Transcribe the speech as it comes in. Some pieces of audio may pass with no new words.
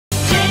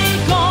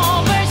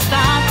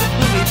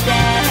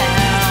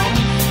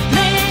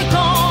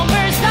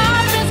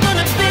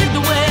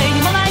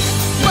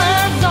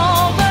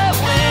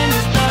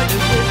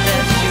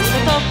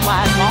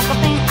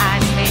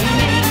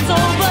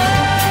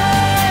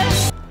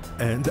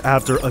And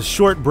after a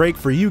short break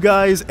for you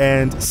guys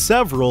and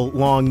several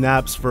long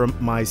naps for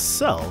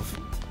myself,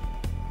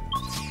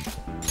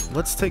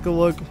 let's take a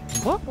look.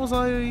 What was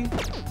I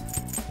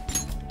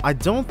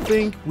don't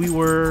think we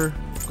were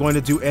going to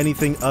do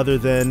anything other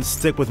than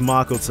stick with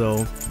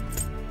Makoto.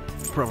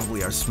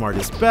 Probably our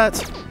smartest bet,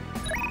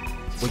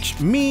 which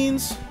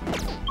means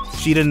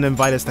she didn't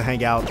invite us to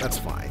hang out. That's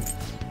fine.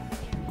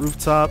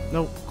 Rooftop,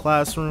 nope.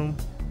 Classroom,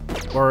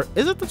 or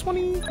is it the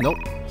 20? Nope.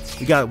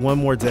 We got one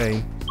more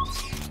day.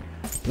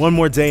 One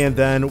more day, and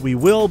then we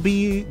will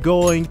be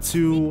going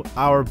to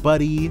our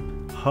buddy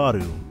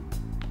Haru.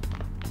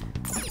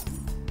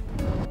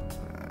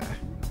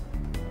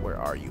 Where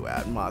are you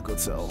at,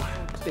 Makoto?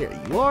 There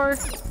you are.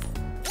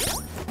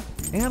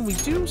 And we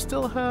do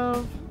still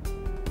have...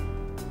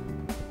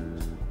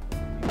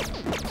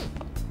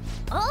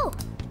 Oh!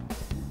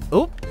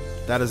 Oh,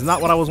 that is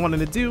not what I was wanting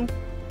to do.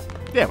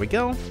 There we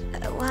go.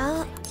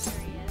 Well...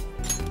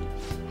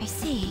 I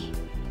see.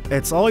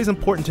 It's always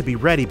important to be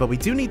ready, but we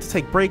do need to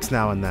take breaks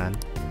now and then.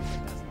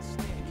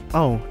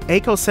 Oh,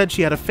 Eiko said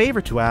she had a favor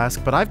to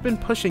ask, but I've been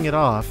pushing it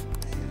off.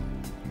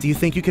 Do you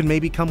think you can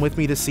maybe come with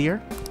me to see her?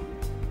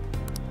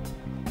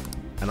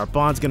 And our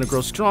bond's gonna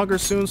grow stronger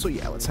soon, so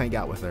yeah, let's hang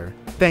out with her.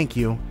 Thank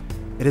you.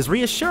 It is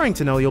reassuring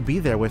to know you'll be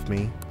there with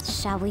me.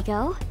 Shall we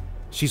go?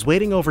 She's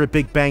waiting over at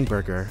Big Bang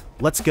Burger.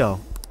 Let's go.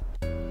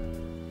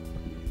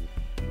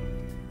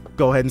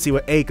 Go ahead and see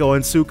what Eiko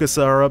and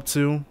Tsukasa are up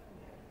to.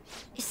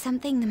 Is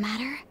something the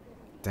matter?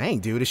 Dang,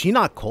 dude, is she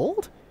not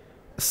cold?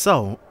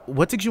 So,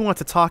 what did you want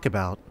to talk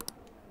about?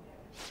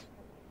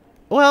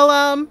 Well,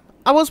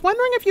 I was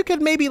wondering if you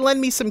could maybe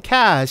lend me some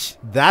cash.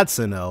 That's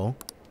a no.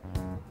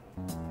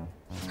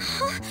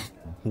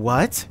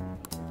 What?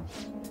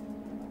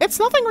 It's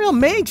nothing real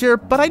major,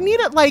 but I need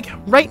it, like,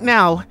 right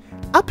now.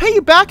 I'll pay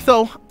you back,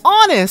 though.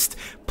 Honest.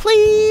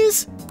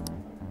 Please.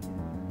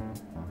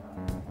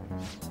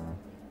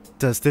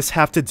 Does this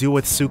have to do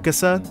with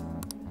Tsukasa?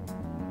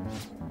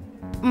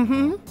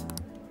 Mm-hmm.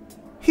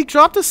 He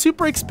dropped a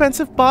super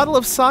expensive bottle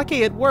of sake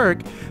at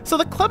work, so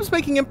the club's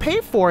making him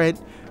pay for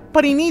it.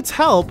 But he needs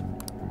help.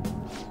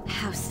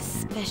 How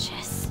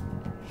suspicious.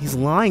 He's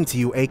lying to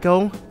you,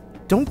 Eiko.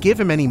 Don't give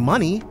him any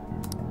money.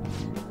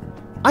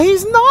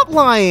 He's not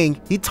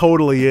lying! He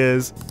totally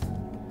is.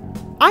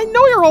 I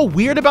know you're all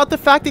weird about the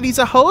fact that he's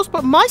a host,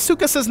 but my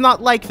Tsukasa's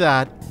not like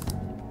that.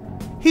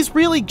 He's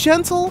really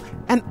gentle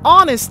and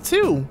honest,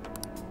 too.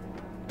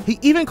 He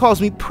even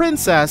calls me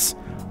princess.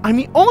 I'm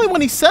the only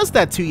one he says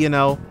that to, you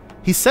know.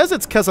 He says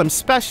it's because I'm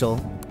special.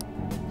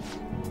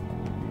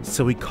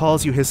 So he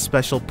calls you his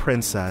special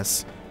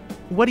princess.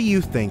 What do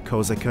you think,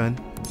 Koza-kun?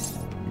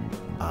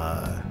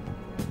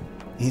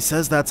 He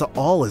says that to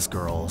all his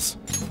girls.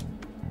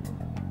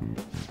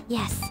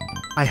 Yes.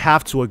 I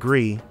have to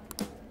agree.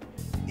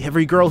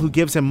 Every girl who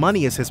gives him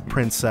money is his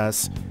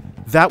princess.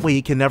 That way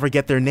he can never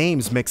get their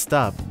names mixed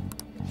up.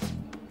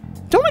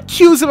 Don't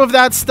accuse him of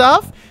that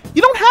stuff!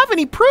 You don't have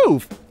any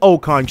proof! Au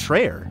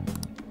contraire.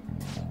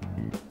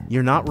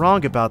 You're not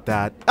wrong about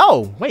that.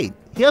 Oh, wait.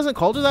 He hasn't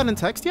called her that in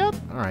text yet?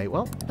 Alright,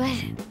 well.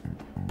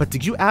 But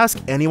did you ask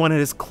anyone at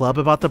his club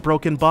about the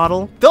broken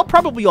bottle? They'll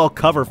probably all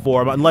cover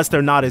for him unless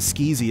they're not as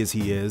skeezy as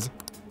he is.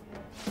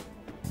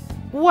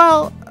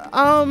 Well,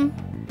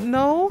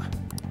 no.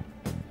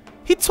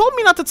 He told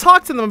me not to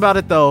talk to them about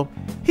it, though.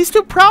 He's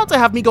too proud to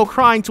have me go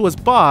crying to his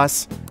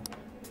boss.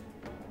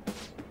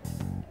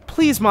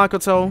 Please,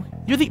 Makoto.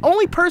 You're the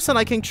only person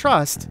I can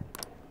trust.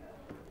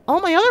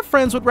 All my other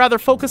friends would rather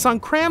focus on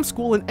cram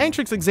school and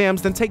entrance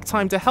exams than take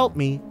time to help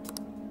me.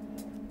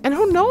 And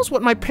who knows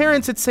what my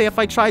parents would say if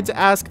I tried to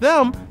ask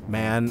them.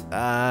 Man,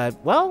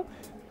 well,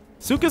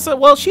 Tsukasa,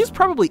 well, she's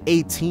probably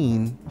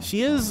 18.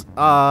 She is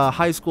a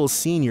high school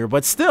senior,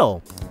 but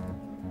still.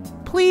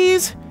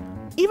 Please,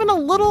 even a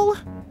little.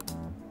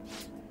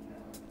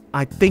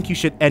 I think you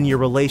should end your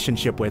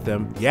relationship with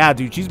him. Yeah,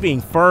 dude, she's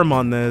being firm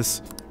on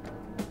this.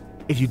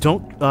 If you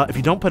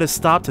don't put a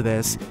stop to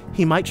this,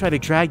 he might try to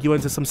drag you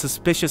into some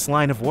suspicious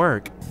line of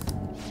work.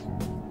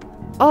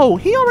 Oh,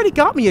 he already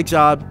got me a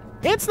job.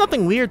 It's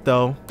nothing weird,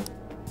 though.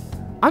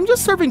 I'm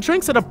just serving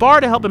drinks at a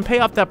bar to help him pay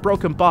off that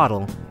broken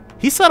bottle.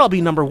 He said I'll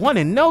be #1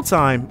 in no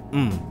time.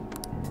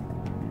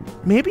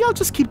 Maybe I'll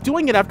just keep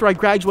doing it after I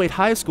graduate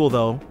high school,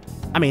 though.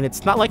 I mean,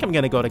 it's not like I'm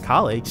gonna go to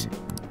college.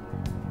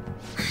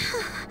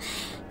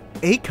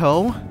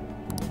 Eiko,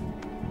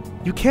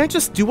 you can't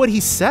just do what he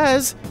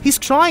says. He's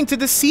trying to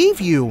deceive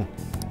you.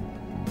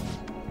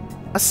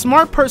 A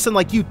smart person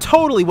like you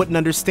totally wouldn't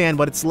understand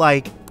what it's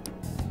like.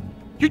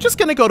 You're just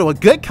gonna go to a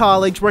good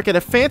college, work at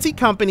a fancy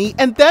company,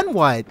 and then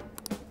what?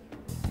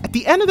 At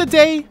the end of the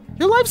day,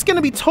 your life's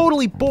gonna be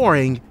totally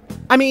boring.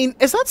 I mean,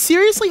 is that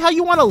seriously how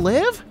you want to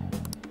live?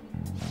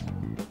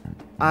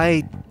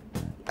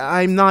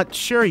 I'm not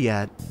sure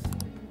yet.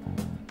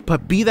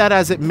 But be that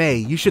as it may,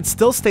 you should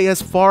still stay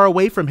as far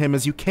away from him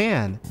as you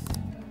can.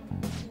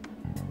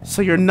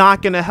 So you're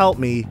not gonna help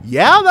me.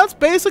 Yeah, that's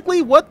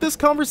basically what this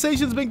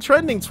conversation's been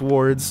trending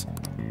towards.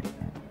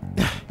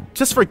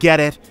 Just forget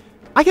it.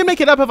 I can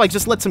make it up if I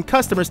just let some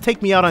customers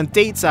take me out on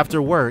dates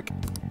after work.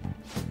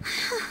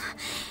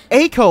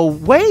 Eiko,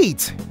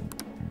 wait!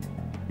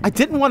 I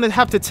didn't want to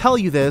have to tell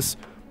you this,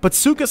 but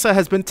Tsukasa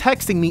has been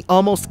texting me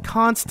almost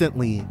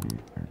constantly.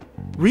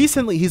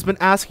 Recently, he's been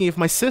asking if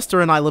my sister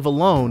and I live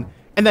alone,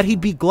 and that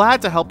he'd be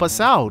glad to help us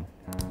out.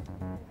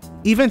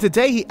 Even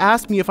today, he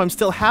asked me if I'm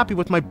still happy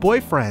with my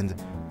boyfriend.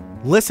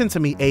 Listen to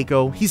me,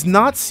 Eiko. He's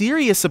not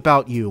serious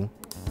about you.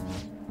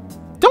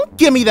 Don't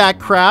give me that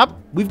crap.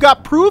 We've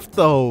got proof,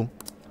 though.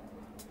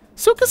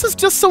 Tsukasa's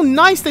just so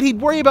nice that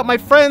he'd worry about my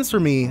friends for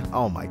me.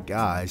 Oh my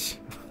gosh.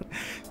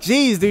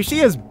 Jeez, dude,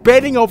 she is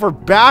bending over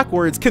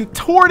backwards,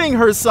 contorting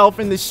herself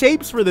into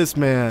shapes for this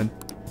man.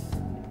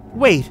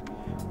 Wait,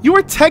 you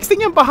were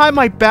texting him behind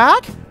my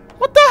back?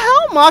 What the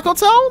hell,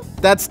 Makoto?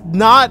 That's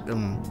not...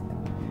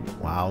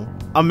 Wow.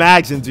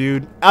 Imagine,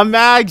 dude.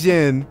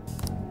 Imagine.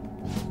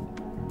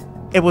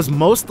 It was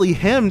mostly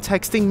him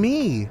texting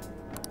me.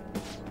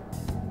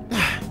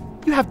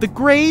 You have the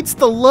grades,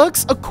 the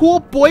looks, a cool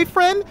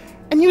boyfriend,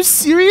 and you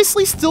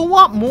seriously still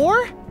want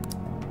more?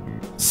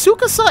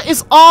 Tsukasa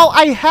is all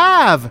I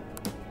have.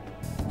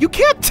 You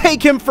can't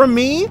take him from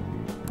me.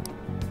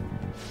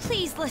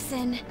 Please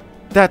listen.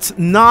 That's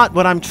not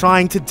what I'm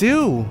trying to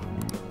do.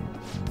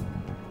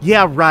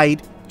 Yeah,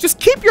 right. Just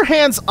keep your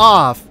hands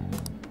off.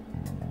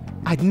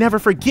 I'd never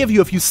forgive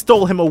you if you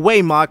stole him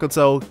away,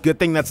 Makoto. Good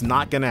thing that's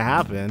not gonna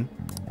happen.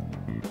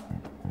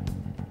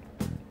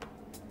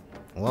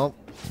 Well,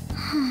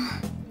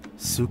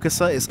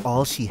 Tsukasa is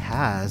all she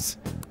has.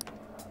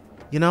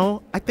 You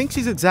know, I think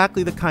she's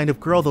exactly the kind of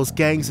girl those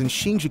gangs in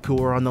Shinjuku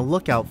are on the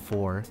lookout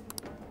for.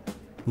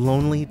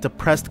 Lonely,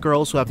 depressed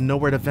girls who have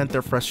nowhere to vent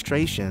their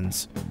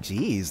frustrations.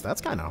 Jeez,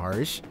 that's kind of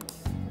harsh.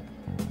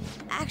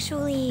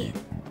 Actually...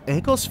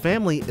 Eiko's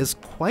family is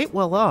quite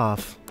well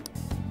off.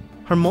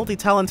 Her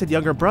multi-talented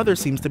younger brother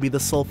seems to be the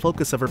sole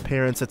focus of her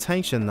parents'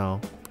 attention,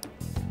 though.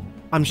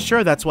 I'm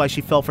sure that's why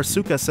she fell for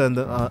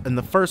Tsukasa in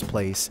the first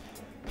place.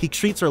 He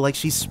treats her like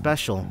she's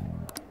special.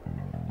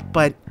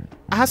 But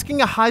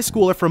asking a high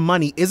schooler for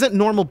money isn't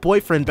normal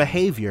boyfriend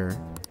behavior.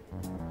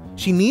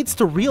 She needs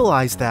to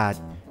realize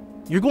that.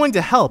 You're going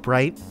to help,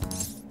 right?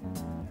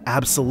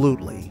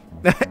 Absolutely.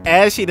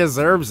 As she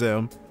deserves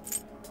him.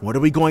 What are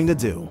we going to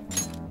do?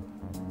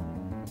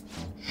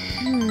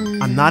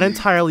 I'm not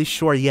entirely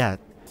sure yet,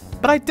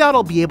 but I doubt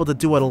I'll be able to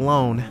do it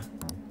alone.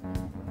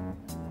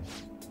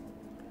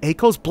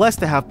 Eiko's blessed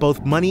to have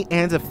both money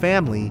and a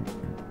family,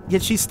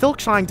 yet she's still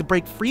trying to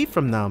break free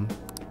from them.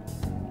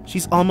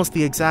 She's almost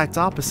the exact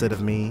opposite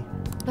of me.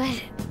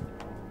 But...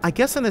 I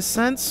guess in a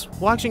sense,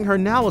 watching her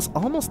now is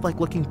almost like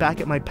looking back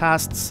at my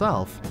past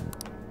self.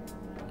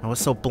 I was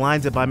so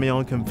blinded by my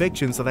own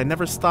convictions that I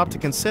never stopped to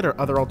consider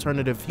other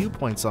alternative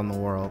viewpoints on the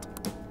world.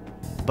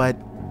 But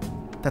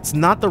that's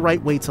not the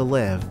right way to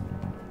live.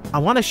 I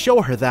want to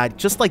show her that,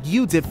 just like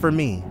you did for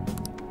me.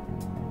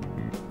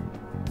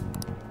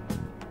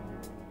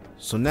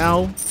 So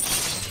now,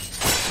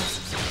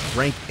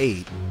 rank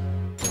 8.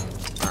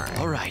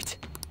 All right.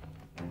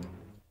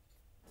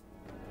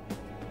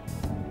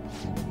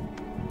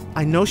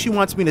 I know she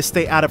wants me to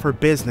stay out of her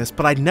business,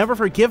 but I'd never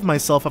forgive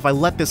myself if I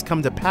let this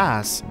come to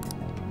pass.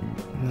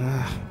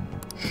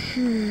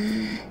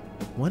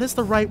 What is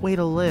the right way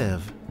to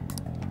live?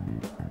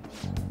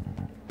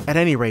 At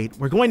any rate,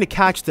 we're going to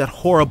catch that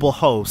horrible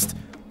host.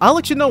 I'll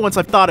let you know once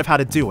I've thought of how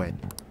to do it.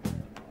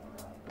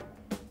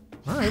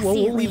 Alright, well,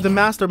 we'll leave the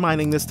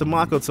masterminding this to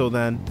Makoto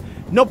then.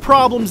 No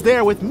problems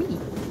there with me.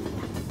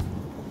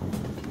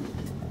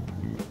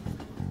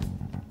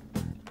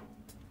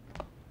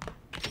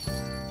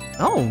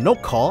 Oh, no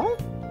call?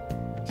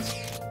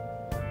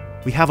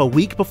 We have a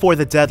week before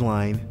the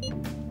deadline.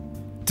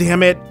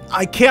 Damn it,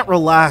 I can't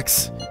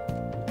relax.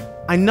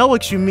 I know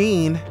what you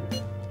mean.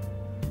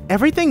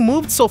 Everything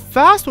moved so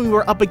fast when we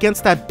were up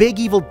against that big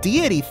evil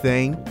deity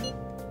thing.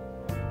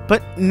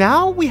 But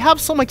now we have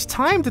so much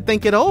time to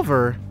think it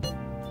over.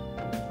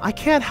 I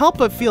can't help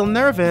but feel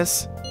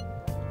nervous.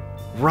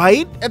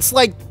 Right? It's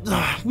like,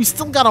 we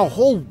still got a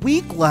whole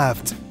week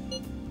left.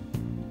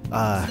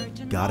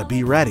 Gotta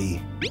be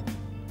ready.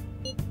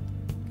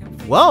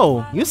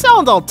 Whoa, you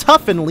sound all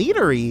tough and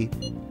leadery.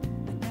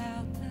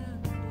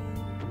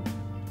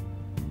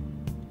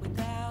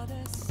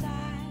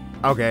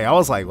 Okay, I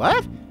was like,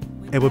 what?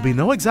 It would be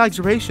no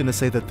exaggeration to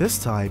say that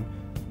this time,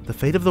 the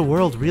fate of the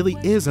world really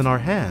is in our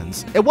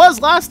hands. It was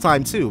last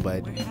time too,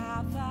 but...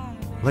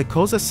 like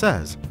Koza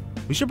says,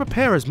 we should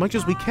prepare as much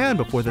as we can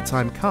before the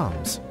time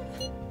comes.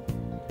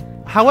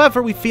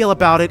 However we feel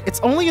about it, it's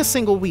only a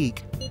single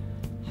week.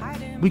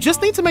 We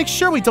just need to make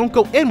sure we don't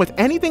go in with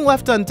anything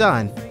left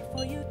undone.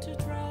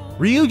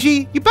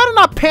 Ryuji, you better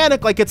not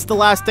panic like it's the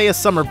last day of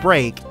summer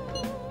break.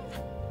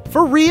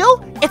 For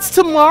real? It's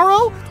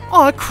tomorrow?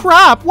 Aw,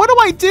 crap, what do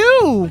I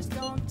do?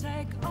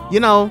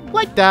 You know,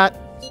 like that.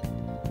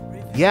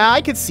 Yeah,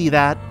 I could see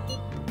that.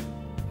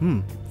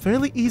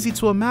 Fairly easy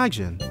to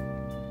imagine.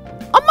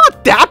 I'm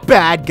not that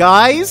bad,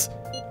 guys!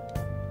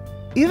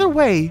 Either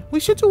way, we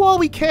should do all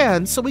we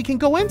can so we can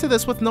go into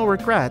this with no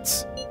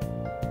regrets.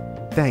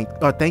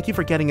 Thank you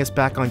for getting us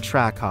back on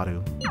track,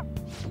 Haru.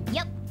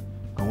 Yep.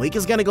 A week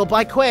is gonna go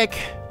by quick.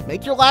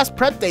 Make your last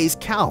prep days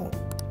count.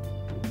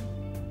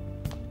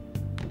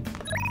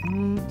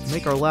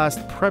 Make our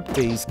last prep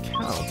days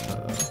count,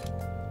 huh?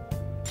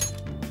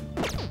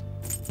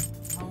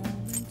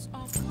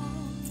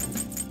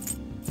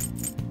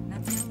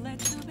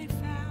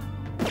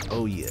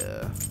 Oh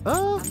yeah.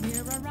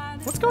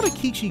 Let's go to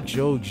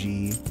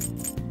Kichijoji.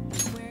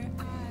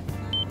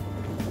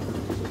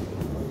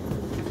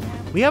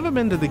 We haven't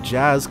been to the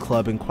jazz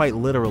club in quite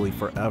literally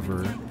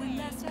forever.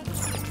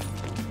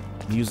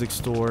 Music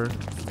store.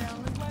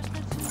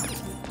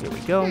 Here we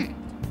go.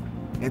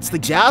 It's the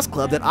jazz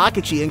club that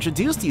Akechi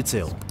introduced you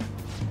to.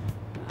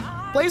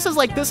 Places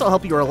like this will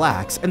help you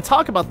relax and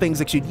talk about things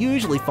that you'd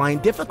usually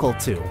find difficult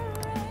to.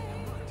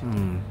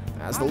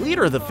 As the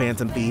leader of the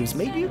Phantom Thieves,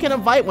 maybe you can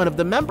invite one of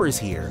the members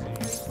here.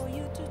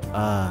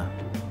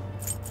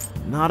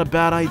 Not a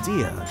bad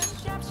idea.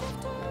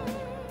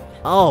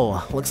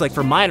 Oh, looks like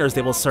for minors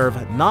they will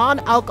serve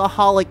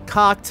non-alcoholic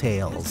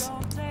cocktails.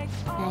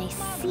 I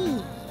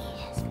see.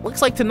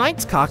 Looks like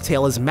tonight's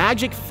cocktail is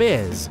Magic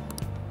Fizz.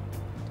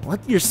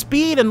 Let your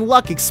speed and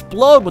luck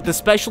explode with the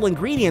special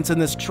ingredients in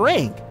this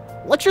drink.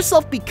 Let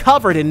yourself be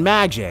covered in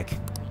magic.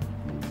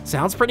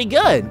 Sounds pretty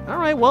good.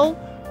 Alright, well,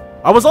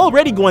 I was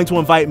already going to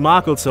invite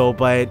Makoto,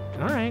 but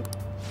alright.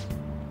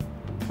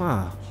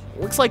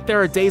 Looks like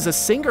there are days a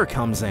singer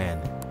comes in.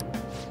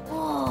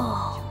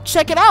 Whoa.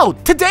 Check it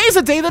out! Today's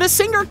a day that a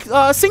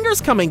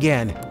singer's coming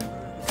in!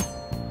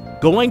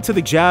 Going to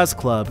the jazz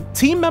club.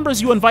 Team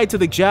members you invite to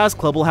the jazz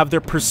club will have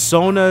their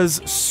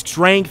personas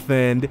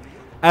strengthened,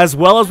 as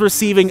well as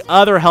receiving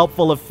other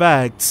helpful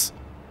effects.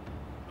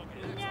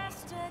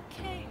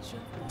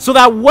 So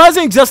that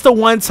wasn't just a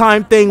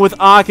one-time thing with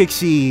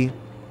Akechi.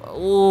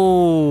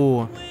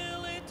 Ooh.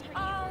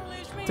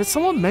 Did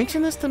someone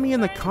mention this to me in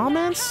the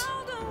comments?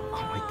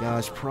 Oh my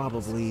gosh,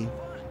 probably.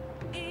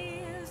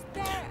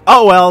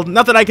 Oh well,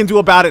 nothing I can do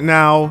about it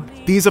now.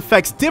 These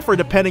effects differ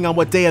depending on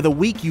what day of the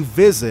week you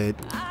visit.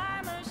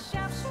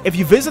 If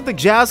you visit the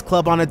jazz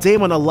club on a day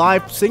when a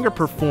live singer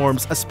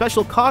performs, a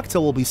special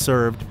cocktail will be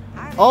served.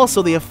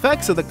 Also, the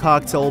effects of the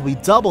cocktail will be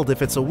doubled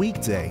if it's a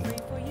weekday.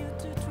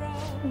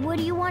 What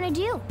do you want to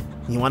do?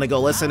 You want to go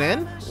listen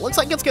in? Looks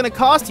like it's going to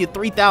cost you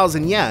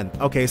 3,000 yen.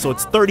 Okay, so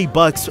it's 30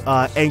 bucks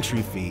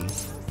entry fee.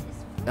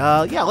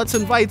 Yeah, let's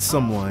invite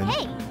someone.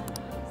 Hey.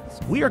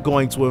 We are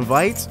going to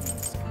invite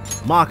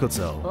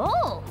Makoto.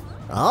 Oh.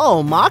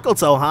 Oh,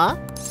 Makoto, huh?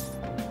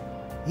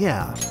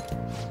 Yeah.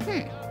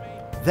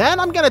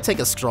 Then I'm going to take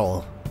a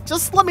stroll.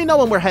 Just let me know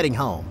when we're heading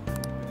home.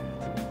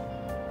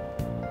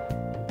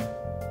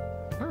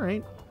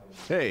 Alright.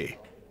 Hey,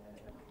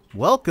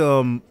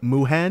 Welcome,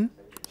 Muhen.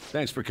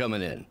 thanks for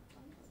coming in.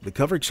 The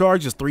cover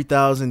charge is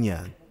 3,000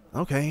 yen.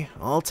 Okay,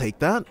 I'll take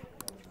that.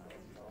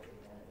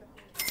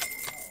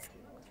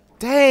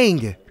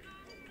 Dang!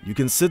 You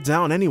can sit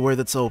down anywhere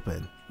that's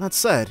open. That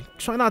said,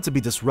 try not to be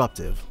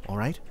disruptive,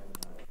 alright?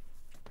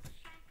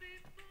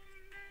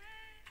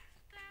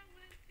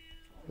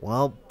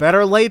 Well,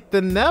 better late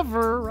than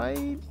never,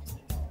 right?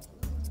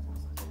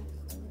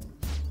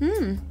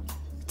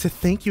 To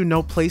think you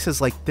know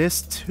places like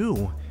this,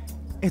 too.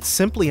 It's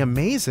simply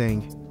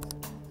amazing.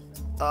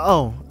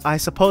 Oh, I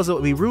suppose it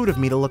would be rude of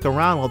me to look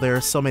around while there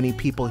are so many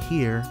people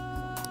here.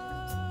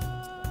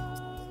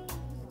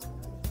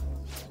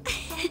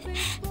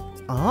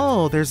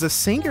 Oh, there's a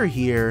singer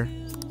here.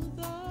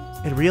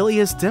 It really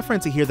is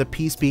different to hear the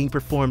piece being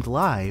performed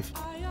live.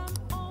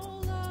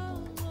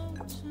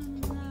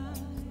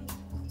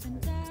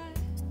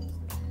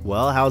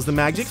 Well, how's the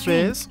Magic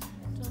Fizz?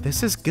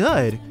 This is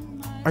good.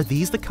 Are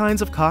these the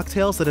kinds of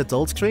cocktails that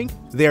adults drink?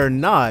 They're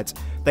not.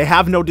 They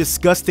have no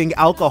disgusting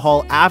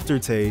alcohol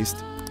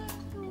aftertaste.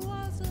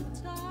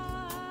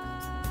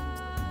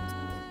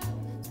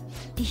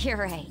 You're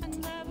right.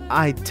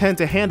 I tend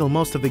to handle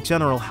most of the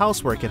general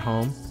housework at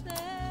home.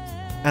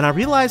 And I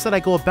realize that I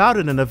go about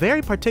it in a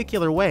very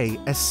particular way,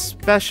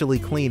 especially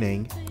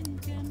cleaning.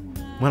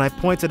 When I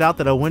pointed out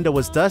that a window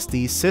was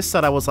dusty, Sis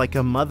said I was like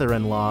a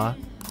mother-in-law.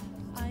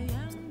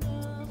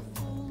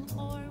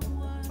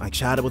 I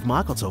chatted with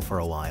Makoto for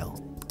a while.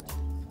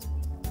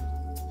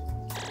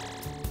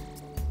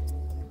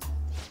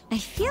 I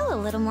feel a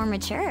little more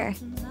mature.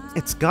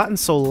 It's gotten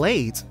so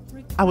late.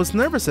 I was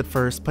nervous at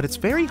first, but it's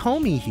very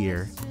homey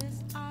here.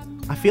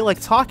 I feel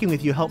like talking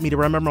with you helped me to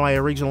remember my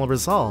original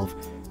resolve.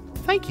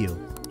 Thank you.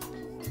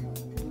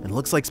 It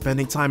looks like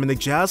spending time in the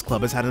jazz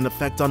club has had an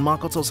effect on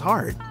Makoto's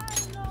heart.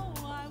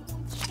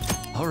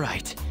 All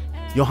right.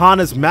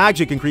 Johanna's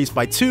magic increased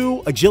by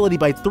 2, agility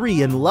by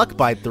 3, and luck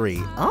by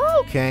 3.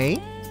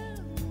 Okay.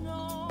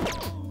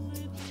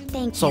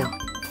 Thank So, you.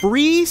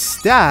 free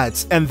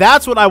stats, and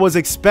that's what I was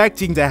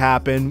expecting to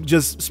happen.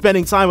 Just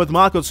spending time with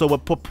Makoto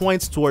would put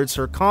points towards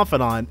her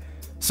confidant,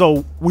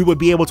 so we would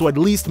be able to at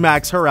least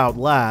max her out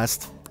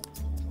last.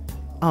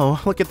 Oh,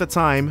 look at the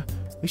time.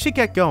 We should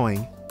get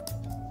going.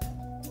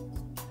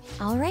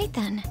 All right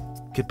then.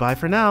 Goodbye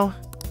for now.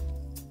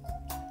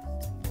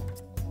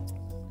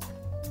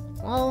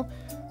 Well,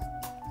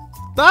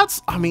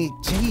 that's, I mean,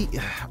 gee,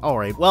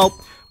 alright, well,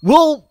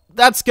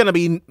 that's gonna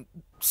be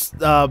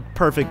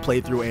perfect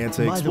playthrough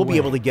antics. We'll be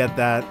able to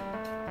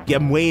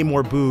get way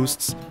more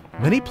boosts.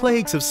 Many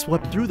plagues have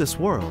swept through this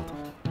world,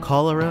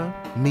 cholera,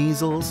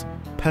 measles,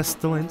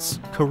 pestilence,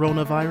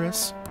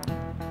 coronavirus.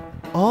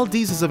 All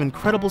diseases of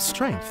incredible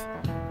strength.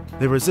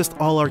 They resist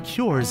all our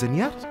cures, and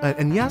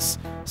yes,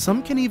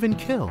 some can even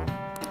kill.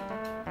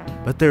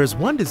 But there is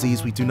one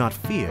disease we do not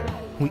fear.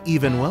 We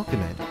even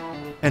welcome it.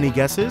 Any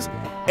guesses?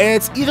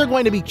 It's either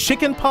going to be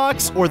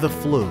chickenpox or the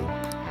flu.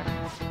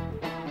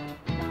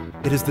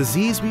 It is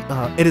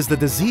the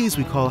disease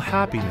we call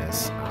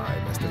happiness.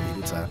 Alright, Mr.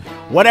 Hiruta.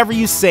 Whatever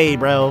you say,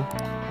 bro.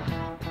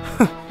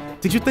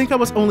 Did you think I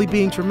was only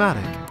being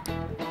dramatic?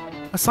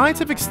 A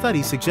scientific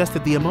study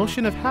suggested the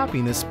emotion of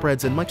happiness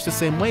spreads in much the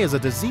same way as a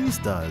disease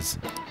does.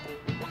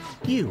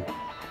 You.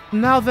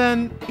 Now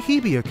then,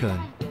 Hibiya-kun.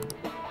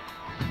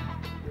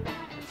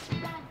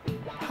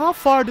 How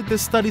far did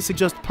this study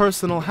suggest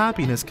personal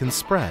happiness can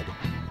spread?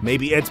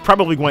 Maybe it's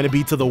probably going to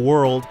be to the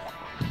world,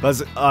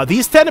 because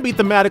these tend to be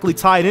thematically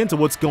tied into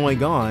what's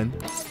going on.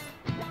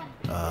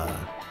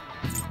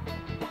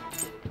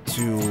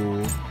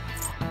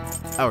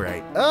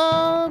 Alright,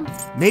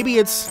 maybe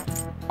it's...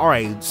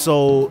 Alright,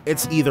 so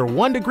it's either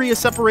 1 degree of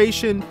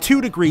separation,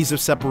 2 degrees of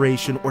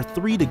separation, or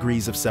 3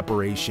 degrees of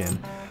separation.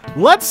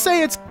 Let's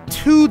say it's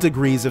 2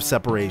 degrees of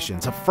separation,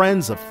 to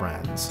friends of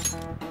friends.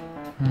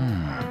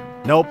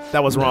 Nope,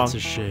 that was wrong. That's a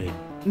shame.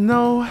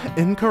 No,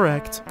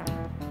 incorrect.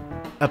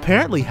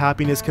 Apparently,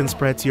 happiness can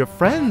spread to your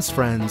friends'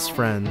 friends'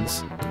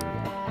 friends.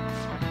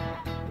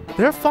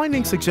 Their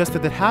findings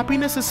suggested that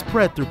happiness is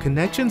spread through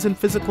connections and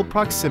physical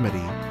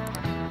proximity.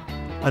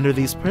 Under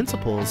these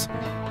principles,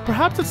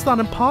 perhaps it's not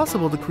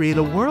impossible to create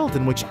a world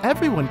in which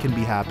everyone can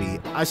be happy.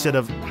 I said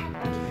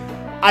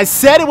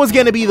it was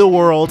gonna be the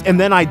world, and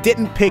then I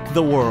didn't pick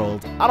the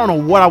world. I don't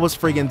know what I was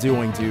friggin'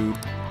 doing, dude.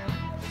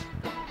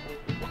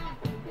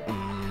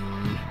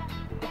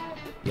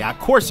 Yeah, of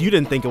course you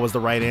didn't think it was the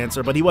right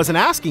answer, but he wasn't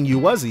asking you,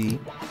 was he?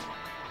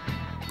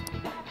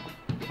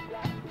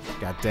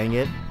 God dang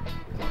it.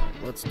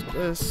 Let's do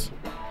this.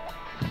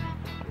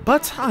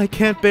 But I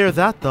can't bear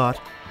that thought.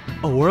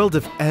 A world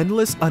of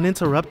endless,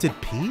 uninterrupted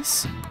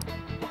peace?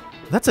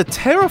 That's a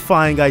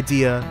terrifying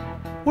idea.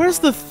 Where's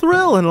the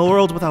thrill in a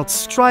world without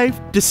strife,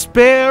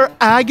 despair,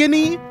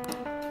 agony?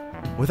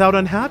 Without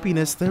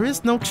unhappiness, there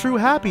is no true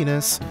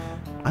happiness.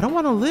 I don't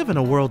want to live in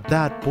a world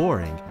that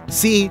boring.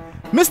 See,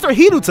 Mr.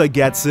 Hiruta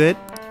gets it.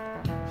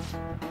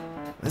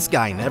 This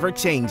guy never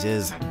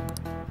changes.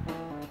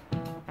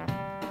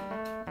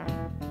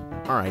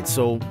 Alright,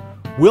 so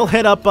we'll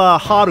hit up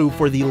Haru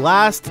for the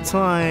last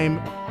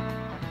time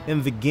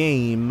in the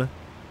game.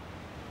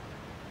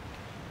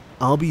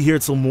 I'll be here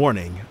till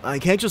morning. I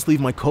can't just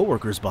leave my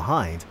coworkers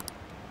behind.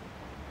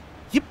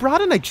 You brought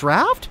in a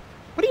draft?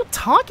 What are you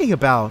talking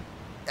about?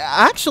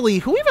 Actually,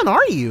 who even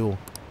are you?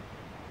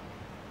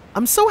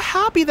 I'm so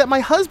happy that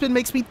my husband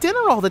makes me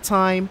dinner all the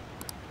time.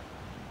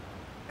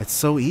 It's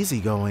so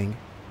easygoing.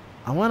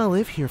 I want to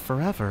live here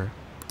forever.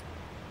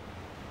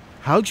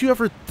 Have you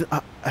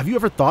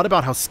ever thought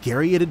about how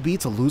scary it'd be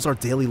to lose our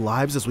daily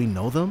lives as we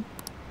know them?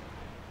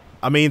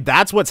 I mean,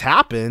 that's what's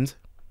happened.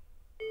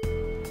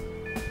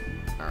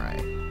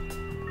 Alright.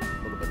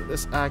 A little bit of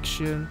this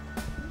action.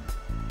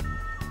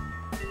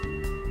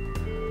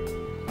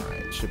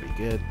 Alright, should be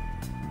good.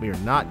 We are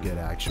not good,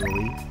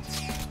 actually.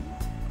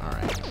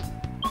 Alright.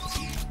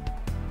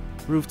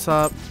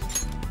 Rooftop.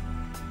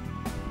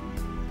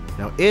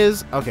 Now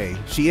okay,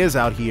 she is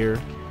out here,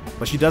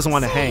 but she doesn't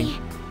want to hang.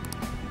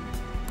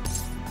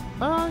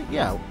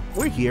 Yeah,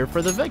 we're here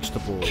for the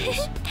vegetables.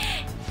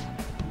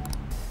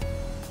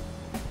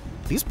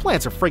 These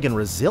plants are friggin'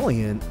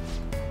 resilient.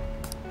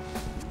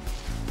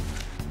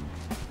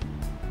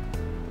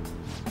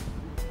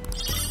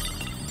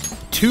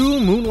 Two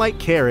moonlight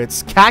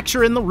carrots,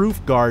 capture in the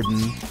roof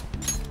garden.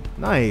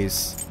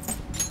 Nice.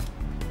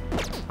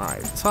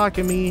 Alright,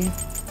 Takumi.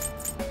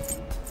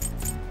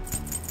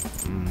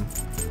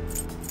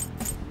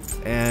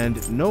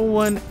 And no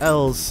one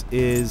else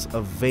is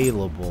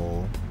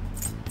available.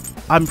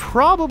 I'm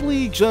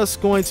probably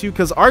just going to,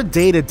 because our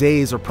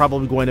day-to-days are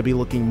probably going to be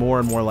looking more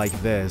and more like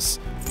this.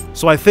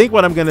 So I think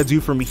what I'm going to do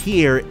from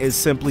here is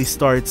simply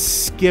start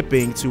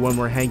skipping to when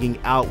we're hanging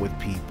out with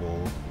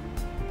people.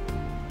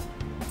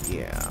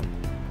 Yeah.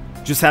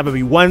 Just have it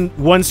be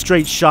one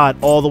straight shot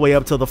all the way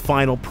up to the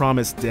final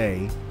promised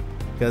day.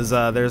 Because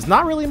there's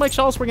not really much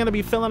else we're going to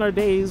be filling our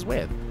days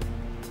with.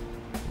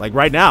 Like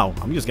right now,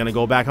 I'm just going to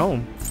go back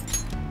home.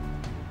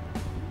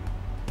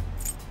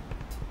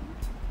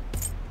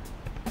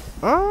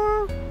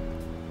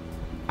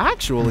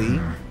 Actually,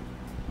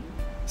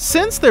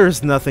 since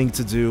there's nothing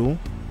to do,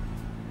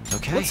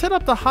 Okay. let's hit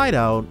up the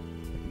hideout.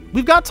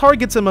 We've got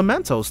targets and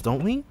mementos,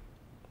 don't we?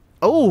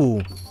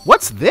 Oh,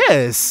 what's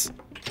this?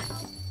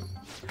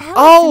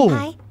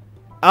 Hello,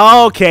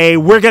 Oh, okay,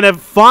 we're gonna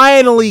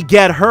finally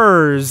get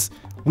hers.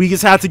 We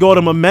just had to go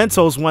to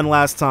mementos one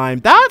last time.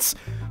 That's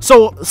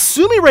so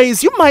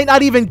Sumire's. You might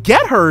not even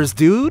get hers,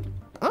 dude.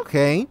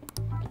 Okay.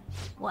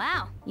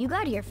 Wow, you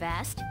got here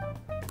fast.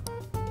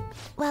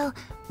 Well,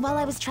 while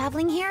I was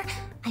traveling here,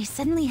 I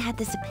suddenly had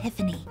this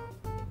epiphany.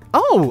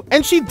 Oh,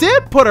 and she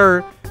did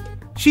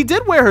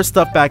wear her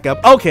stuff back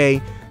up.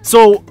 Okay,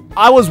 so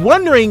I was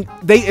wondering,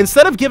 they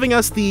instead of giving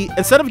us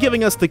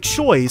the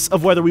choice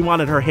of whether we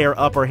wanted her hair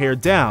up or hair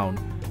down,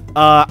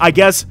 I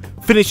guess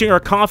finishing her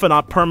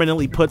confidant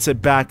permanently puts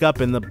it back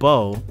up in the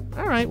bow.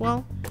 All right,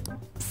 well.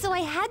 So I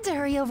had to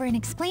hurry over and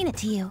explain it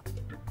to you.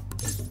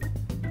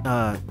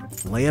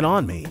 Lay it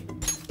on me.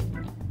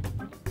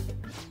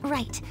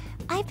 Right.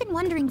 I've been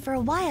wondering for a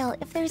while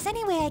if there's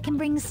any way I can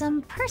bring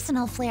some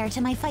personal flair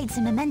to my fights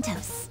in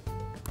Mementos.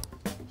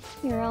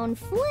 Your own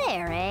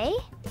flair, eh?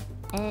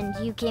 And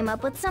you came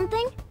up with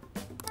something?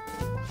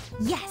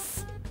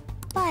 Yes.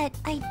 But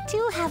I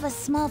do have a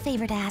small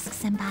favor to ask,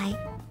 Senpai.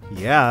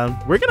 Yeah,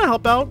 we're gonna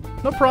help out.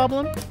 No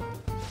problem.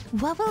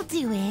 What we'll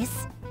do is...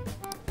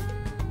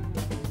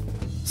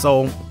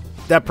 So,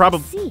 that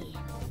probably... See.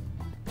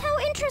 How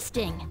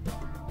interesting.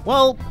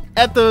 Well,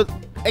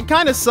 it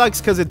kind of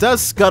sucks because it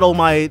does scuttle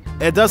the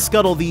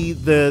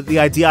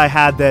idea I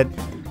had that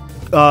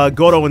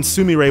Goro and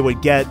Sumire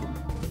would get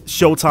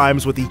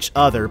showtimes with each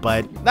other,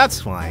 but that's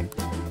fine.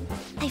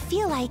 I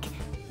feel like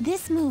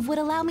this move would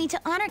allow me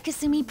to honor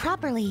Kasumi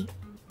properly.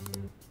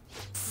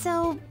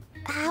 So,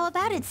 how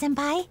about it,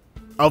 Senpai?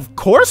 Of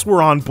course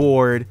we're on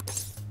board.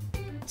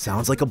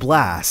 Sounds like a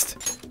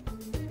blast.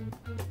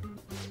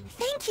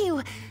 Thank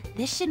you.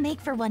 This should make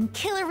for one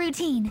killer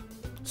routine.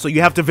 So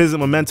you have to visit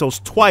Mementos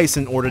twice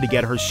in order to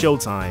get her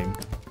showtime.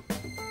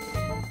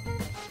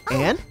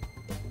 And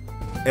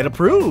it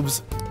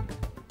approves.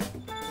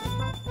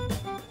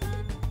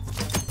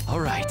 All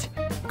right.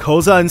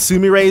 Koza and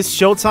Sumire's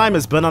showtime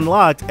has been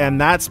unlocked, and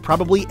that's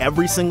probably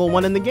every single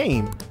one in the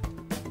game.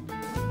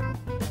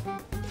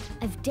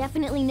 I've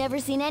definitely never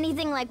seen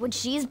anything like what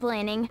she's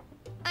planning.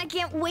 I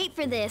can't wait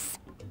for this.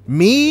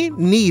 Me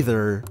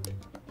neither.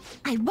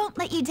 I won't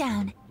let you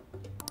down.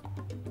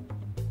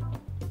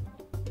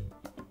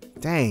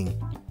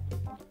 Dang.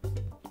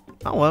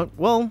 Oh,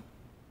 well.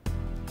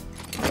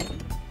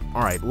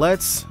 Alright,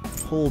 let's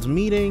hold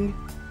meeting.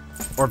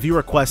 Or view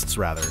requests,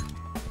 rather.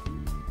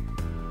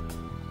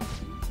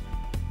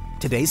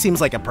 Today seems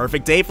like a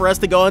perfect day for us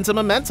to go into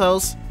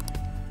Mementos.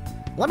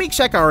 Let me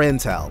check our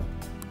intel.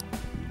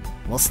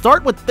 We'll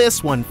start with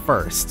this one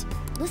first.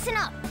 Listen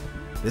up.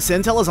 This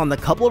intel is on the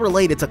couple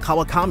related to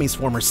Kawakami's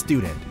former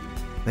student.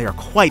 They are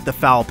quite the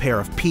foul pair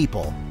of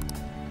people.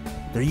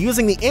 They're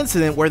using the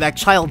incident where that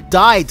child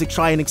died to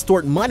try and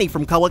extort money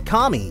from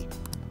Kawakami.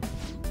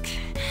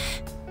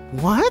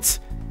 What?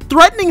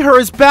 Threatening her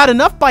is bad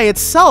enough by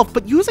itself,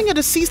 but using a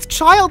deceased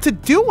child to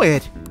do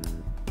it?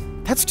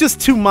 That's just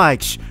too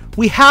much.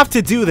 We have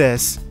to do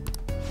this.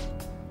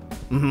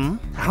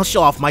 I'll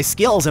show off my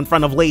skills in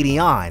front of Lady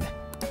An.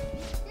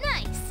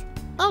 Nice.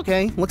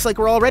 Okay, looks like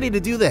we're all ready to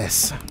do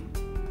this.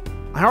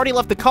 I already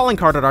left the calling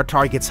card at our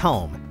target's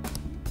home.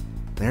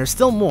 There's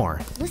still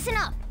more. Listen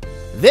up.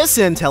 This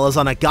intel is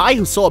on a guy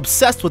who's so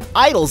obsessed with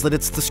idols that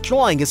it's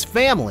destroying his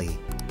family.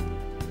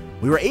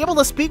 We were able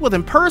to speak with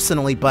him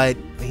personally, but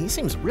he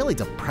seems really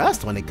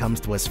depressed when it comes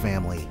to his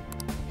family.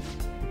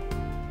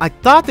 I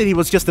thought that he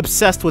was just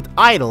obsessed with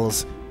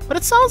idols, but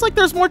it sounds like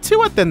there's more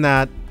to it than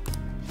that.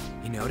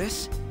 You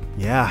notice?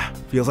 Yeah,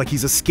 feels like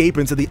he's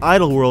escaping to the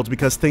idol world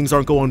because things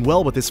aren't going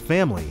well with his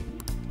family.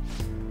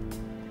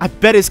 I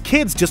bet his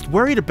kid's just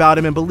worried about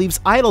him and believes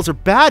idols are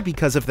bad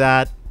because of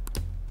that.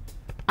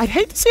 I'd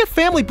hate to see a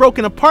family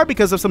broken apart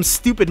because of some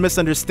stupid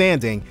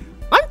misunderstanding.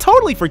 I'm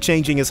totally for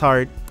changing his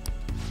heart.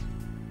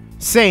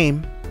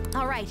 Same.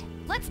 All right,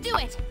 let's do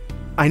it.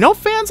 I know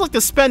fans like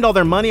to spend all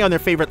their money on their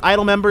favorite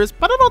idol members,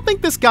 but I don't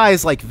think this guy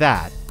is like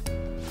that.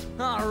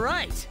 All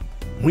right.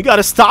 We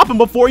gotta stop him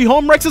before he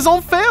homewrecks his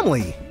own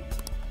family.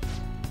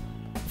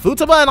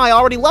 Futaba and I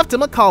already left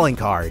him a calling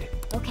card.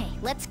 Okay,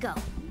 let's go.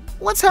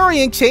 Let's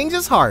hurry and change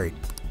his heart.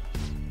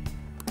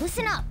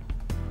 Listen up.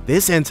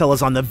 This intel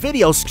is on the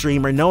video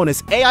streamer known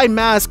as AI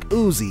Mask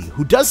Uzi,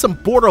 who does some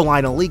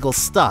borderline illegal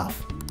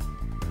stuff.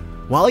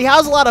 While he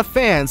has a lot of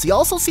fans, he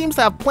also seems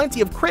to have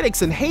plenty of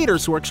critics and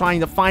haters who are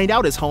trying to find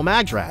out his home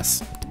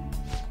address.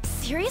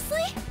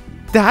 Seriously?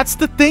 That's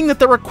the thing that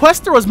the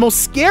requester was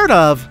most scared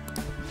of.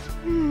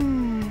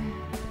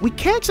 We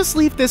can't just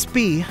leave this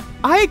be.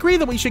 I agree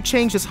that we should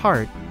change his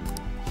heart.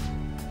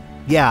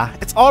 Yeah,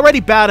 it's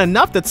already bad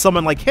enough that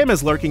someone like him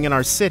is lurking in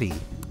our city.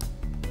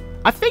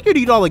 I figured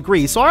you'd all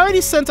agree, so I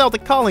already sent out the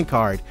calling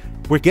card.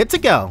 We're good to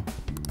go.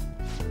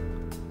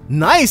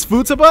 Nice,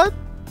 Futaba!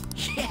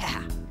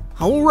 Yeah.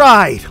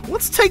 Alright,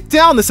 let's take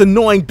down this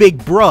annoying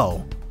big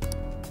bro.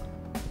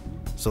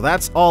 So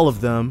that's all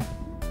of them.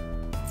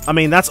 I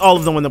mean, that's all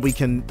of the one that we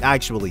can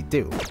actually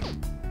do.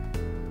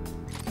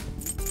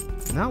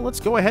 Now let's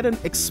go ahead and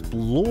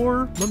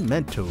explore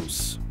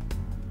Mementos.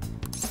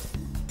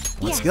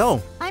 Let's go.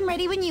 I'm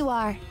ready when you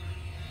are.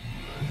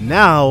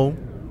 Now,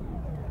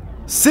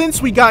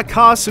 since we got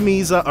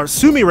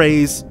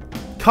Sumire's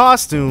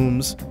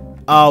costumes,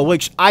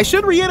 which I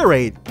should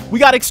reiterate, we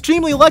got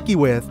extremely lucky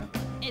with.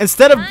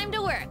 Instead of time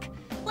to work.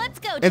 Let's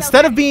go.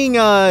 instead of being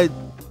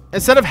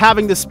instead of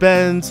having to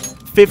spend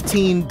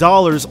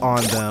 $15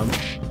 on them,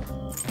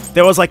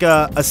 there was like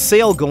a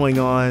sale going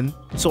on,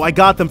 so I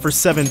got them for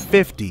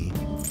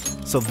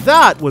 $7.50. So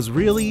that was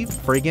really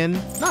friggin'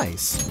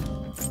 nice.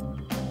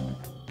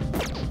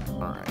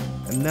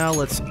 And now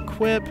let's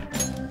equip.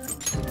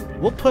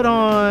 We'll put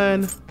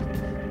on...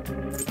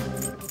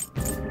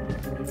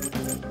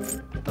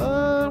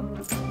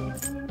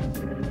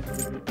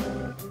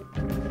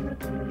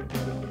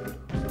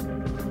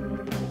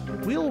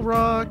 Wheel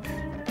rock.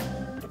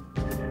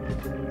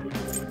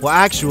 Well,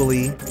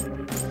 actually,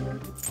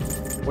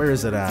 where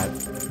is it at?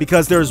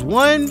 Because there's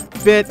one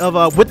bit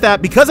of with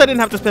that, because I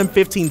didn't have to spend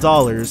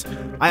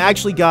 $15, I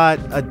actually got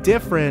a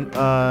different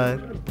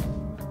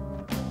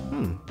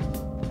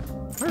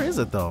where is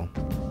it though?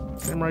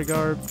 Samurai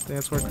garb,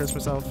 dancewear,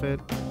 Christmas outfit.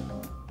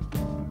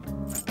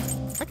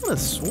 I could have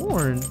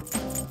sworn.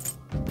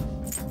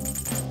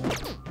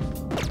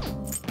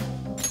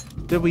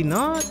 Did we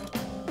not?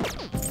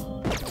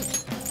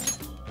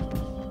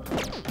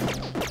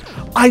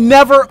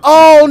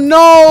 Oh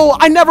no!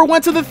 I never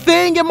went to the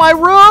thing in my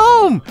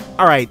room!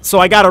 Alright, so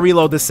I gotta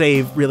reload the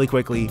save really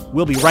quickly.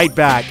 We'll be right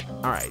back.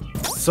 Alright,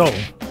 so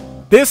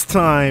this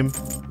time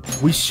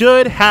we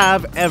should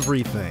have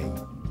everything.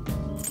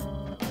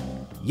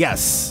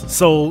 Yes,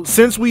 so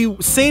since we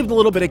saved a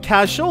little bit of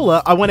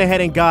cashola, I went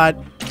ahead and got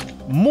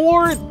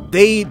more.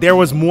 There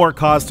was more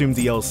costume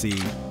DLC.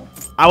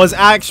 I was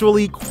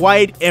actually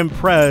quite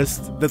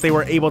impressed that they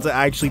were able to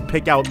actually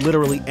pick out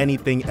literally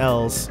anything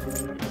else.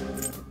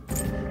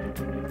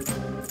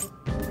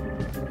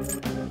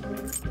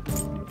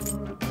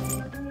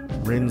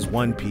 Rin's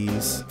One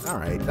Piece.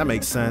 Alright, that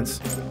makes sense.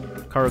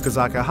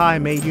 Karukazaka High,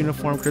 maid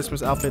uniform,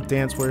 Christmas outfit,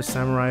 dancewear,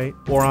 samurai.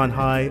 Oron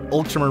High,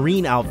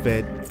 ultramarine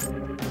outfit.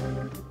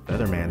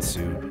 Featherman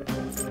suit.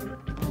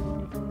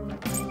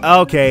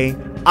 Okay,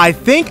 I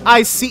think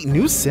I see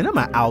new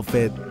cinema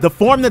outfit. The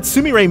form that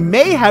Sumire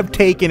may have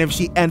taken if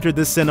she entered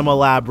the cinema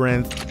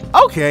labyrinth.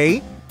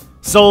 Okay,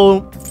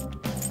 so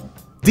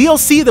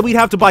DLC that we'd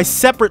have to buy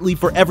separately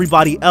for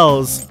everybody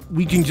else,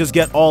 we can just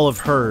get all of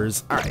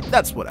hers. Alright,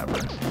 that's whatever.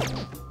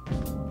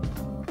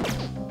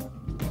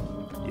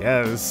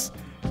 Yes.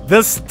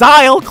 The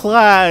style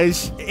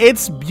clash!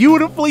 It's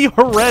beautifully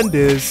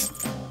horrendous.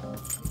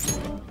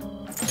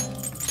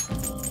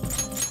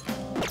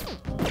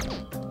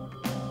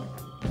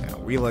 Yeah,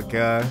 we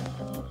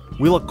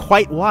look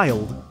quite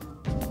wild.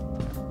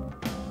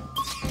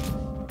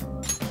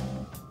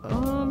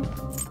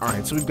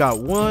 Alright, so we've got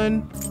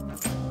one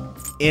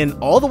in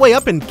all the way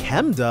up in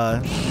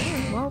Chemda.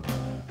 Well,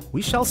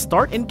 we shall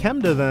start in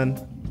Chemda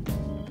then.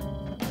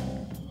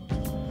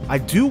 I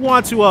do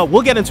want to,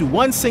 we'll get into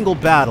one single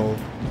battle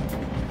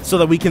so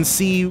that we can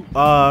see,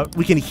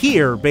 we can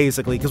hear,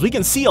 basically, because we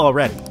can see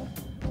already.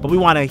 But we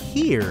want to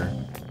hear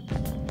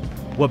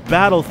what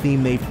battle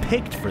theme they've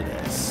picked for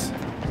this.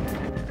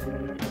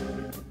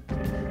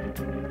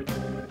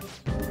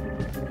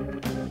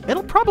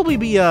 It'll probably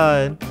be,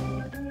 oh,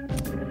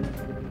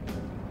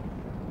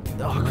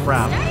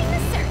 crap.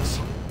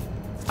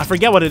 I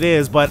forget what it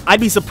is, but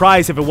I'd be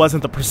surprised if it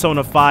wasn't the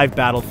Persona 5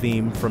 battle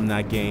theme from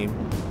that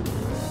game.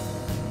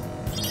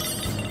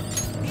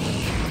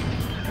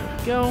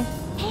 Go.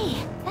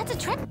 Hey, that's a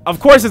trick. Of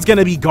course it's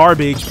gonna be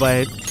garbage,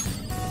 but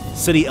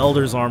City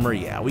Elder's armor,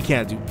 yeah, we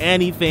can't do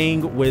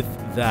anything with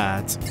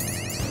that.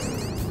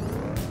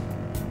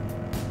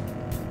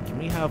 Can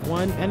we have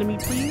one enemy,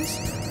 please?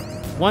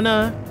 One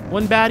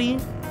baddie?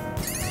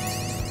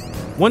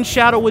 One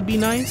shadow would be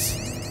nice.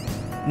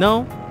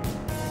 No?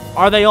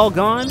 Are they all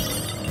gone?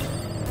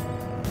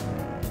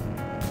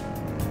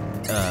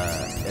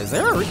 Is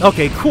there a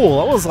okay, cool.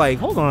 I was like,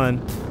 hold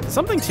on.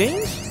 Something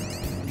changed?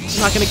 I'm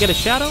not gonna get a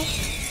shadow?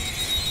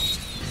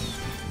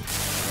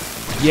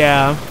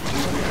 Yeah.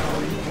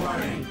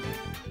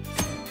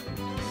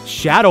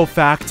 Shadow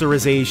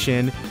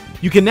factorization.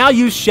 You can now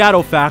use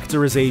shadow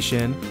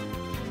factorization.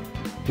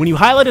 When you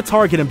highlight a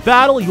target in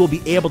battle, you will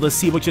be able to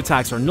see which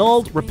attacks are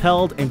nulled,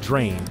 repelled, and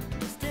drained.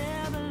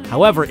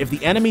 However, if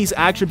the enemy's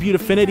attribute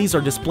affinities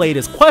are displayed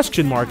as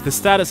question mark, the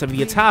status of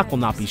the attack will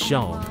not be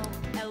shown.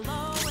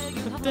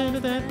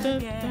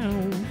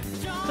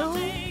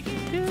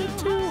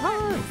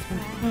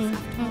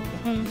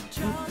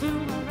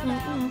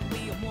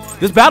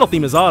 This battle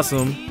theme is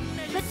awesome.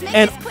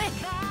 And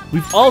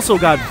we've also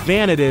got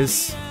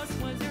Vanitas.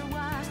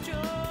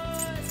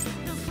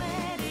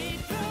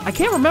 I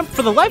can't remember,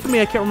 for the life of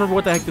me, I can't remember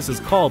what the heck this is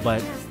called,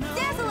 but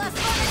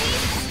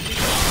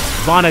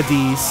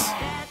Vanadis.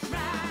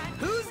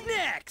 Who's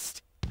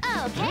next?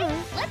 Okay,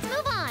 let's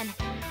move on.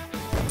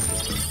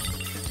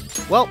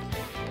 Well,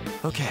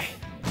 Okay.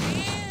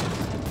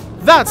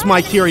 that's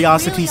my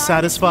curiosity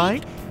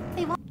satisfied.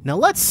 Now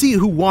let's see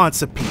who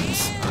wants a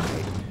piece.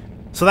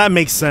 So that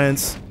makes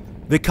sense.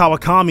 The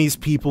Kawakami's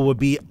people would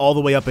be all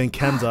the way up in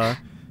Chemda.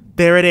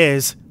 There it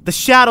is. The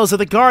shadows of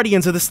the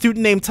guardians of the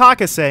student named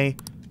Takase.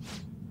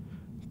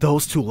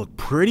 Those two look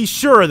pretty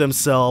sure of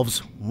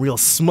themselves. Real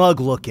smug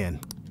looking.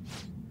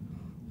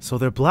 So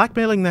they're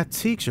blackmailing that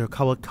teacher,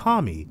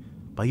 Kawakami,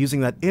 by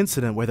using that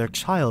incident where their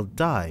child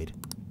died.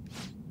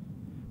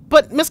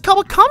 But Miss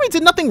Kawakami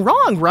did nothing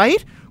wrong,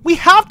 right? We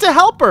have to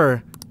help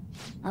her.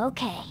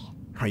 Okay.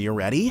 Are you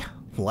ready?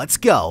 Let's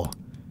go.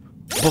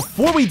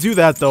 Before we do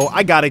that, though,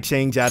 I gotta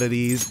change out of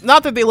these.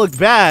 Not that they look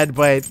bad,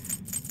 but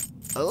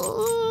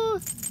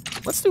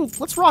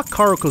Let's rock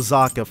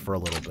Kozaka for a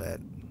little bit.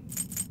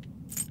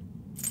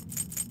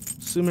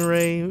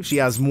 Sumire, she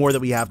has more that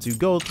we have to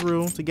go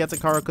through to get to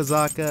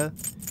Kozaka.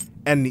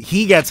 And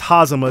he gets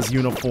Hazuma's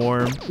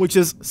uniform, which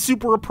is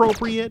super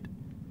appropriate.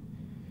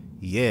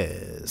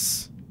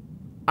 Yes.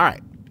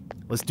 Alright,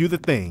 let's do the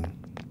thing.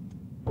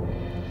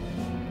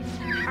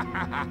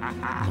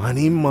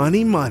 Money,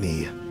 money,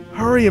 money.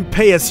 Hurry and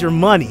pay us your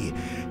money.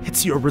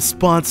 It's your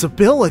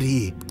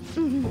responsibility.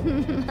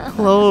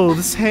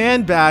 Clothes,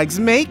 handbags,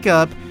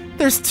 makeup.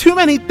 There's too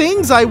many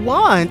things I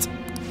want.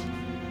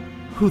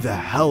 Who the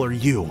hell are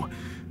you?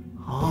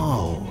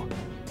 Oh,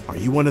 are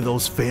you one of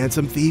those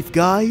Phantom Thief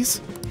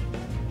guys?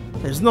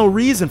 There's no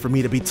reason for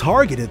me to be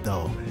targeted,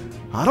 though.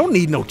 I don't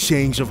need no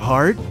change of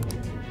heart.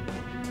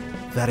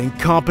 That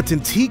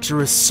incompetent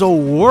teacher is so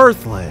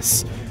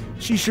worthless.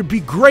 She should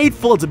be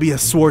grateful to be a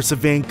source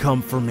of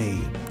income for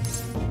me.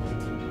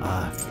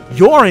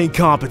 You're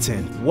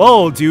incompetent.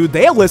 Whoa, dude,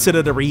 they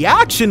elicited a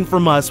reaction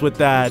from us with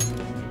that.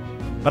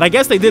 But I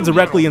guess they did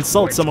directly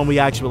insult someone we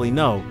actually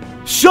know.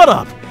 Shut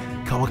up!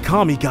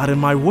 Kawakami got in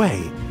my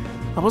way.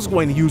 I was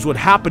going to use what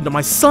happened to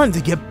my son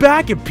to get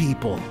back at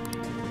people.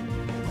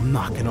 I'm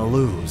not gonna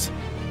lose.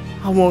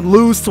 I won't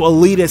lose to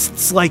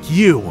elitists like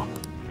you.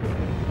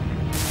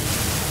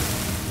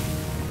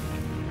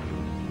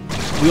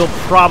 We'll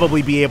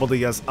probably be able to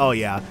guess. Oh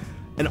yeah,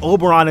 an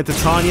Oberon and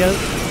Titania,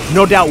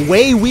 no doubt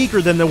way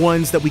weaker than the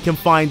ones that we can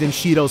find in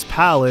Shido's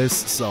palace,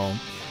 so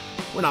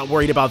we're not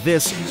worried about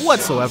this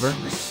whatsoever.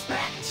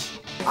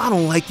 I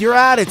don't like your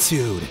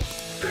attitude.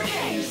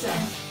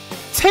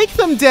 Take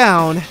them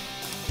down.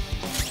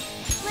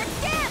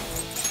 Let's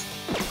dance.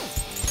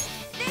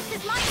 This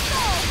is my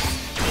soul.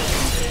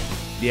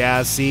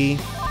 Yeah, see?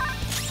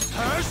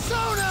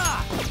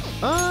 Persona!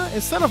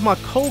 Instead of my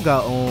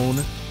Koga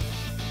own,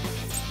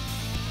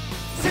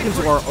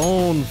 into our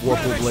own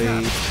Vorpal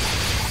Blade.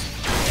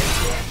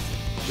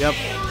 Yep.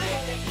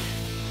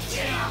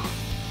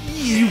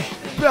 You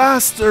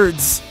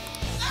bastards!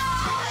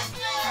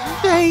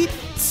 They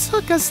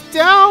took us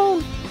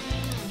down!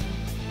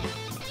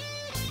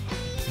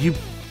 You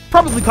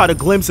probably caught a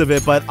glimpse of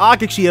it, but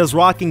Akashi is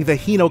rocking the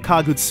Hino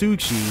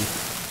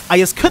Kagutsuchi. I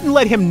just couldn't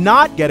let him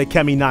not get a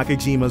Kemi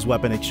Nakajima's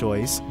weapon of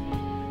choice.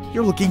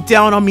 You're looking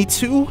down on me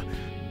too?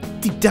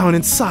 Deep down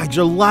inside,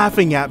 you're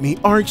laughing at me,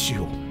 aren't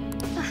you?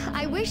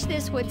 I wish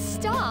this would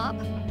stop.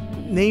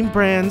 Name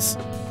brands,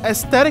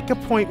 aesthetic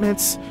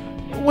appointments.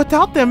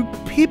 Without them,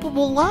 people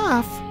will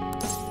laugh.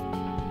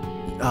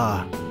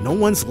 No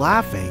one's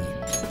laughing.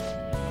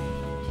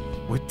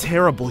 We're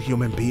terrible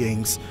human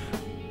beings.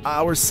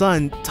 Our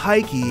son,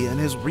 Taiki, and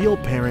his real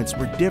parents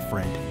were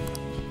different.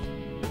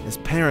 His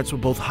parents were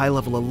both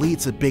high-level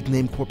elites at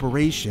big-name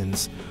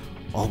corporations,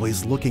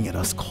 always looking at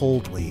us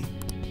coldly.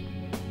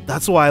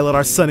 That's why I let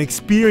our son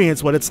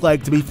experience what it's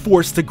like to be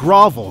forced to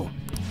grovel.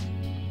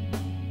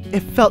 It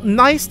felt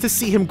nice to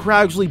see him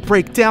gradually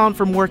break down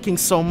from working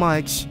so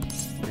much.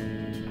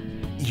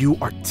 You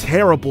are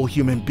terrible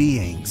human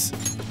beings.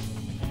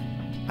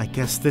 I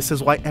guess this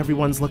is why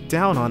everyone's looked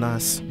down on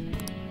us.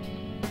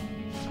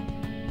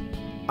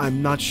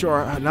 I'm not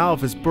sure now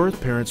if his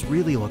birth parents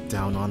really looked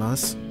down on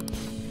us.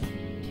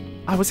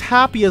 I was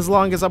happy as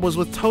long as I was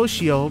with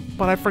Toshio,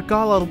 but I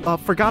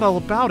forgot all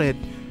about it.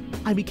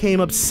 I became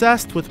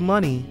obsessed with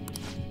money.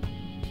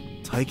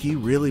 Taiki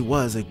really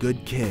was a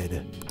good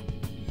kid.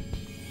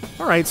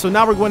 Alright, so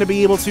now we're going to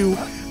be able to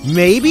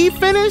maybe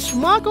finish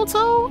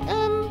Makoto,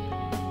 and...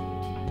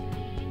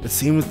 It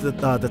seems that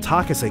the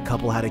Takase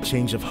couple had a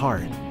change of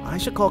heart. I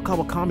should call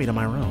Kawakami to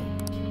my room.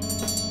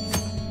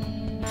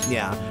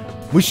 Yeah,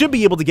 we should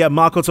be able to get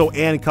Makoto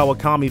and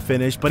Kawakami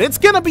finished, but it's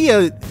gonna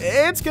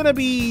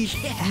be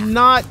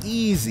not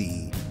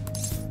easy.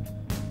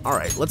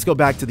 Alright, let's go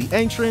back to the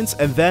entrance,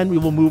 and then we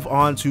will move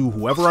on to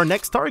whoever our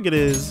next target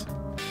is.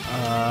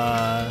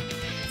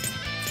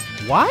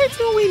 Why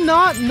do we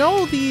not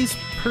know these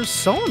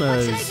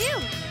personas? What should I do?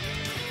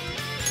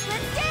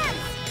 Let's dance.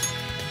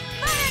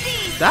 Fire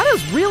these. That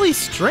is really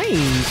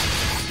strange.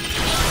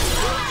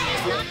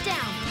 Knocked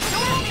down.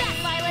 Don't hold back,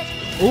 Violet.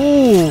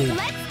 Ooh.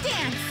 Let's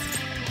dance.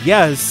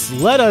 Yes,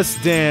 let us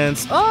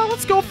dance.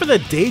 Let's go for the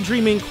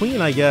Daydreaming Queen,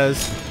 I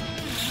guess.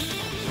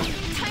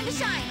 Time to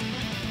shine.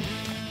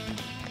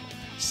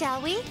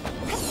 Shall we?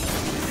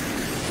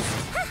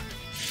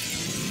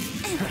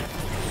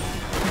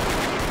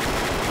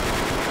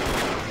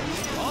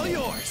 All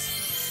yours.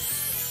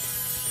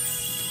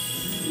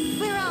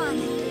 We're on.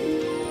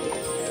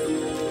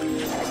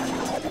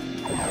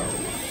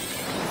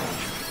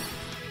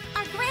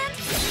 Our grand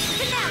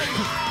finale.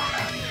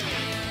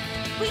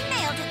 We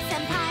nailed it,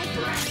 Senpai.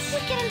 We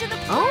get into the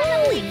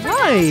platinum league for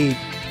Right.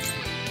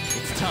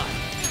 It's time.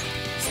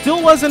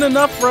 Still wasn't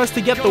enough for us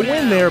to get the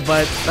win there,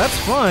 but that's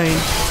fine.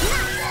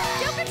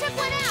 Joker took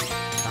one out.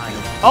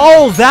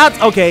 Oh, that's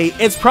okay.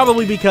 It's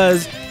probably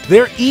because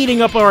they're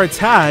eating up our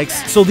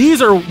attacks, so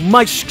these are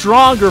much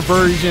stronger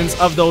versions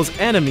of those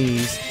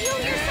enemies.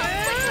 You're so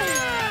quickly.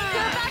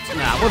 You're about to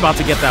Nah, we're about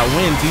to get that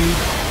win, dude.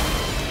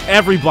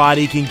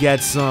 Everybody can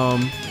get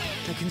some.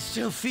 I can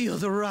still feel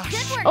the rush.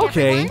 Good work,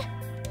 Okay. everyone.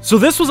 So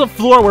this was a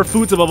floor where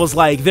Futaba was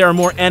like, there are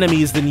more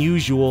enemies than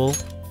usual.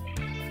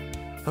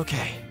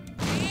 Okay.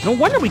 No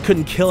wonder we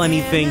couldn't kill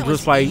anything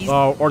just by,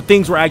 or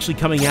things were actually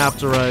coming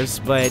after us,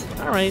 but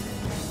alright.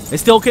 They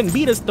still couldn't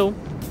beat us though.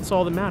 That's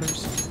all that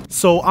matters.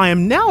 So I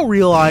am now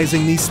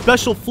realizing these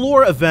special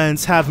floor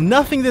events have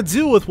nothing to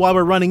do with why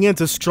we're running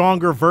into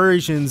stronger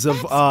versions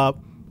of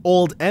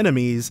old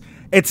enemies.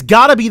 It's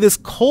gotta be this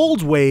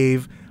cold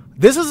wave.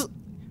 This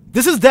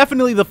is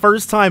definitely the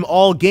first time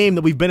all game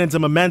that we've been into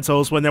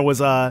Mementos when there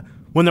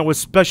was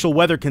special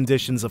weather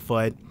conditions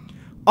afoot.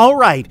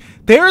 Alright,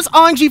 there's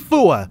Anji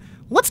Fua.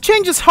 Let's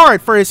change his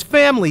heart for his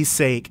family's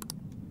sake.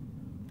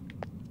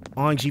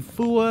 Anji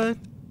Fua.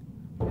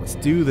 Let's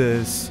do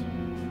this.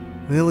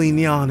 Lily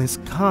Nyan is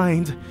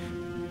kind.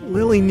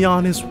 Lily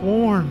Nyan is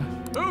warm.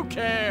 Who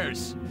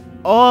cares?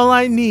 All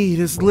I need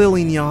is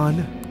Lily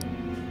Nyan.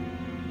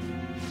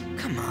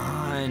 Come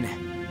on.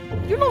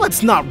 You know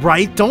that's not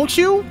right, don't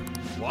you?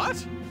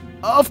 What?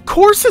 Of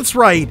course it's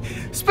right.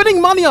 Spending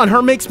money on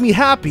her makes me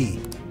happy.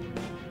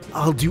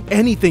 I'll do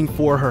anything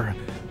for her.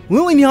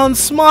 Lily Nyan's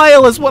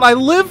smile is what I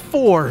live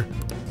for.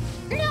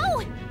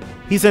 No!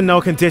 He's in no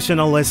condition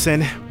to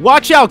listen.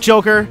 Watch out,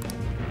 Joker.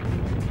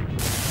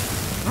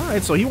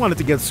 Alright, so he wanted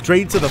to get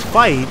straight to the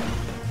fight.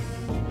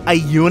 A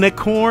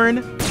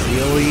unicorn?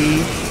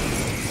 Really?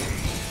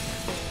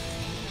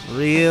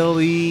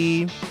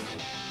 Really?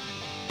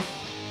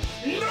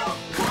 No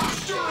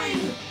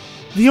posturing!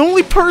 The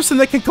only person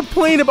that can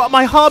complain about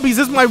my hobbies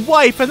is my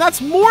wife, and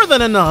that's more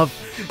than enough.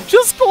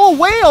 Just go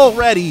away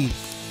already.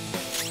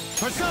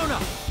 Persona!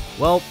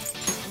 Well,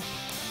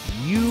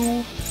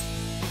 you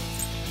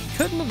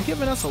couldn't have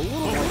given us a little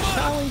more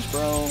challenge,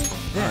 bro.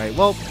 Alright,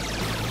 well.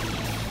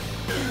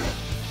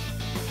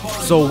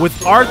 So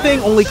with our thing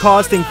only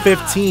costing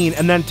 15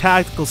 and then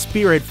Tactical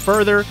Spirit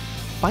further,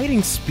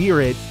 Fighting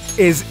Spirit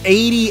is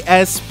 80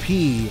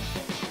 SP.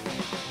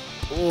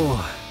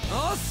 Ugh.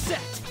 All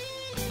set!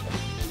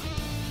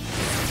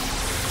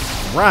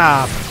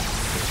 Crap.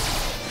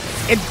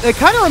 It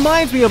kind of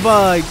reminds me of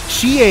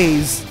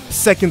Chie's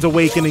Second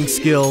Awakening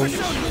skill.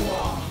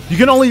 You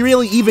can only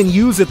really even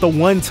use it the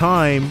one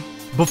time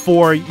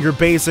before you're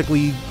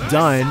basically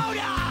done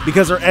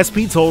because her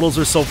SP totals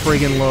are so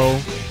friggin' low.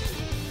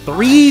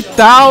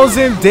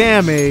 3,000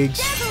 damage.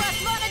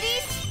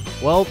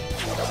 Well,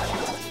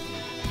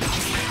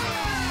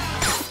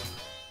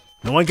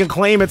 no one can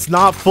claim it's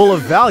not full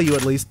of value,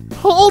 at least.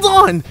 Hold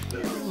on!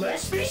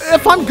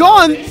 If I'm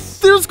gone,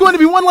 there's going to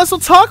be one less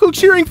otaku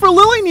cheering for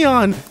Lily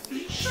Nyan.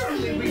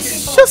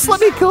 Just let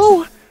me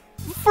go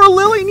for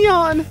Lily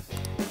Nyan.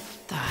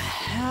 The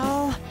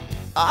hell?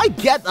 I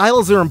get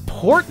idols are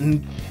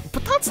important,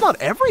 but that's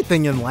not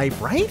everything in life,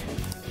 right?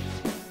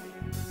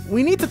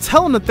 We need to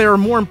tell him that there are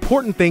more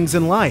important things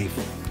in life.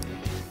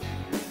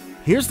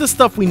 Here's the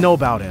stuff we know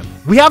about him.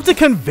 We have to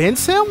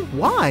convince him?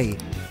 Why?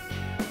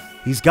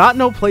 He's got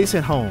no place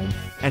at home,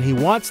 and he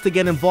wants to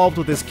get involved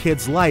with his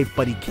kid's life,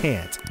 but he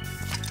can't.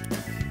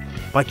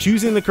 By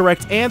choosing the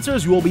correct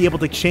answers, you will be able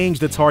to change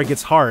the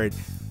target's heart.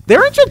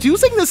 They're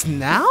introducing this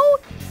now?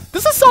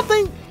 This is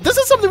something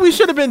we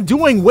should have been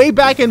doing way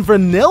back in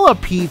Vanilla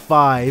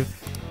P5.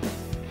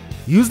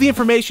 Use the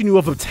information you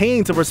have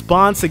obtained to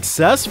respond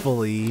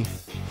successfully.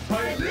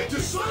 I need to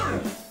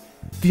serve!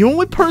 The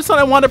only person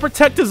I want to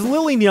protect is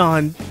Lily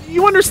Nyan.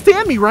 You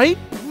understand me, right?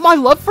 My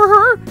love for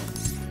her?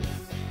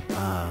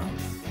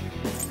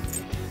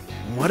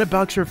 What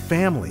about your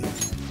family?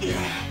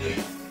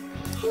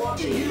 What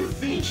do you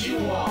think you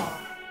are?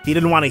 He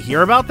didn't want to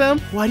hear about them?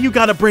 Why do you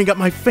gotta bring up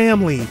my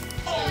family?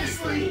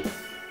 Honestly,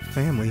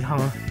 Family,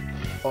 huh?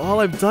 All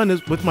I've done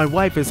with my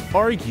wife is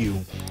argue.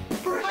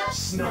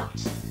 perhaps not.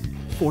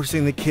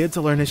 Forcing the kid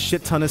to learn a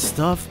shit ton of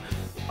stuff.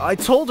 I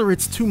told her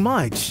it's too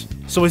much.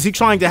 So is he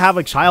trying to have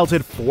a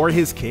childhood for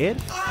his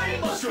kid? I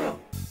must go.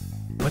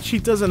 But she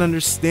doesn't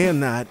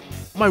understand that.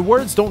 My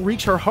words don't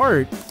reach her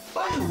heart.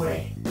 By the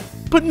way,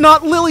 But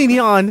not Lily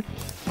Nyan!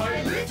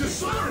 I need to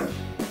serve.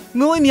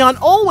 Lily Nyan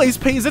always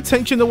pays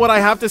attention to what I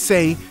have to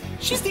say.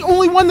 She's the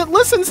only one that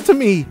listens to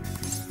me.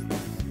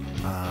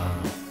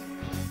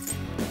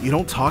 You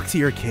don't talk to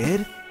your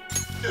kid?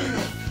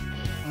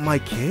 My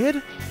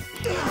kid?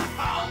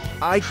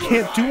 I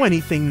can't do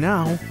anything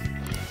now.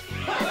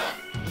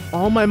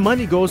 All my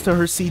money goes to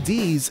her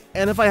CDs,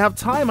 and if I have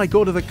time, I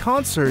go to the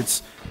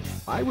concerts.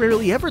 I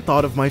rarely ever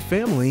thought of my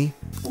family.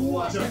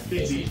 What a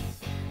pity.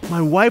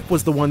 My wife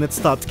was the one that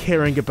stopped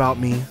caring about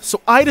me, so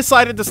I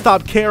decided to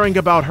stop caring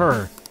about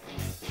her.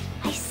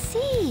 I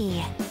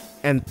see.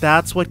 And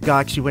that's what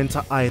got you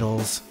into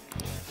idols.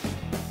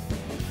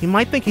 He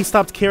might think he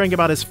stopped caring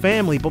about his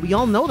family, but we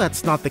all know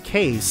that's not the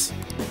case.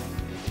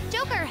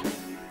 Joker!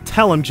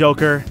 Tell him,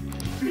 Joker.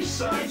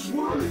 Besides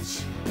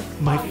words,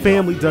 My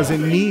family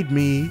doesn't need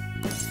me.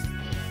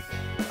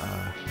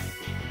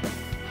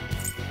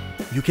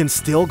 You can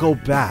still go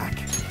back.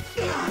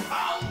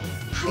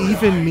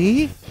 Even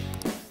me?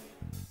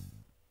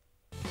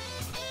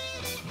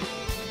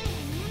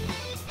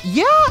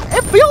 Yeah,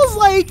 it feels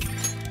like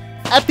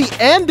at the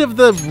end of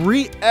the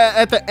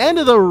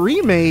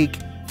remake,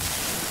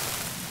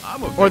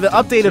 or the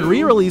updated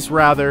re-release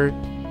rather,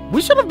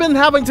 we should have been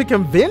having to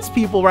convince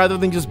people rather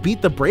than just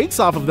beat the brakes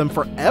off of them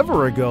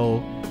forever ago.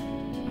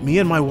 Me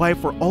and my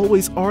wife were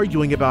always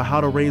arguing about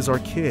how to raise our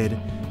kid.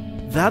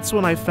 That's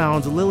when I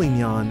found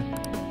Lillignan.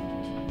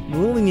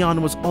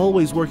 Lillignan was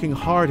always working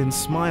hard and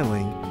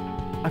smiling.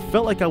 I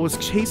felt like I was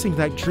chasing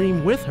that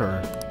dream with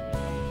her.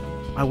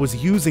 I was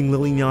using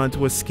Lillignan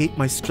to escape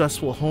my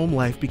stressful home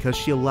life because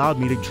she allowed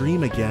me to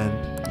dream again.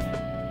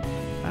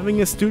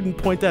 Having a student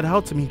point that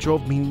out to me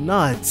drove me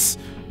nuts.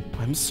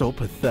 I'm so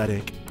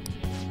pathetic.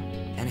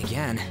 And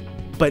again.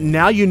 But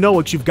now you know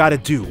what you've got to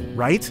do,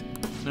 right?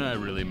 I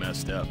really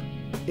messed up.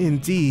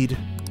 Indeed.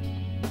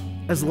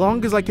 As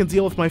long as I can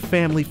deal with my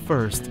family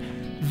first,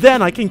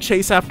 then I can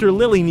chase after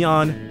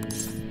Lillignan.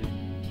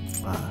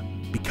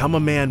 Become a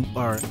man,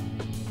 or...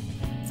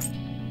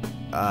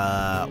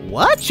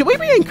 what? Should we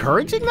be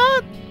encouraging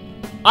that?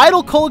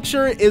 Idol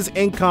culture is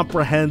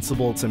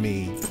incomprehensible to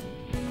me.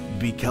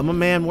 Become a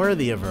man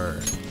worthy of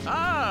her.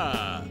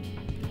 Ah!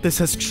 This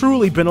has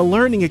truly been a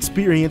learning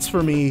experience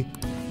for me.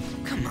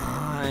 Come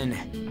on.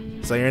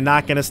 So you're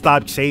not gonna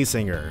stop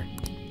chasing her?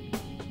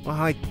 Well,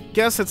 I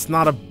guess it's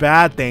not a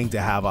bad thing to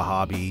have a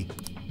hobby.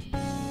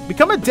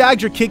 Become a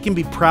dad your kid can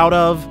be proud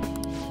of.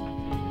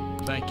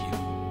 Thank you.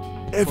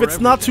 If For it's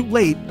not too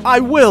late, I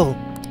will.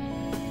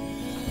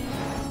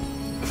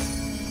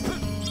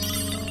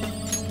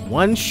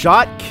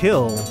 One-shot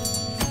kill.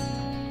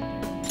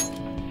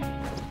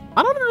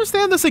 I don't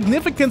understand the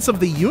significance of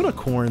the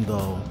unicorn,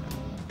 though.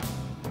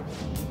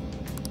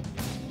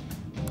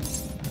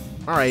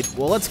 Alright,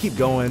 well, let's keep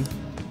going.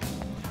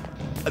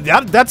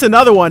 That's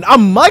another one.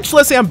 I'm much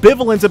less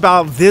ambivalent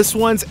about this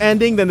one's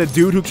ending than the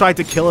dude who tried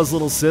to kill his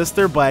little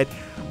sister, but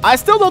I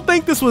still don't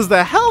think this was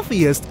the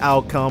healthiest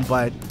outcome,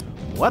 but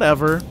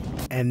whatever.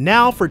 And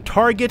now for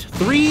target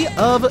 3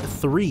 of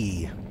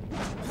 3.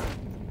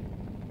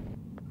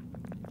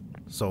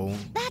 So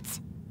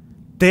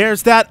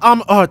there's that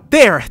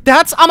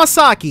that's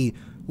Amasaki.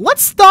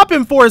 Let's stop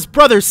him for his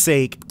brother's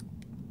sake.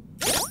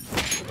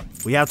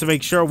 We have to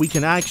make sure we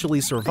can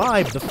actually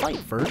survive the fight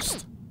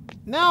first.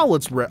 Now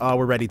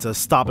we're ready to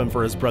stop him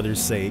for his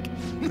brother's sake.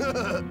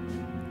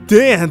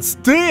 Dance,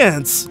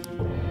 dance!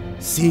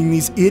 Seeing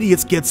these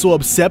idiots get so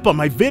upset by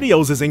my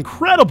videos is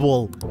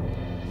incredible.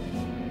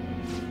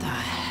 The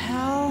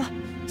hell?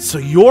 So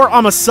you're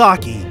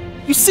Amasaki.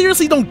 You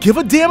seriously don't give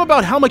a damn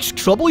about how much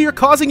trouble you're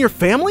causing your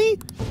family?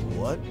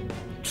 What?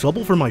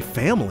 Trouble for my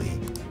family?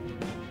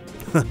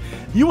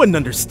 You wouldn't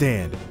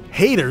understand.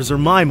 Haters are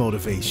my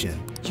motivation.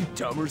 You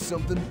dumb or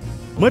something?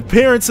 My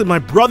parents and my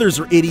brothers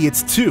are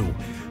idiots too.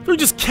 They're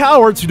just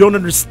cowards who don't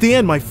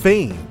understand my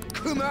fame.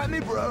 Come at me,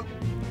 bro.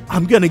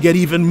 I'm gonna get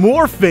even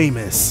more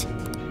famous.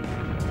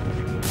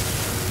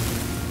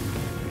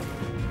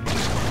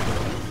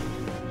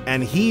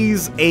 And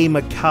he's a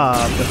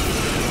macabre.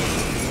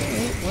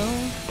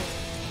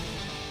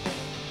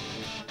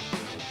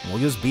 We'll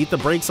just beat the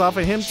brakes off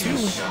of him too.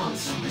 Show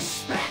some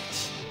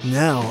respect.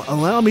 Now,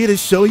 allow me to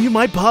show you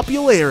my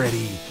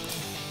popularity.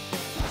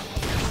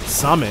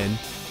 Summon.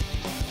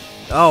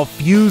 Oh,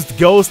 Fused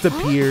Ghost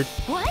appeared.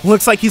 What?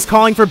 Looks like he's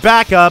calling for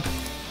backup.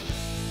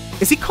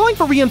 Is he calling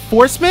for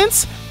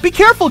reinforcements? Be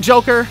careful,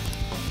 Joker.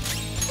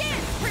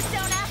 Dance,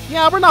 Persona.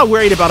 Yeah, we're not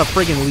worried about a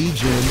friggin'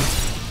 Legion.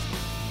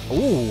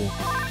 Ooh.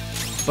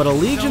 But a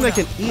Legion that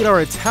can eat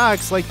our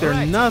attacks like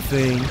they're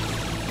nothing,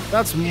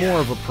 that's more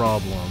of a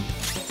problem.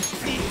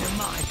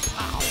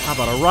 How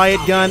about a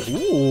riot gun?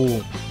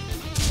 Ooh.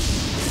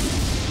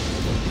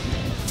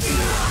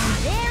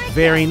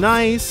 Very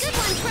nice. Good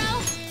one, Pro.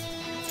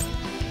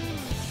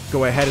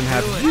 Go ahead and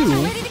have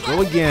you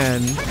go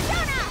again.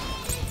 Persona.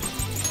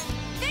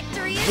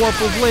 Victory is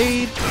Warple ours.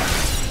 Blade.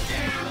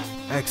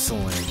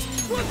 Excellent.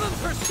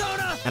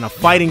 And a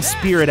fighting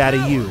spirit out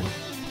of you.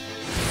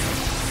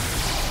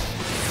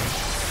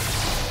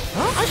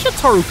 Well, I should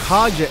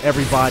Tarukaja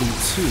everybody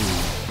too.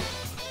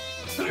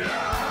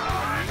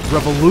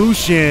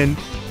 Revolution.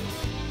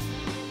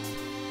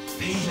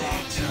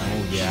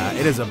 Oh yeah,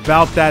 it is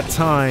about that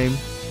time.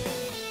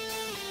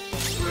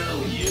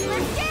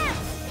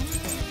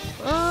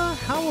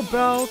 How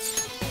about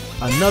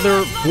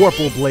another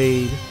Warple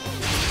Blade?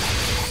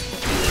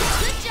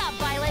 Good job,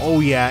 Violet. Oh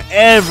yeah,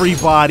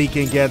 everybody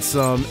can get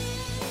some.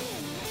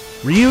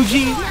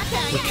 Ryuji,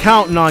 we're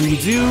counting on you,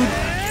 dude.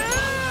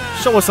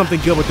 Show us something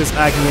good with this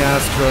Agni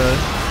Astra.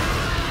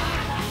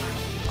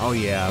 Oh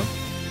yeah.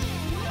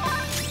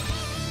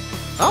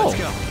 Oh,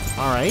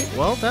 alright,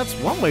 well that's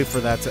one way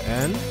for that to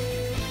end.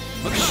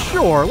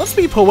 Sure, let's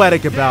be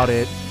poetic about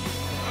it.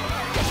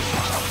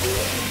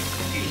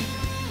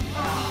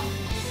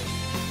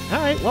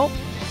 Alright, well.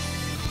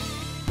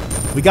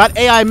 We got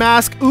AI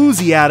Mask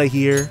Uzi out of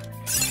here.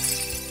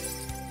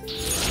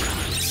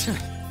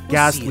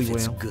 Ghastly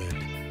Whale. Good.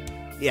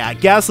 Yeah,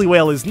 Ghastly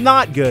Whale is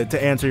not good,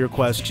 to answer your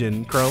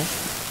question, Crow.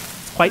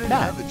 It's quite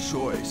bad. Have a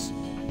choice.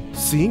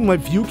 Seeing my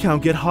view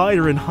count get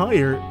higher and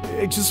higher,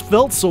 it just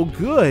felt so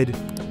good.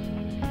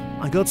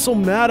 I got so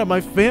mad at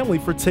my family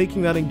for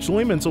taking that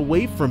enjoyment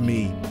away from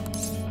me.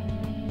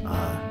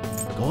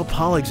 Go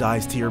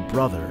apologize to your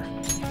brother.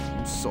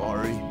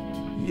 sorry.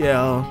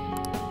 Yeah.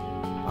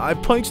 I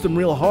punched him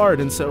real hard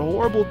and said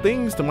horrible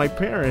things to my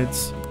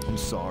parents. I'm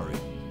sorry.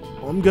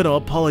 I'm gonna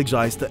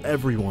apologize to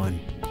everyone.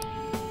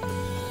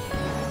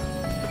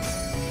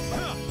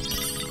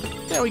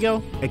 There we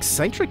go.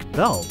 Eccentric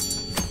belt.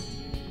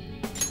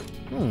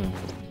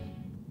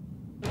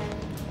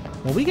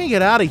 Well, we can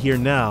get out of here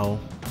now.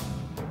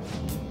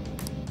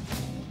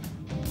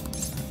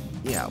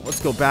 Yeah, let's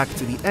go back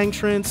to the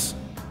entrance.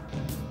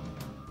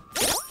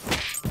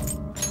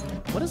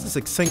 What is this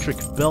eccentric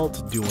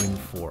belt doing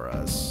for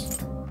us?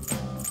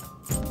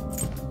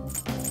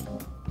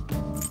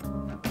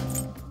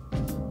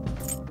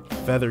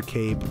 Feather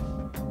cape.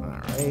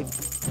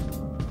 Alright.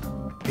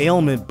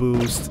 Ailment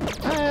boost.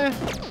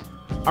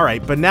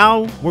 Alright, but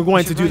now we're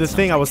going to do the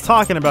thing I was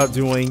talking about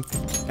doing,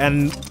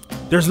 and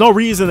there's no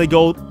reason to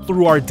go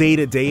through our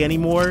day-to-day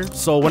anymore,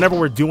 so whenever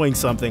we're doing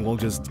something, we'll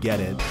just get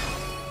it.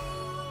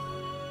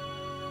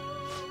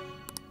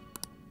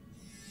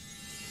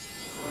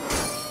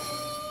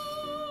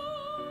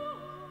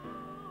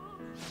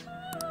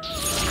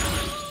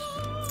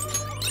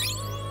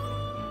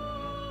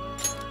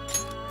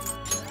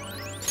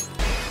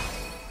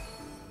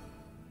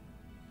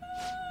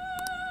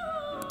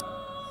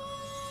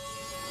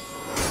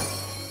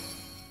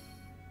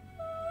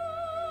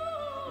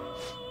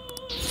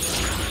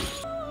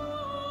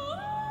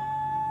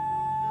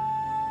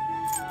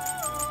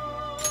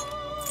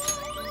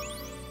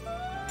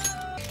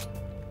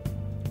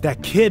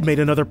 That kid made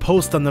another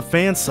post on the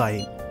fan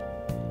site.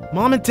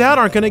 Mom and Dad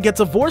aren't gonna get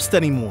divorced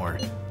anymore.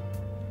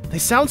 They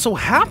sound so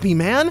happy,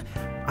 man.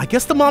 I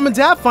guess the mom and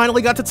dad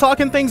finally got to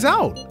talking things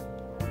out.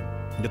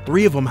 The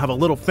three of them have a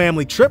little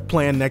family trip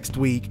planned next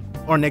week,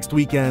 or next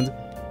weekend.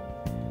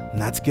 And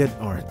that's good,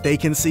 or they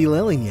can see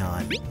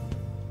Lillignan.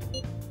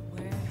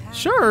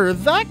 Sure,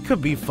 that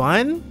could be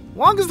fun.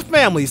 Long as the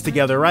family's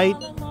together, right?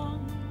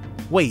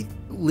 Wait,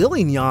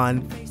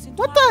 Lillignan?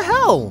 What the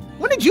hell?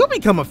 When did you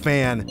become a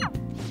fan?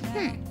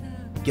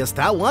 Guess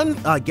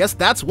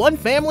that's one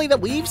family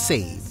that we've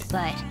saved.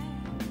 But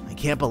I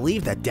can't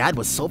believe that Dad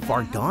was so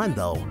far gone,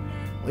 though.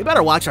 We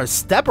better watch our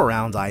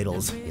step-around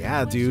idols.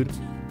 Yeah, dude.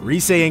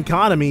 Risei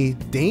economy,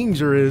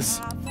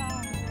 dangerous.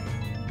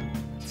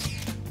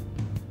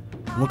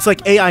 Looks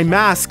like AI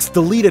Masks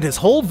deleted his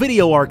whole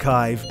video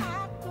archive.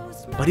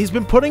 But he's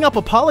been putting up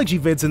apology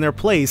vids in their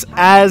place,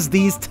 as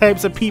these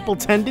types of people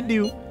tend to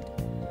do.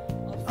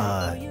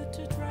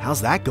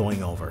 How's that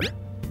going over?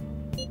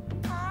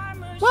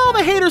 Well,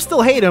 the haters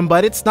still hate him,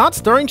 but it's not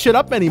stirring shit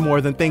up any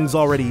more than things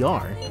already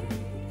are.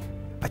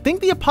 I think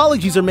the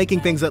apologies are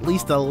making things at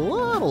least a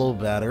little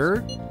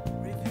better.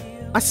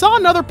 I saw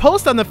another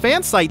post on the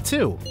fan site,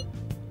 too.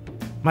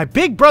 My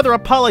big brother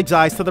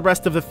apologized to the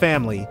rest of the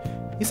family.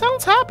 He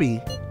sounds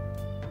happy.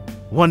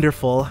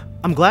 Wonderful.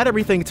 I'm glad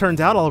everything turned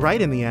out all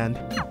right in the end.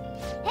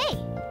 hey,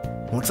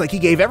 Looks like he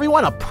gave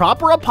everyone a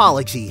proper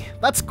apology.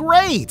 That's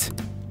great!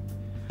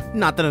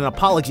 Not that an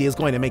apology is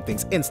going to make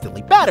things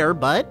instantly better,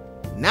 but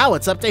now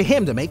it's up to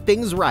him to make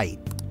things right.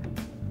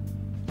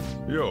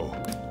 Yo.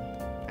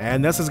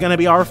 And this is going to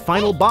be our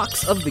final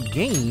box of the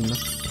game.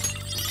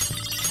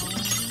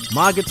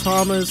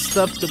 Magatama's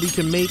stuff that we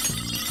can make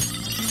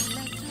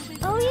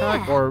oh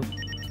attack yeah. or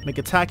make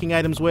attacking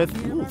items with.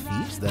 Ooh,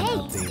 Thieves then Hey.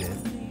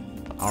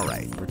 updated.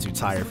 Alright, we're too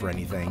tired for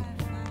anything.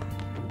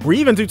 We're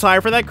even too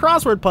tired for that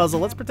crossword puzzle.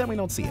 Let's pretend we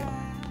don't see it.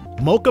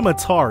 Mocha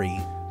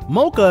Matari.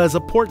 Mocha is a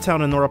port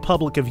town in the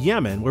Republic of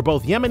Yemen, where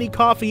both Yemeni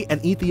coffee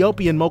and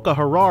Ethiopian mocha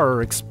harar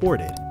are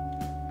exported.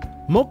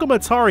 Mocha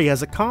Matari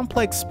has a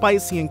complex,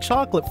 spicy, and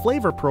chocolate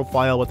flavor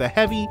profile with a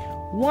heavy,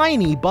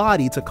 winey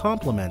body to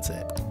complement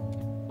it.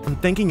 I'm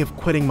thinking of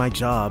quitting my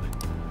job.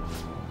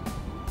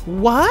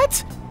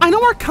 What? I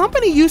know our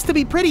company used to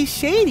be pretty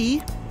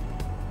shady,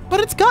 but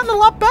it's gotten a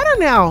lot better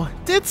now.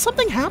 Did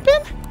something happen?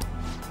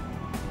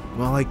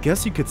 Well, I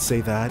guess you could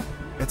say that.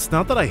 It's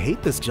not that I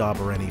hate this job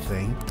or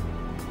anything.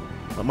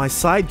 But my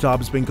side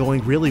job's been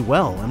going really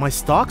well, and my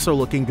stocks are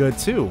looking good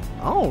too.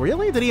 Oh,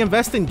 really? Did he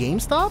invest in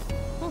GameStop?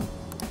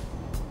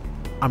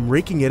 I'm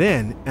raking it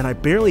in, and I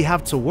barely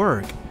have to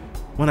work.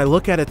 When I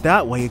look at it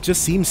that way, it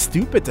just seems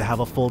stupid to have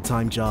a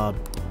full-time job.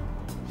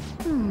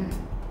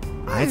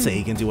 I'd say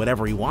he can do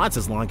whatever he wants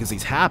as long as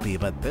he's happy,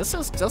 but this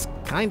is just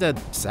kinda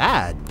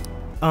sad.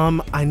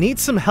 I need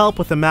some help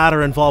with a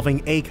matter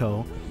involving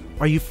Eiko.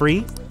 Are you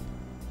free?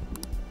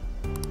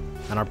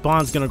 And our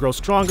bond's gonna grow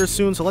stronger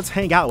soon, so let's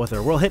hang out with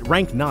her. We'll hit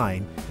rank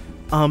 9.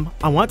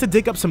 I want to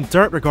dig up some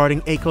dirt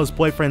regarding Eiko's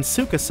boyfriend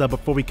Tsukasa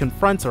before we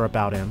confront her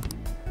about him.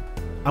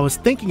 I was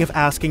thinking of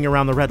asking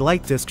around the red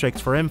light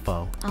district for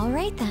info. All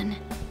right then.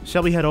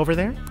 Shall we head over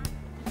there?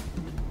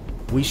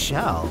 We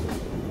shall.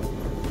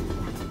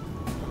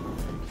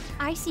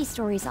 I see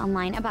stories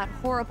online about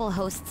horrible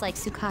hosts like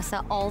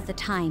Tsukasa all the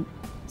time.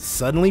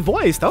 Suddenly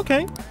voiced,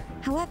 okay.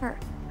 However,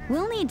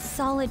 we'll need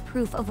solid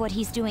proof of what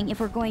he's doing if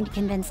we're going to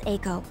convince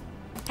Eiko.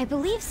 I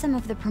believe some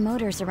of the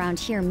promoters around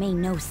here may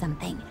know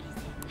something.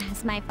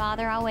 As my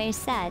father always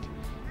said,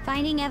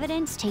 finding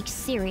evidence takes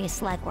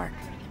serious legwork.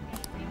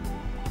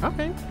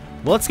 Okay.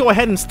 Well, let's go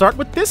ahead and start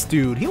with this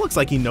dude. He looks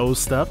like he knows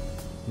stuff.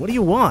 What do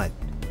you want?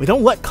 We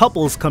don't let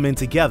couples come in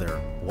together.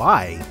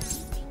 Why?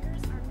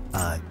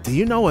 Do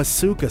you know a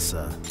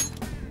Tsukasa?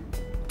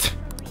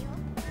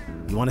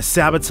 You want to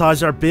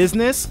sabotage our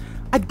business?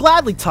 I'd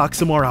gladly talk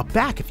some more out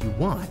back if you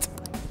want.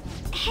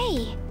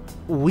 Hey.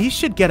 We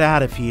should get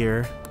out of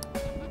here.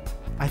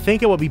 I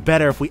think it would be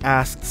better if we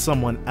asked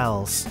someone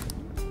else.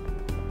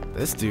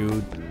 This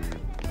dude.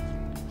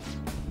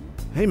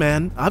 Hey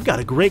man, I've got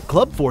a great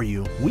club for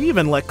you. We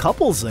even let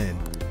couples in.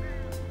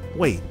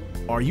 Wait,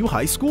 are you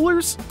high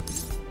schoolers?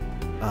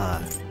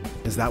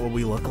 Is that what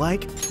we look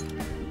like?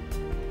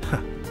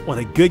 What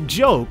a good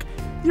joke.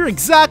 You're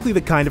exactly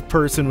the kind of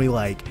person we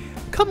like.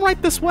 Come right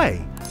this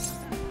way.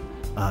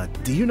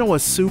 Do you know a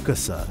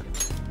Tsukasa?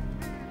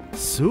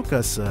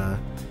 Tsukasa?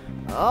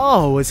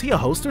 Oh, is he a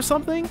host or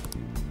something?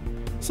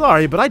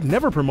 Sorry, but I'd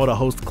never promote a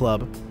host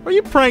club. Are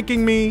you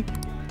pranking me?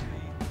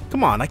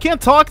 Come on, I can't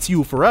talk to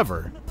you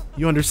forever.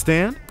 You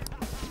understand?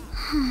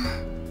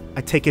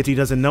 I take it he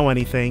doesn't know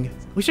anything.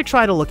 We should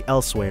try to look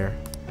elsewhere.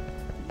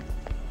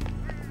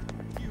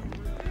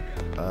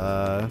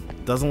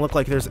 Doesn't look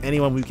like there's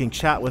anyone we can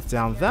chat with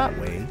down that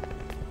way.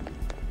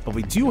 But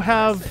we do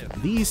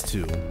have these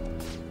two.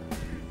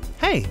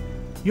 Hey,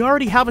 you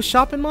already have a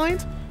shop in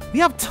mind? We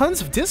have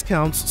tons of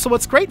discounts, so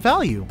it's great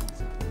value.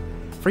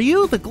 For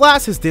you, the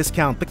glasses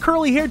discount, the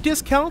curly hair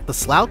discount, the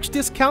slouch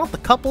discount, the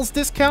couples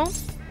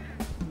discount.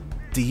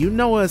 Do you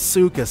know a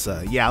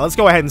Tsukasa? Yeah, let's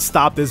go ahead and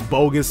stop this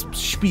bogus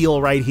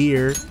spiel right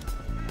here.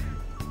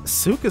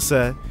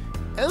 Tsukasa?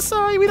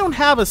 Sorry, we don't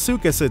have a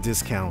Tsukasa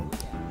discount.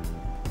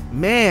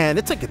 Man,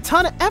 it took a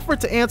ton of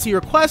effort to answer your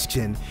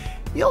question.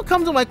 You'll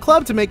come to my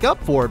club to make up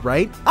for it,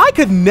 right? I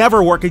could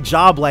never work a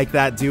job like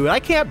that, dude. I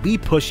can't be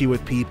pushy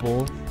with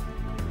people.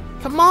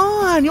 Come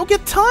on, you'll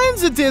get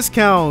tons of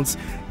discounts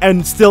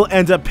and still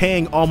end up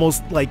paying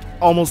almost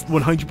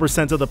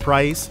 100% of the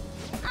price.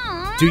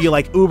 Do you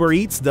like Uber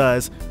Eats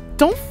does?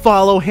 Don't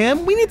follow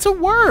him. We need to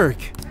work.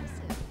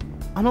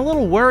 I'm a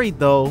little worried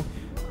though.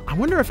 I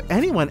wonder if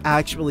anyone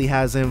actually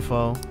has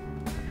info.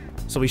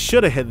 So we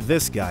should have hit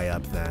this guy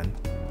up then.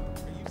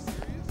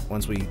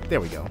 There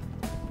we go.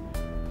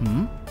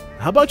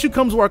 How about you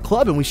come to our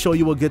club and we show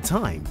you a good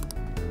time?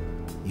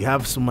 You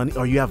have some money,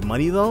 or you have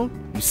money though?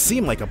 You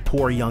seem like a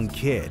poor young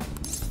kid.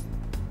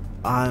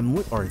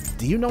 Or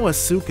do you know a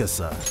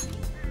Tsukasa?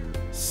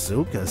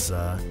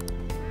 Tsukasa?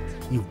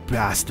 You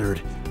bastard.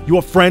 You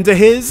a friend of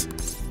his?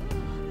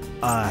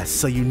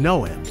 So you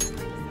know him.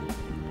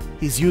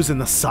 He's using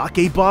the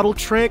sake bottle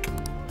trick?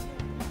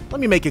 Let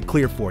me make it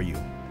clear for you.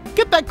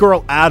 Get that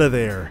girl out of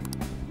there.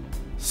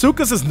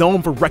 Tsukasa is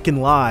known for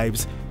wrecking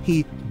lives.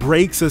 He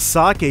breaks a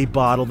sake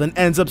bottle, then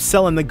ends up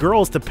selling the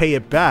girls to pay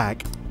it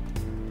back.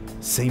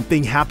 Same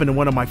thing happened to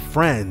one of my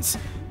friends.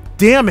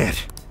 Damn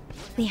it!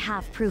 We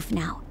have proof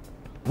now.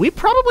 We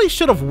probably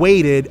should have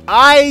waited.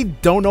 I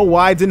don't know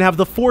why I didn't have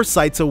the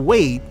foresight to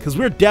wait, because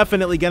we're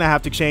definitely gonna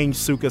have to change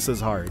Tsukasa's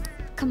heart.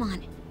 Come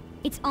on.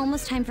 It's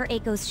almost time for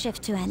Eiko's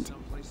shift to end.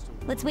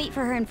 Let's wait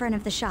for her in front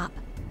of the shop.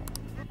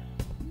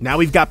 Now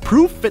we've got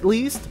proof, at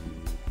least.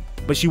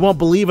 But she won't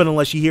believe it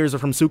unless she hears it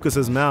from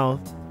Tsukasa's mouth.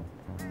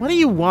 What do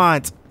you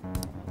want?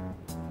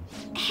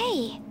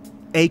 Hey.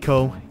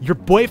 Eiko, your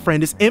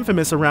boyfriend is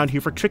infamous around here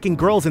for tricking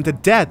girls into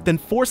debt, then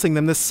forcing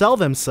them to sell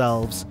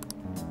themselves.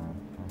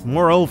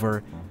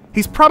 Moreover,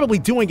 he's probably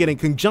doing it in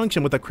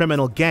conjunction with a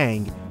criminal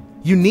gang.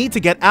 You need to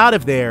get out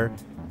of there.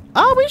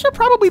 We should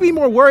probably be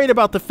more worried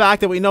about the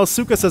fact that we know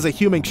Tsukasa's a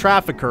human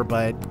trafficker,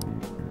 but...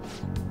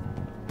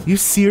 You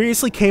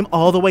seriously came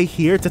all the way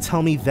here to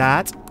tell me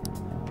that?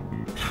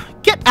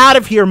 Get out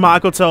of here,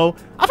 Makoto!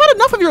 I've had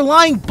enough of your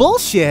lying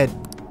bullshit!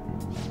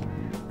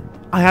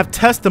 I have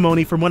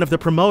testimony from one of the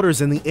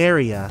promoters in the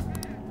area.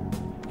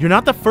 You're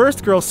not the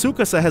first girl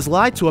Tsukasa has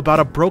lied to about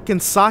a broken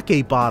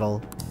sake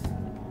bottle.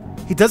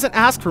 He doesn't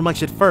ask for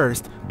much at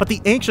first, but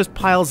the interest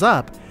piles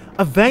up.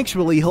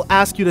 Eventually, he'll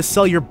ask you to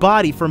sell your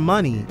body for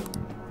money.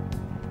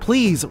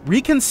 Please,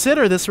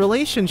 reconsider this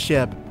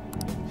relationship.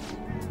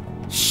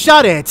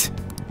 Shut it!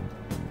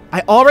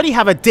 I already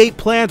have a date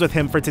planned with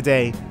him for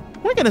today.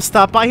 We're gonna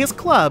stop by his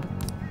club.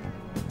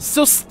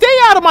 So stay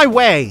out of my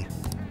way!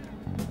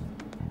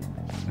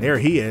 There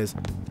he is.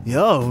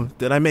 Yo,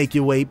 did I make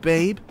you wait,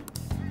 babe?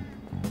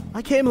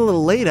 I came a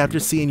little late after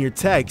seeing your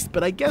text,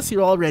 but I guess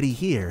you're already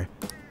here.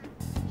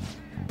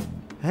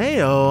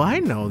 Heyo, I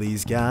know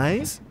these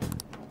guys.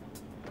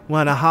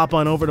 Wanna hop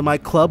on over to my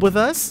club with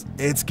us?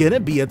 It's gonna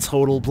be a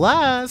total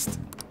blast.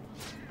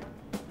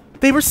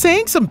 They were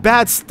saying some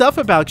bad stuff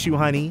about you,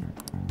 honey.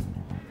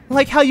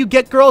 Like how you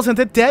get girls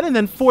into debt and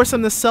then force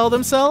them to sell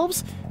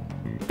themselves?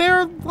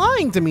 They're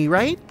lying to me,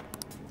 right?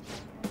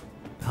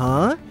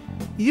 Huh?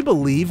 You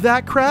believe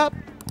that crap?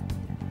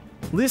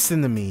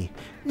 Listen to me.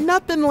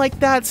 Nothing like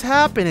that's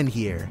happening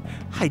here.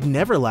 I'd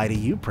never lie to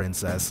you,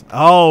 princess.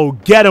 Oh,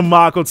 get him,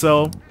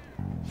 Makoto.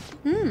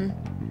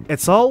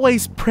 It's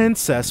always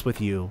princess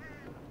with you.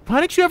 Why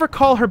don't you ever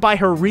call her by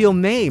her real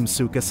name,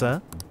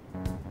 Tsukasa?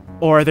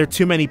 Or are there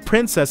too many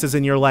princesses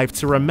in your life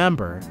to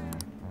remember?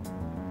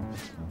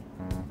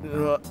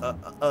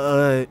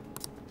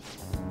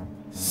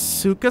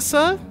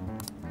 Tsukasa?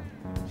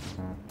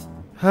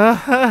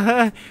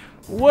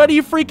 What are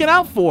you freaking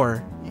out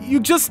for? You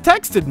just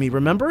texted me,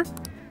 remember?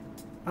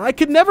 I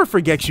could never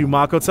forget you,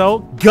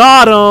 Makoto.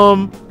 Got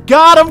him!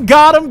 Got him,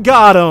 got him,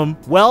 got him!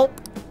 Well...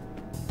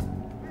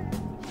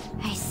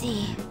 I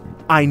see.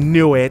 I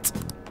knew it.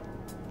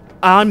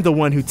 I'm the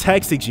one who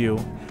texted you.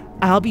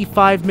 I'll be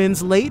 5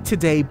 minutes late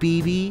today,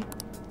 BB.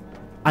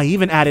 I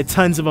even added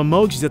tons of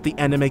emojis at the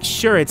end to make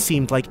sure it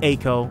seemed like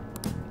Eiko.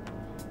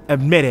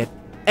 Admit it,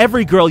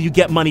 every girl you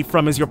get money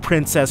from is your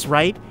princess,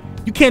 right?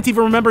 You can't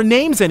even remember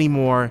names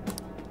anymore.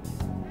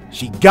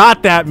 She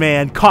got that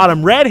man, caught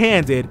him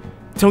red-handed.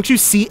 Don't you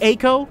see,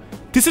 Eiko?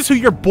 This is who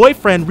your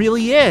boyfriend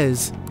really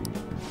is.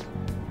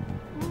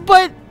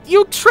 But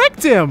you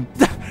tricked him.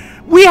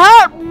 We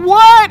had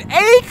what?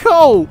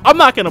 Eiko! I'm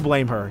not gonna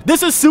blame her.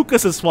 This is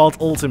Sukasa's fault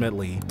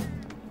ultimately.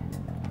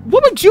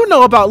 What would you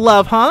know about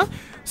love, huh?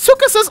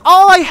 Sukasa's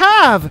all I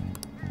have.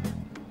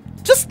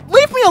 Just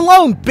leave me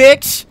alone,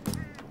 bitch.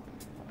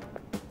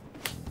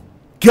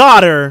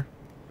 Got her.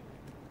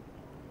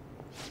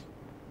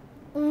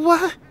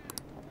 What?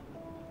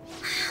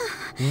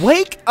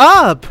 Wake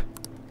up!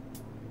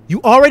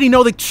 You already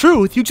know the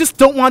truth, you just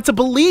don't want to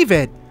believe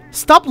it.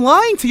 Stop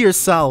lying to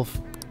yourself.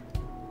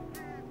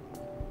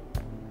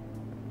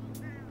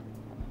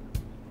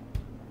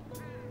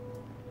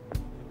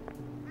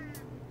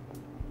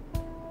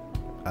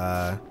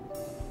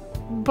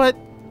 But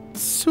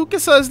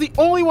Tsukasa is the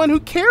only one who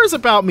cares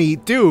about me,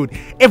 dude.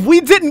 If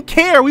we didn't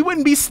care, we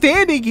wouldn't be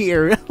standing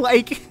here.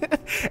 Like,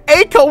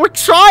 Eiko, we're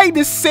trying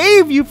to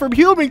save you from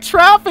human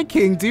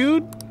trafficking,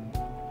 dude.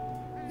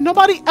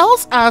 Nobody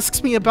else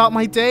asks me about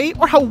my day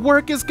or how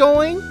work is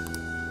going.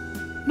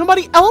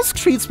 Nobody else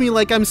treats me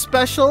like I'm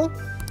special.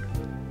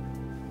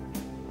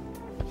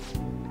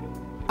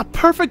 A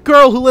perfect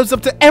girl who lives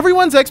up to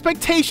everyone's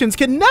expectations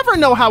can never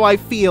know how I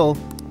feel.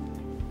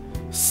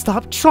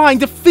 Stop trying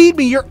to feed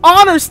me your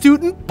honor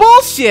student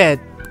bullshit!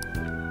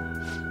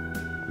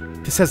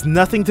 This has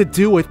nothing to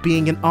do with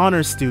being an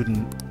honor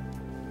student.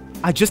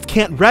 I just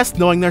can't rest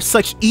knowing there's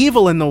such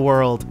evil in the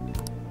world.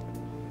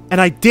 And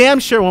I damn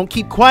sure won't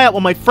keep quiet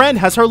while my friend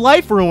has her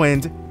life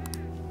ruined.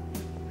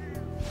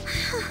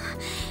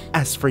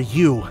 As for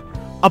you,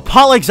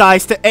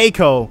 apologize to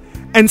Eiko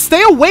and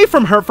stay away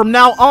from her from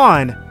now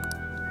on.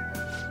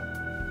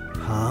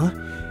 Huh?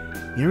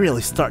 You're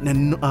really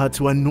starting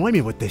to annoy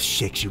me with this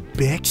shit, you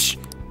bitch.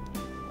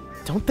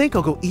 Don't think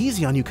I'll go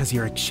easy on you because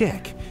you're a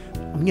chick.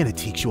 I'm gonna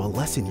teach you a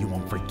lesson you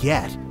won't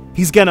forget.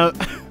 He's gonna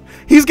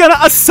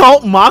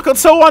assault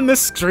Makoto on the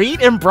street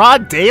in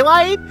broad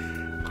daylight?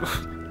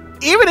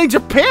 Even in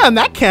Japan,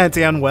 that can't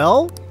end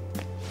well.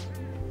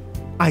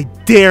 I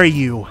dare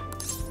you.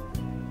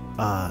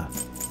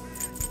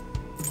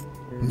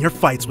 Your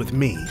fight's with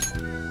me.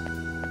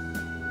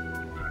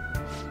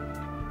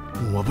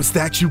 What was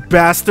that, you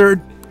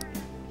bastard?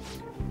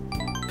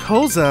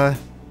 Koza.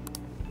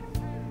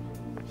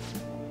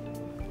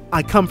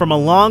 I come from a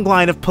long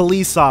line of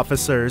police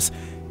officers.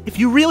 If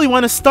you really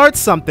want to start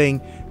something,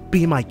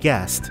 be my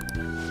guest.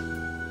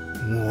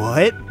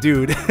 What?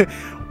 Dude,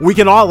 we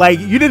can all, like,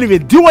 you didn't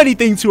even do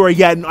anything to her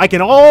yet, and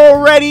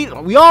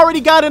we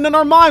already got it in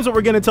our minds what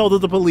we're gonna tell to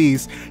the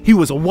police. He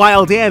was a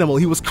wild animal.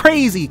 He was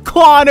crazy,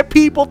 clawing at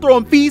people,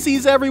 throwing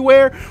feces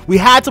everywhere. We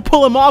had to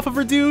pull him off of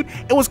her, dude.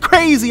 It was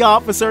crazy,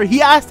 officer. He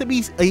has to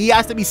be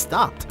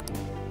stopped.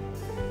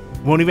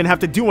 Won't even have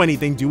to do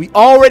anything, dude. We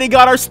already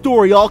got our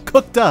story all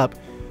cooked up.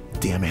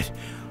 Damn it.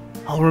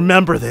 I'll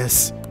remember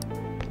this.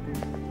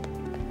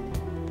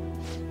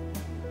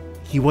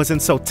 He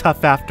wasn't so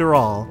tough after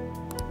all.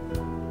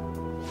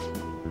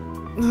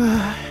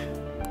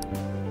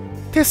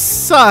 This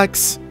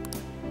sucks.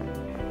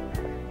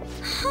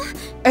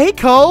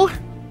 Eiko!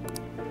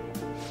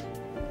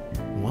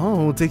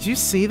 Whoa, did you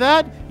see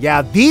that?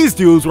 Yeah, these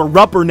dudes were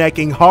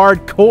rubbernecking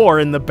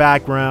hardcore in the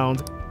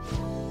background.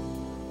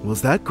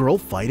 Was that girl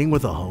fighting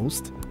with a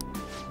host?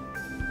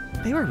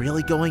 They were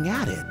really going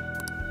at it.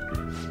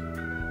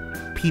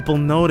 People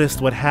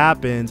noticed what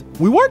happened.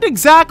 We weren't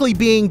exactly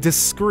being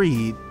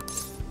discreet.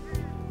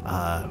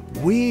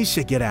 We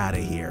should get out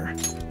of here.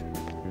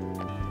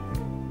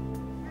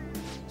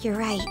 You're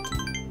right.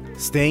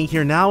 Staying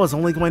here now is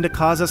only going to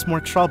cause us more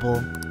trouble.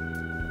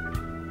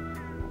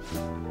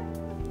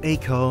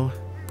 Eiko.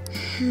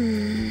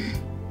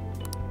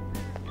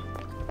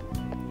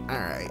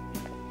 Alright.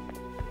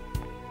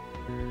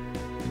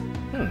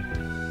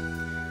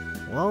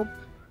 Well...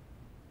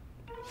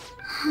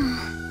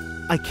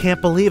 I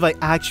can't believe I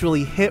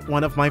actually hit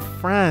one of my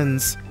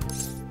friends.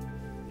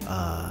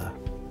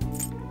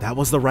 That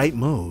was the right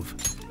move.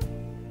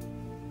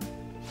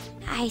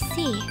 I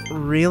see.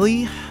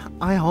 Really?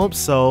 I hope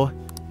so.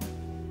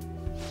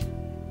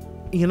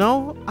 You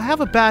know, I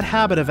have a bad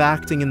habit of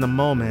acting in the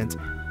moment.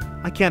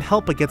 I can't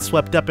help but get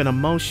swept up in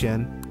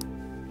emotion.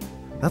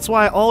 That's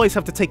why I always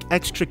have to take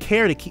extra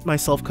care to keep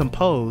myself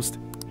composed.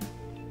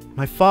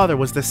 My father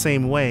was the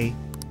same way.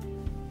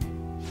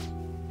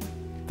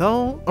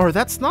 Or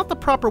that's not the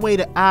proper way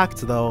to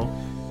act, though.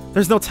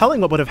 There's no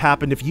telling what would have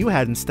happened if you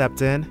hadn't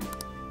stepped in.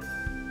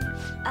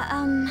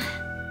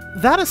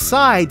 that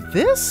aside,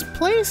 this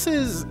place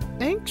is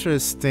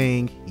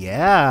interesting.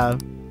 Yeah.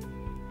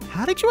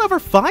 How did you ever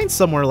find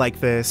somewhere like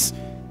this?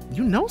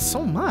 You know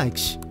so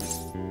much.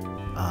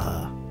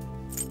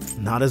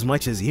 Not as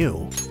much as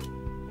you.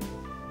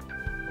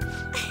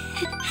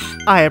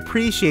 I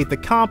appreciate the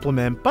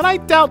compliment, but I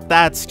doubt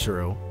that's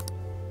true.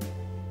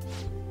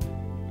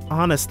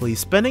 Honestly,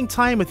 spending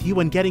time with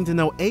you and getting to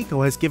know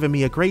Eiko has given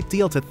me a great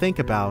deal to think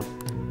about.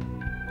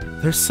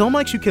 There's so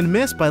much you can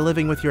miss by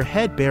living with your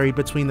head buried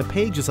between the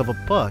pages of a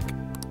book.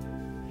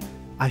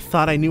 I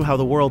thought I knew how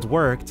the world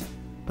worked,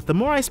 but the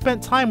more I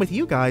spent time with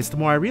you guys, the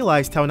more I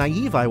realized how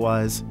naive I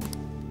was.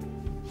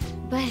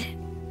 But...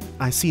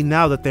 I see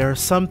now that there are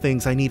some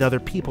things I need other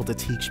people to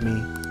teach me.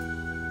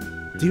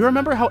 Do you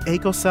remember how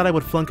Eiko said I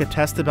would flunk a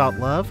test about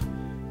love?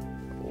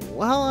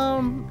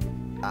 Well,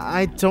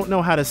 I don't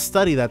know how to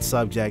study that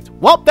subject.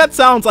 Well, that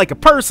sounds like a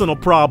personal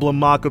problem,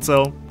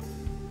 Makoto.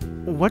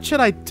 What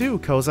should I do,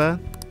 Koza?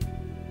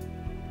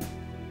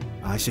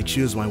 I should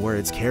choose my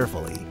words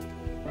carefully.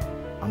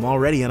 I'm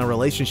already in a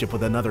relationship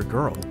with another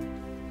girl.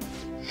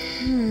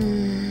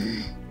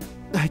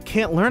 I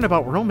can't learn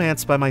about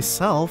romance by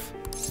myself.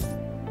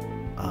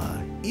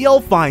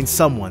 You'll find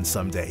someone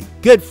someday.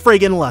 Good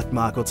friggin' luck,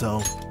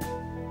 Makoto.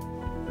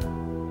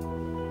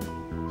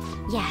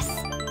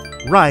 yes.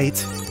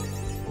 Right.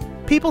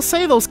 People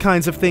say those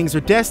kinds of things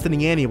are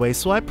destiny anyway,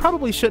 so I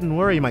probably shouldn't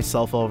worry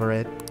myself over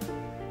it.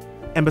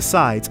 And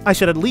besides, I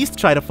should at least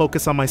try to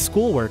focus on my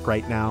schoolwork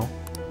right now.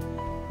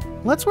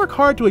 Let's work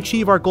hard to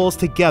achieve our goals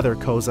together,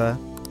 Koza.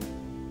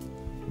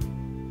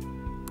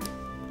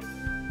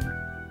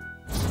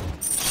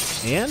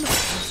 And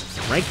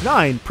rank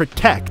 9,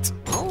 protect.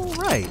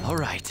 Alright.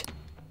 Alright.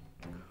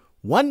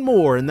 One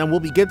more and then we'll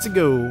be good to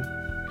go.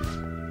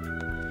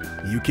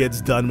 You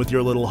kids done with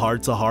your little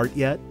heart-to-heart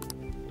yet?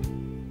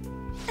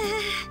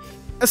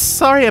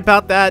 Sorry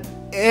about that.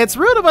 It's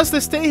rude of us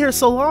to stay here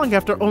so long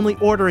after only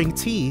ordering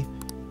tea.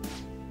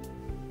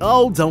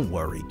 Oh, don't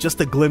worry. Just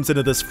a glimpse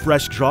into this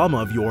fresh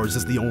drama of yours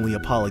is the only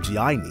apology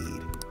I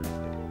need.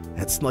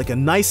 It's like a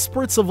nice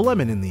spritz of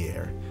lemon in the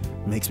air.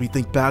 Makes me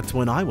think back to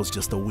when I was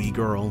just a wee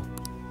girl.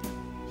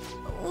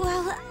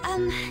 Well,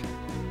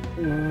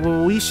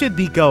 We should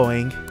be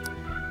going.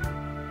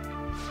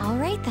 All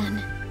right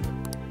then.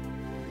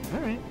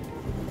 Alright.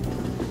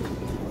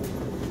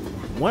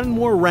 One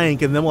more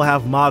rank and then we'll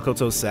have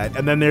Makoto set,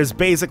 and then there's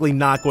basically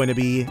not going to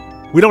be...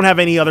 We don't have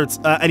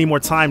any more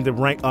time to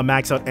rank,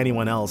 max out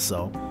anyone else,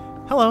 so...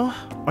 Hello,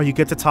 are you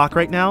good to talk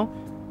right now?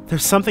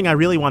 There's something I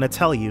really want to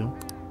tell you.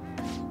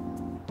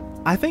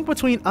 I think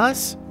between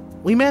us,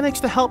 we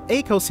managed to help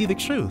Eiko see the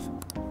truth.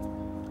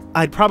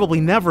 I'd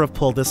probably never have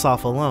pulled this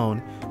off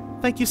alone.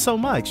 Thank you so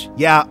much.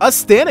 Yeah, us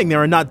standing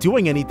there and not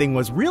doing anything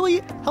was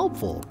really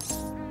helpful.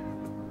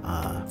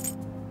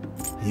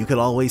 You could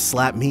always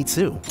slap me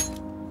too.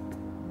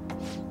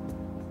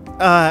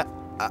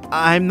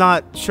 I'm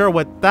not sure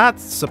what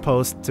that's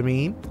supposed to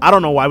mean. I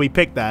don't know why we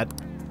picked that.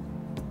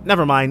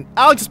 Never mind,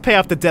 I'll just pay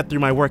off the debt through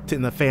my work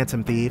in the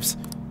Phantom Thieves.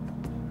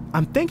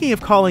 I'm thinking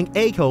of calling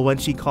Eiko when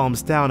she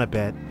calms down a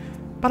bit,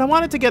 but I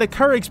wanted to get a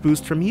courage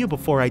boost from you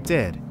before I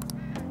did.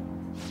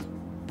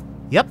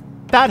 Yep,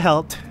 that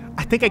helped.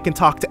 I think I can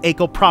talk to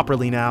Eiko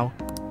properly now.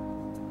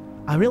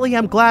 I really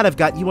am glad I've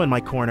got you in my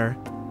corner.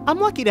 I'm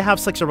lucky to have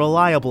such a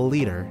reliable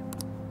leader.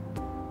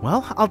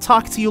 Well, I'll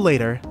talk to you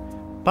later.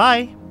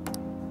 Bye.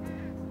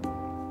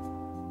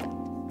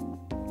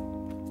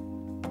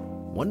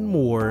 One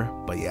more,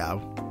 but yeah.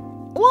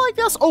 Well, I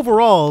guess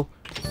overall,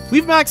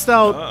 we've maxed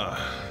out.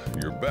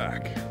 You're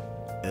back.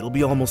 It'll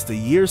be almost a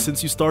year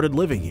since you started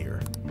living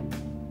here.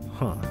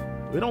 Huh.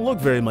 We don't look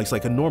very much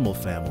like a normal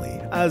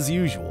family, as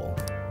usual.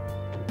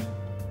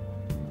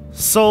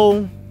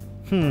 So,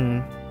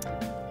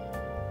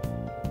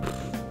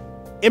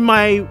 In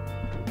my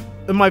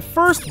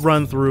first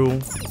run through,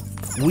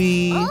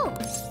 we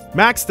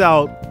maxed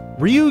out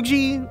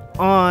Ryuji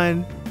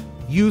on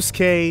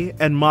Yusuke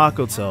and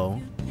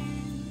Makoto.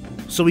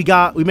 So we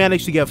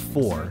managed to get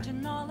 4.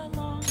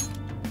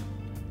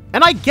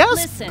 And I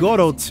guess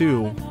Goro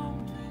too.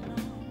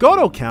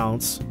 Goro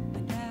counts.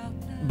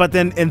 But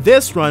then in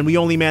this run, we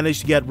only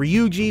managed to get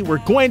Ryuji. We're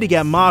going to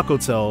get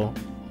Makoto.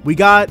 We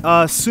got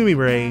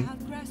Sumire.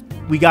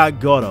 We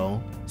got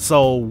Goro.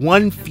 So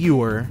 1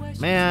 fewer.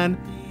 Man.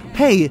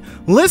 Hey,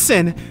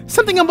 listen.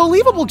 Something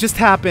unbelievable just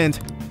happened.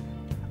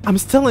 I'm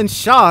still in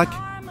shock.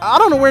 I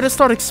don't know where to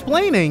start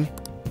explaining.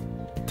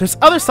 There's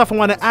other stuff I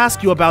want to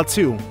ask you about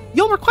too.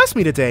 You'll request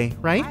me today,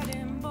 right?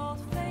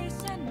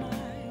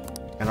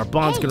 And our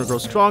bond's gonna grow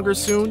stronger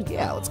soon.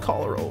 Yeah, let's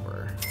call her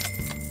over.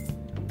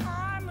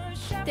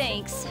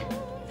 Thanks.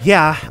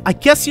 Yeah, I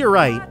guess you're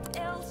right.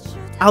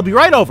 I'll be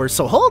right over,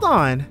 so hold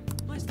on.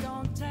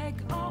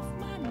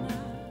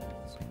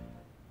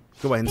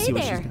 Go ahead and see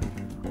what she's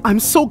doing. I'm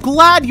so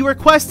glad you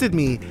requested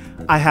me.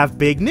 I have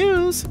big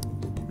news.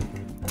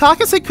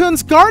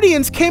 Takase-kun's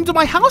guardians came to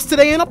my house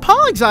today and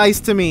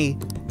apologized to me.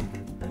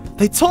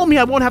 They told me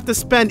I won't have to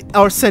spend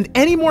or send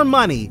any more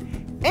money,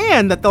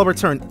 and that they'll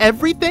return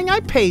everything I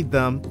paid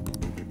them.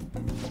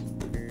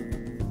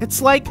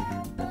 It's like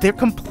they're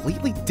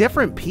completely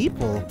different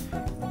people.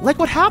 Like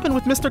what happened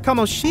with Mr.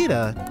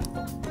 Kamoshida.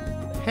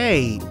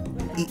 Hey,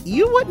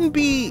 you wouldn't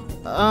be,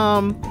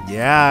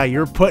 yeah,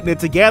 you're putting it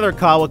together,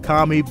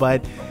 Kawakami,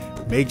 but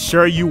make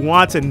sure you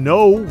want to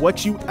know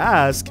what you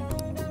ask.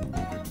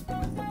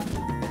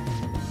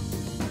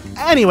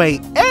 Anyway,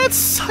 it's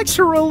such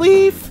a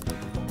relief.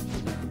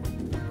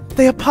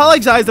 They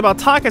apologized about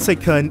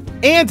Takase-kun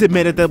and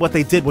admitted that what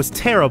they did was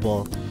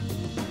terrible.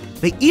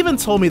 They even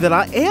told me that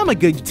I am a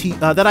good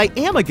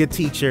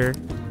teacher.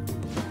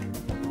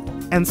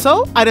 And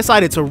so, I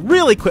decided to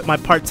really quit my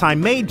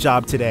part-time maid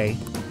job today.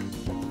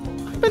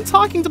 I've been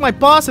talking to my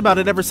boss about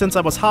it ever since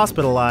I was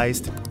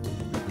hospitalized.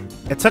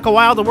 It took a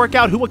while to work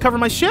out who would cover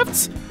my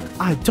shifts.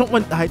 I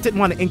didn't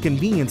want to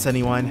inconvenience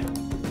anyone.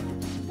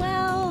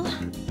 Well...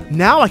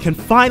 Now I can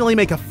finally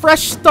make a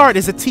fresh start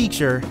as a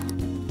teacher.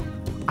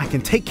 I can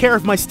take care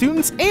of my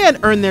students and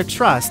earn their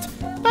trust.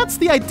 That's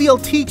the ideal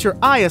teacher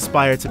I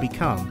aspire to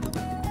become.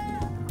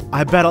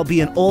 I bet I'll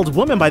be an old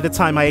woman by the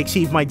time I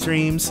achieve my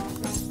dreams.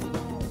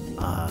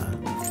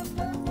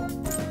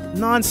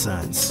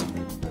 Nonsense.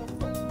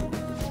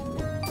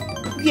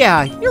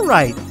 Yeah, you're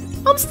right.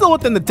 I'm still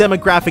within the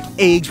demographic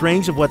age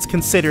range of what's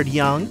considered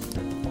young.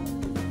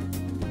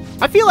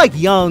 I feel like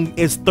young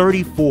is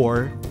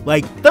 34.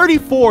 Like,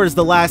 34 is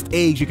the last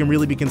age you can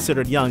really be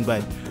considered young,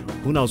 but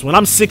who knows? When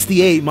I'm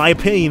 68, my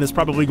opinion is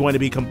probably going to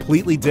be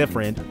completely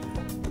different.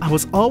 I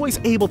was always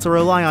able to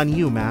rely on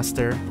you,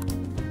 Master.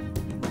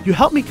 You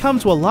helped me come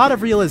to a lot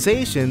of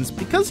realizations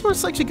because you were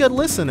such a good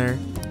listener.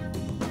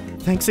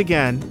 Thanks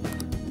again.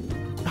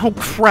 Oh,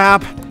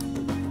 crap.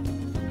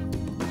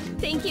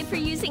 Thank you for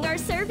using our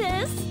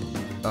service.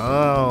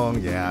 Oh,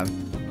 yeah.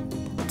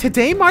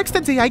 Today marks the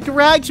day I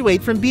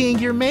graduate from being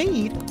your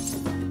maid.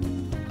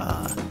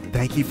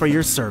 Thank you for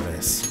your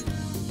service.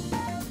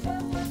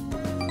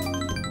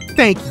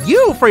 Thank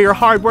you for your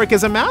hard work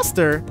as a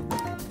master.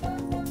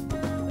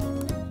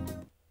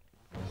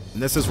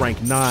 And this is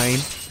rank 9.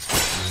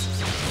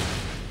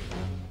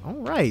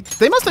 Alright.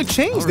 They must have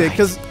changed it,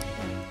 because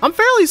I'm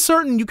fairly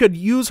certain you could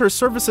use her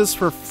services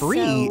for free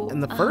in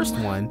the first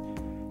one.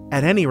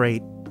 At any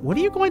rate, what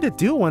are you going to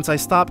do once I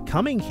stop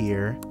coming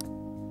here?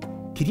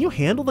 Can you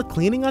handle the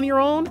cleaning on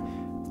your own?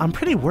 I'm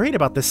pretty worried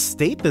about the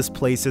state this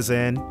place is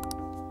in.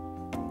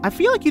 I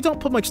feel like you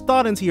don't put much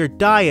thought into your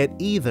diet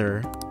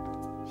either.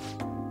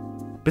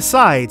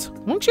 Besides,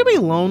 won't you be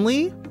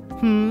lonely?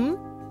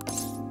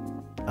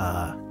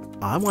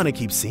 I want to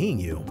keep seeing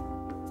you.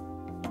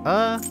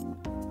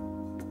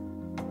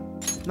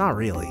 Not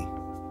really.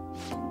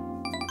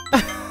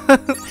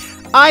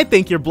 I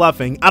think you're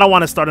bluffing. I don't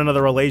want to start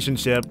another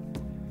relationship.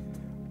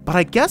 But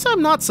I guess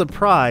I'm not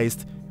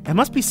surprised. It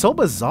must be so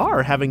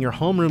bizarre having your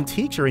homeroom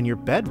teacher in your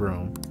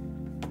bedroom.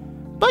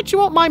 But you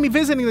won't mind me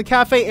visiting the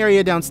cafe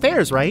area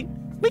downstairs, right?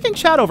 We can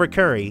chat over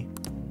curry.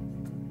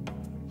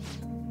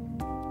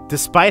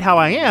 Despite how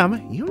I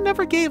am, you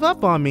never gave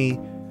up on me.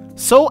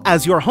 So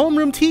as your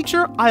homeroom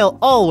teacher, I'll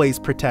always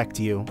protect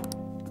you.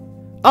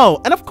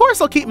 Oh, and of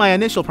course I'll keep my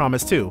initial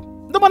promise too.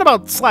 The one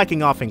about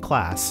slacking off in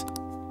class.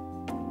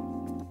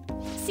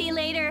 See you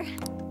later.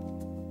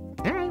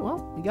 Alright,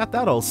 well, we got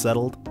that all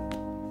settled.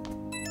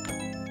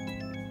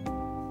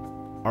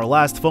 Our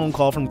last phone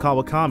call from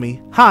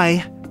Kawakami.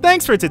 Hi,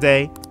 thanks for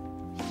today.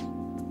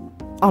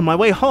 On my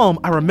way home,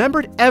 I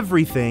remembered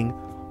everything.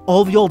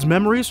 All the old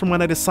memories from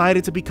when I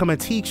decided to become a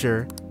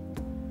teacher.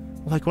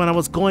 Like when I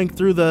was going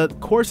through the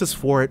courses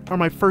for it, or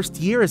my first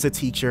year as a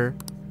teacher.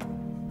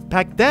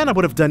 Back then, I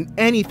would have done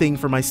anything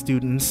for my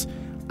students.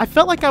 I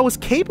felt like I was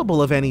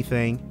capable of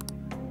anything.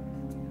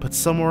 But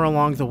somewhere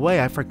along the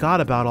way, I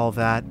forgot about all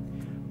that.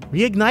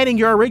 Reigniting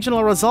your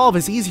original resolve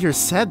is easier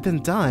said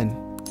than done.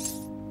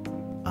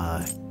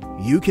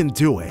 You can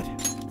do it.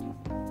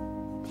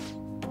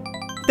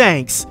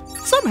 Thanks.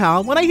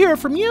 Somehow, when I hear it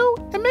from you,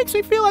 it makes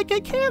me feel like I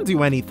can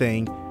do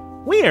anything.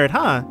 Weird,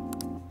 huh?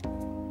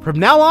 From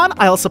now on,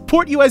 I'll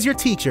support you as your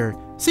teacher,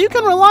 so you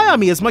can rely on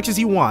me as much as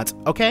you want,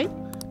 okay?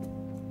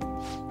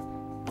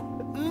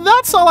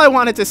 That's all I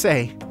wanted to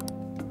say.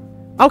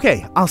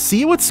 Okay, I'll see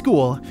you at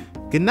school.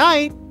 Good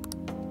night.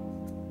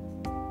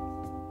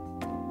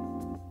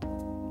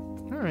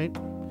 Alright.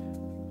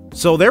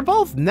 So they're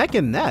both neck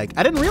and neck.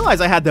 I didn't realize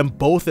I had them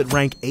both at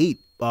rank 8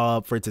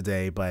 for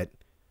today, but...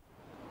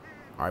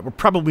 Alright, we're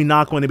probably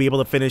not going to be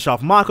able to finish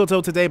off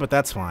Makoto today, but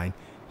that's fine.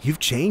 You've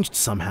changed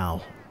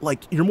somehow.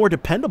 Like, you're more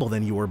dependable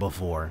than you were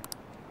before.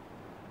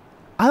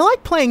 I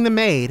like playing the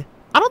maid.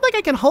 I don't think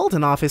I can hold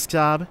an office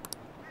job.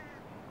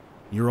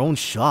 Your own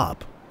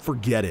shop?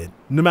 Forget it.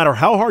 No matter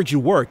how hard you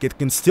work, it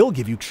can still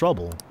give you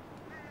trouble.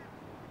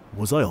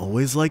 Was I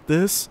always like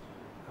this?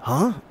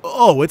 Huh?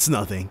 Oh, it's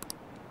nothing.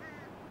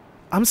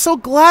 I'm so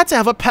glad to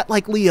have a pet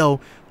like Leo.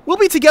 We'll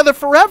be together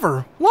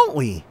forever, won't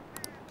we?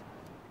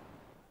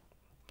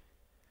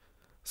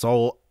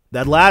 So,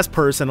 that last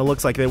person, it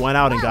looks like they went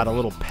out and got a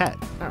little pet.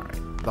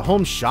 Alright. The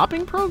home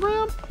shopping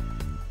program?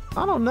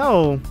 I don't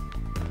know.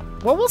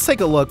 Well, we'll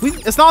take a look.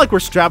 It's not like we're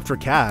strapped for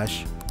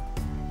cash.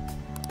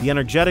 The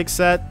energetic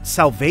set,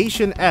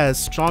 Salvation S,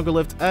 Stronger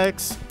Lift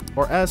X.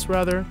 Or S,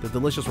 rather. The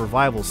Delicious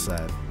Revival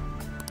set.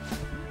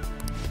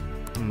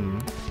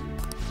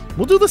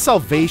 We'll do the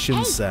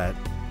Salvation set.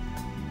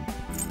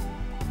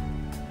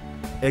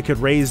 It could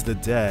raise the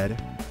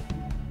dead.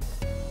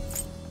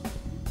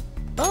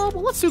 Oh,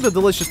 well, let's do the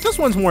Delicious. This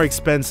one's more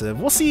expensive.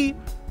 We'll see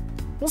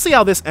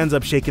how this ends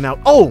up shaking out.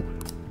 Oh!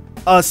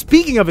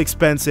 Speaking of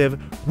expensive,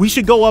 we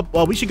should go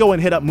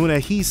and hit up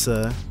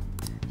Munehisa.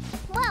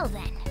 Well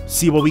then.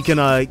 See what we can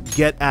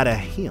get out of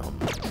him.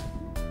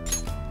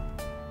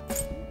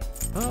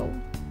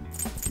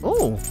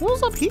 Oh, what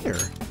was up here?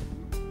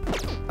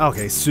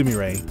 Okay,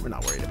 Sumire. We're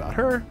not worried about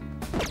her.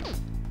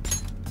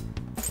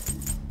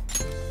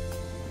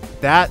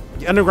 That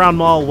Underground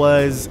Mall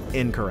was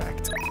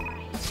incorrect.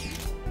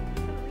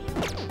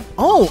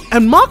 Oh,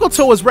 and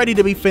Makoto is ready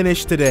to be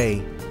finished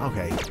today.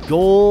 Okay,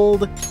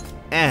 gold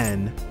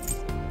and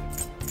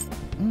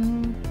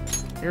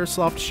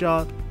airsoft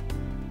shot.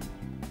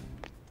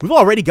 We've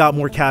already got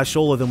more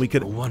cashola than we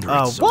could.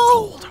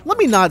 Let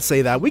me not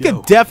say that. We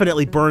could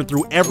definitely burn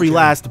through every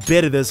last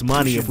bit of this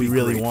money if we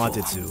really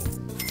wanted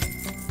to.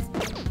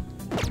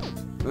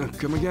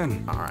 Come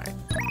again. All right.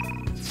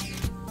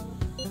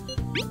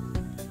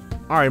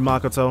 All right,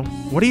 Makoto.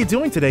 What are you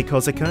doing today,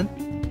 Koza-kun?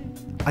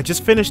 I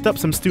just finished up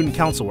some student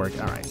council work.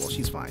 All right, well,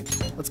 she's fine.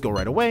 Let's go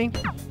right away.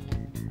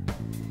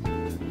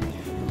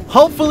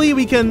 Hopefully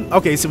we can...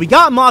 Okay, so we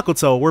got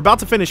Makoto. We're about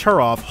to finish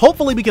her off.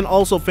 Hopefully we can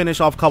also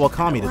finish off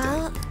Kawakami today.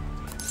 Well,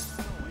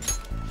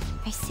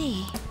 I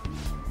see.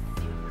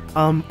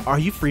 Are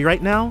you free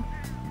right now?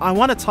 I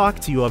want to talk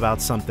to you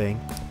about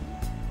something.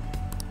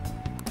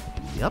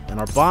 Yep, and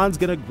our bond's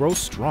gonna grow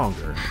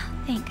stronger.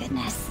 Thank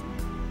goodness.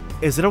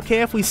 Is it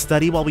okay if we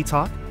study while we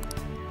talk?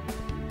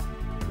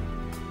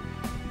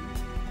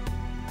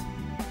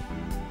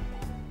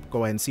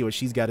 Go ahead and see what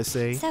she's got to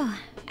say. So,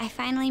 I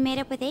finally made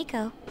up with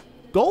Eiko.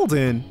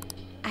 Golden.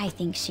 I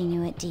think she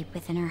knew it deep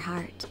within her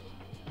heart.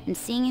 And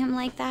seeing him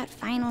like that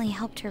finally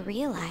helped her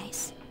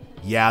realize.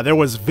 Yeah, there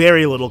was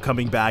very little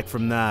coming back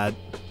from that.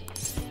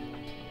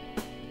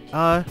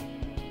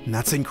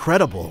 That's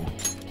incredible.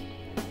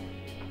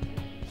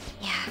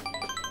 Yeah,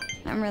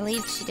 I'm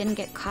relieved she didn't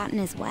get caught in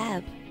his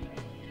web.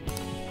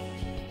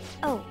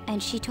 Oh,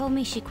 and she told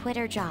me she quit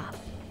her job.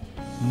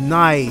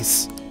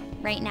 Nice.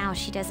 Right now,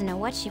 she doesn't know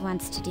what she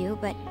wants to do,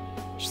 but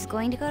she's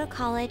going to go to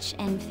college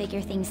and figure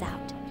things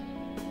out.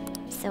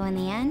 So in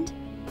the end,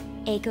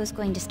 Eiko's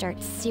going to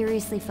start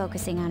seriously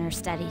focusing on her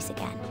studies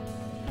again.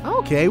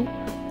 Okay,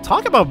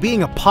 talk about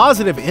being a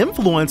positive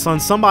influence on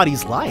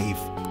somebody's life.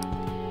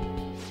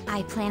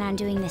 I plan on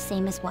doing the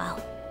same as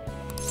well.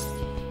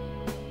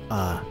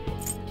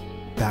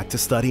 Back to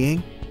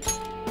studying?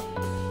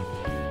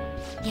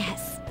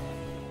 Yes.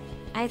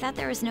 I thought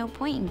there was no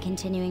point in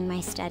continuing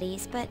my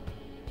studies, but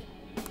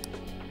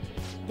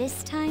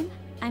this time,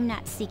 I'm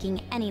not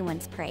seeking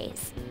anyone's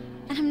praise.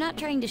 And I'm not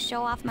trying to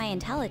show off my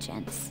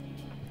intelligence.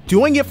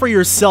 Doing it for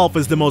yourself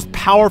is the most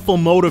powerful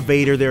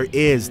motivator there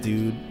is,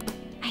 dude.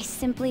 I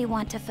simply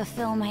want to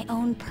fulfill my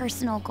own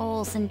personal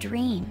goals and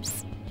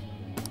dreams.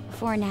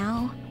 For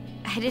now,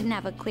 I didn't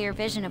have a clear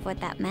vision of what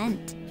that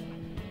meant.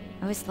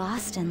 I was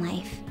lost in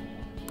life.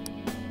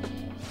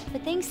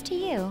 But thanks to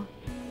you,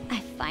 I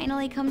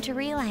finally come to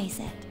realize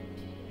it.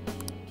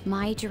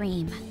 My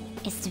dream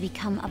is to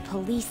become a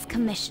police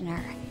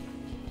commissioner.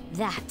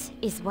 That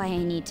is why I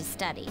need to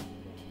study.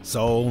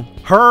 So,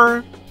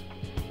 her,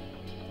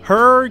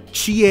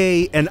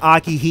 Chie, and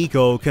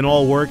Akihiko can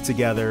all work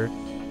together.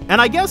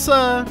 And I guess,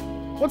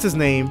 what's his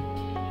name?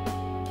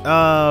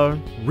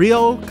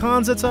 Ryo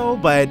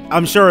Kanzato? But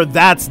I'm sure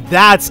that's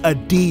a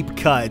deep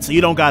cut, so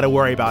you don't gotta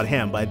worry about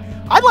him. But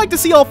I'd like to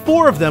see all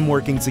four of them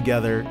working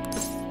together.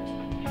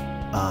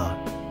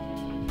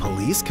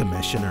 Police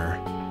commissioner.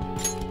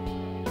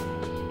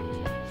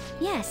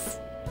 Yes,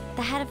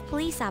 the head of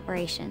police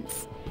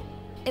operations.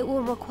 It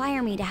will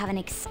require me to have an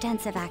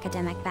extensive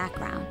academic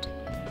background.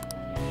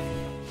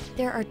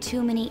 There are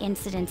too many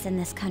incidents in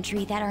this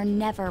country that are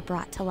never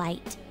brought to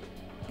light.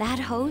 That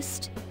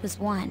host was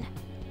one.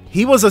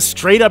 He was a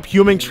straight-up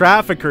human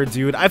trafficker,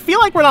 dude. I feel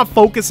like we're not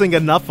focusing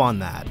enough on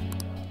that.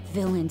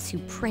 Villains who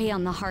prey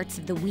on the hearts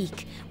of the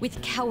weak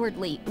with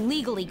cowardly,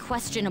 legally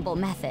questionable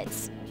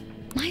methods.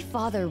 My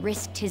father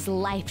risked his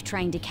life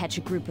trying to catch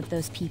a group of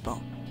those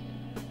people.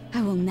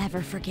 I will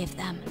never forgive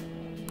them.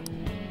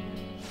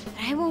 But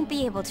I won't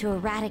be able to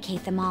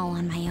eradicate them all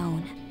on my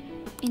own.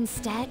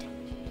 Instead,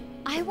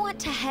 I want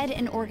to head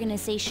an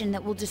organization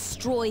that will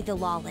destroy the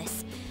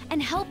lawless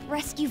and help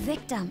rescue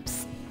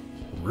victims.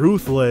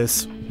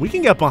 Ruthless. We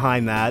can get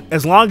behind that.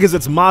 As long as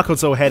it's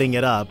Makoto heading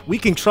it up, we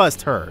can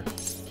trust her.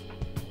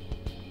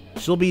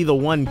 She'll be the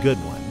one good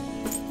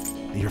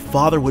one. Your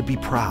father would be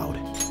proud.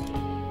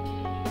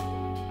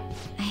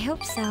 I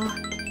hope so.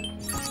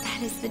 That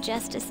is the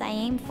justice I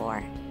aim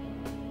for.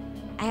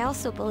 I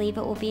also believe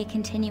it will be a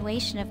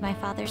continuation of my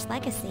father's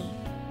legacy.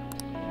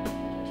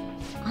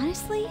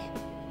 Honestly,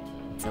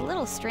 it's a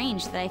little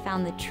strange that I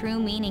found the true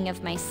meaning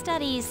of my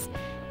studies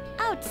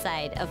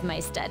outside of my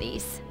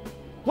studies.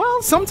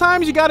 Well,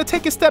 sometimes you gotta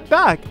take a step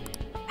back.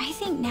 I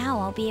think now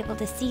I'll be able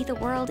to see the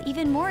world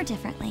even more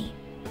differently.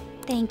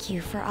 Thank you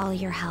for all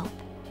your help.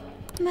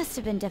 Must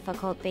have been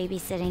difficult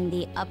babysitting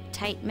the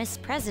uptight Miss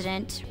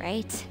President,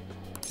 right?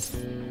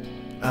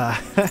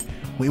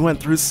 We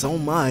went through so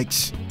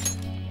much.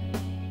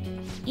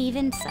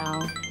 Even so,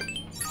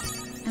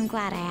 I'm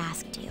glad I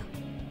asked you.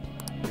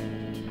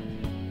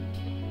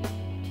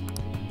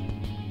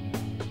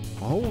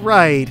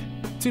 Alright.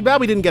 Too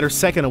bad we didn't get her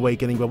second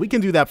awakening, but we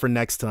can do that for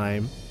next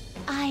time.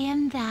 I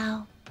am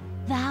thou.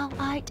 Thou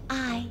art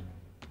I.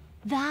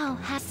 Thou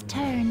hast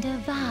turned a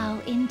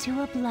vow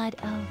into a blood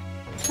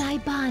oath. Thy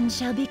bond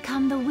shall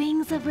become the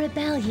wings of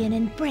rebellion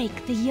and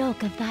break the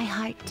yoke of thy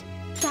heart.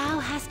 Thou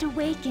hast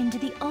awakened to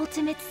the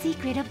ultimate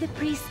secret of the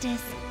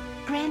priestess,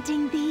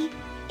 granting thee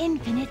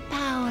infinite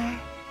power.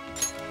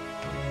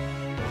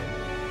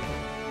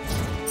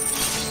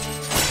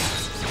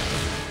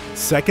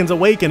 Second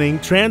awakening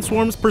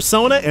transforms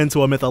Persona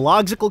into a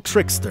mythological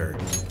trickster.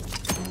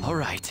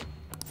 Alright.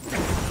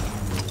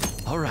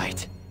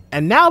 Alright.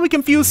 And now we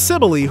confuse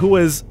Sibylle, who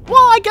is, well,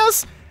 I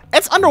guess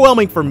it's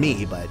underwhelming for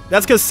me, but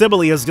that's because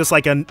Sibylle is just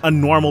like a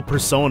normal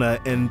Persona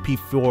in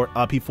P4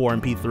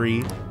 and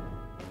P3.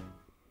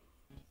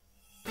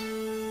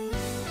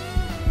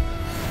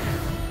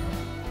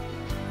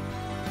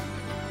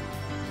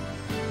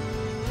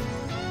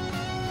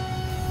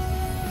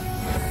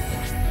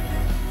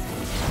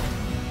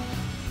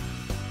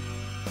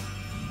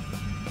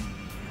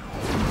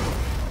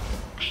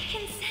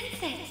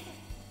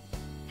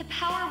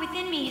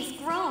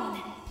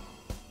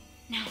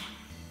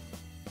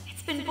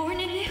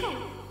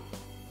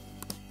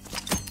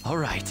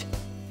 Alright.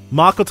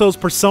 Makoto's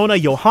persona,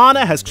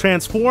 Johanna, has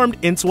transformed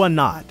into a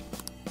knot.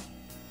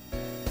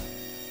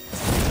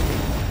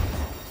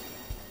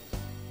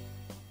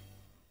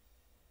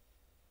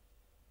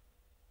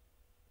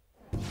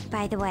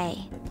 By the way,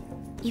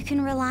 you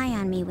can rely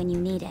on me when you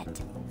need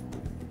it.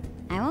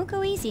 I won't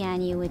go easy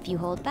on you if you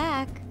hold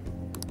back.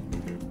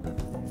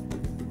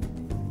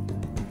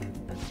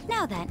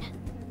 Now then,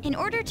 in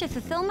order to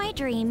fulfill my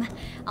dream,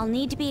 I'll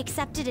need to be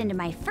accepted into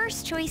my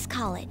first choice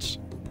college.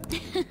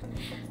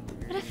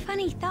 What a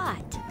funny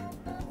thought.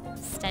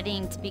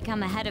 Studying to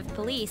become a head of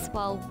police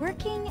while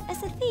working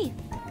as a thief.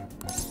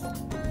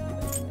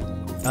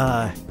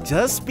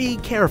 Just be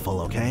careful,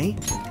 okay?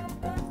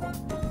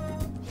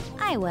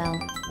 I will.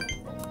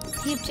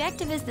 The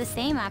objective is the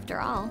same after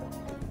all.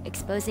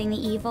 Exposing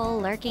the evil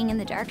lurking in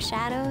the dark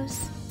shadows.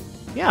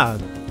 Yeah,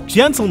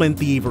 gentleman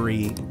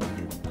thievery.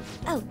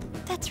 Oh,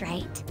 that's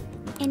right.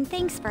 And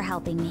thanks for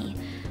helping me.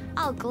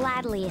 I'll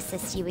gladly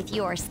assist you with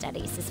your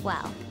studies as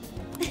well.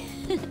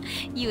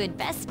 You had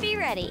best be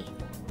ready.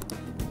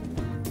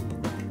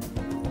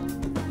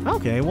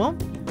 Okay, well.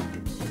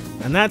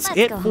 And that's Let's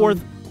it go for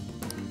home.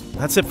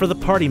 that's it for the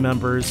party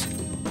members.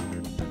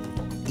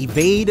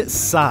 Evade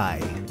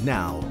Sai.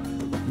 Now,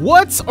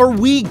 what are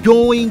we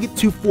going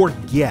to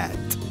forget?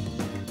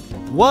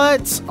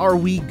 What are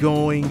we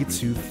going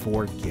to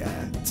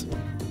forget?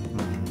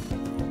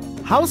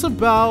 How's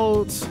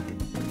about...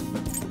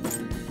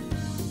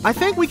 I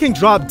think we can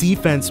drop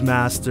Defense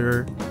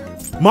Master.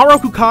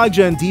 Maroku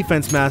Kaja and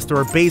Defense Master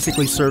are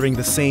basically serving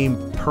the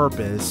same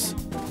purpose.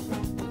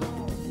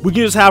 We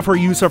can just have her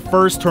use her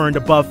first turn to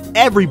buff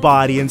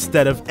everybody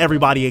instead of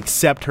everybody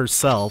except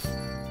herself.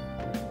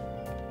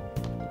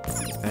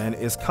 And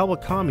is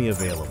Kawakami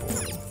available?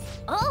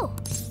 Oh!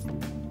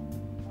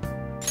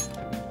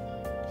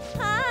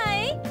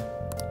 Hi!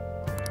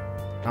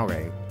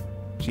 Alright,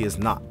 she is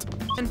not.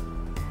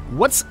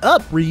 What's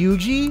up,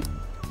 Ryuji?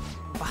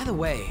 By the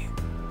way,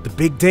 The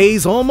big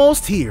day's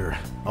almost here.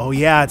 Oh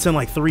yeah, it's in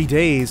like 3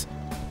 days.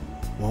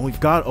 Well, we've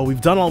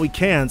done all we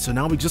can, so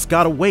now we just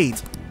gotta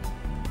wait.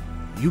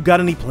 You got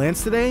any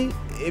plans today?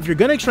 If you're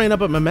gonna train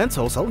up at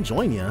Mementos, I'll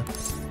join you.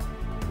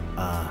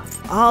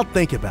 I'll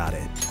think about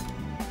it.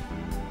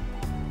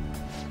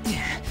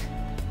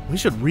 We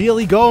should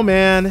really go,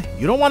 man.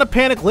 You don't want to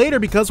panic later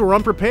because we're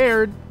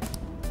unprepared.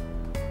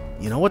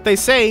 You know what they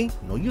say,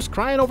 no use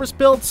crying over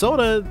spilled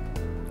soda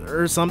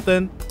or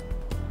something.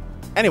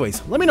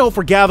 Anyways, let me know if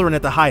we're gathering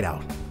at the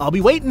hideout. I'll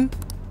be waiting.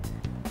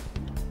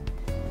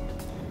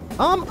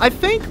 I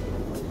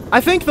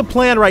think the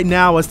plan right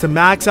now is to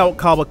max out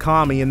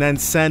Kawakami and then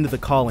send the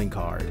calling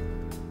card.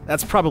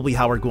 That's probably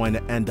how we're going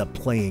to end up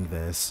playing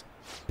this.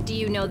 Do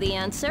you know the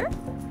answer?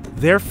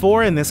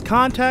 Therefore, in this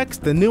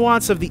context, the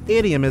nuance of the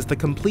idiom is the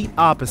complete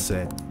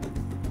opposite.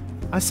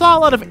 I saw a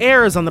lot of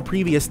errors on the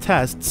previous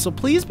test, so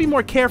please be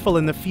more careful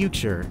in the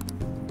future.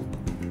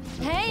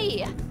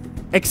 Hey!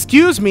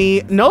 Excuse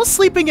me, no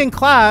sleeping in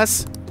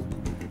class.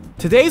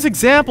 Today's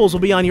examples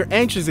will be on your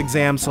entrance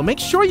exam, so make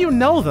sure you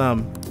know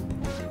them.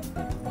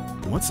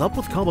 What's up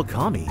with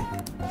Kawakami?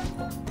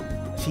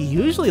 She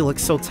usually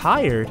looks so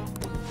tired.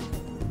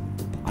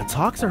 I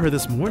talked to her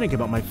this morning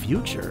about my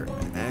future,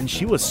 and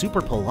she was super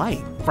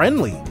polite,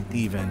 friendly,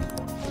 even.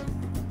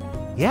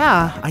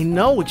 Yeah, I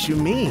know what you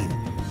mean.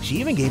 She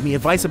even gave me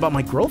advice about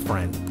my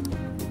girlfriend.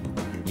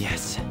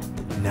 yes.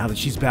 Now that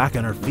she's back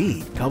on her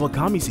feet,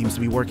 Kawakami seems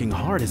to be working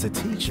hard as a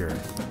teacher.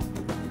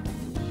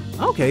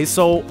 Okay,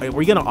 so are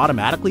we gonna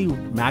automatically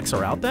max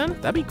her out then?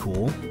 That'd be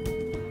cool.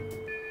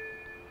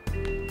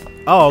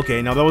 Oh,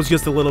 okay, now that was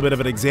just a little bit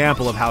of an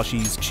example of how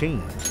she's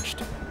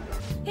changed.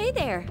 Hey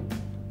there.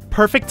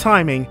 Perfect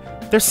timing.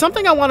 There's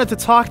something I wanted to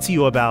talk to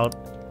you about.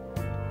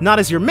 Not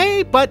as your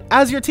maid, but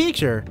as your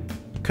teacher.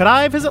 Could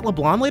I visit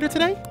LeBlanc later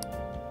today?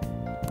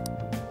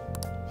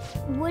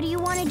 What do you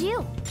want to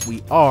do?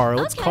 We are.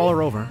 Let's Okay. call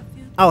her over.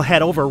 I'll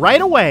head over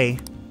right away.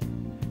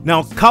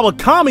 Now,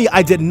 Kawakami,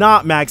 I did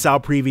not max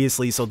out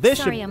previously, so this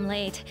Sorry should... I'm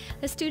late.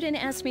 A student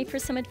asked me for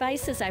some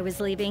advice as I was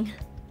leaving.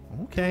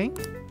 Okay.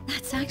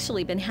 That's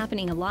actually been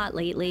happening a lot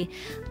lately.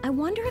 I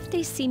wonder if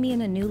they see me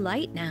in a new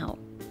light now.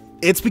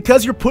 It's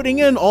because you're putting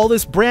in all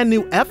this brand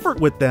new effort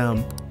with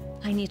them.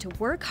 I need to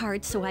work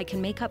hard so I can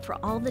make up for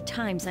all the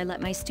times I let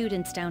my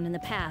students down in the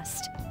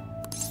past.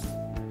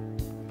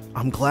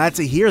 I'm glad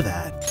to hear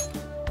that.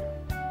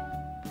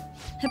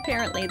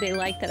 Apparently they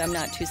like that I'm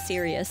not too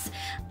serious.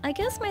 I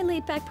guess my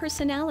laid-back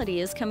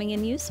personality is coming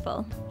in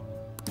useful.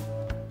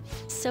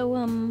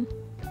 So,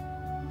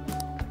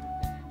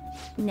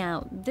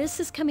 now, this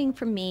is coming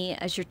from me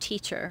as your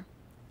teacher.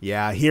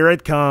 Yeah, here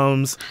it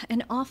comes.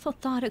 An awful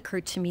thought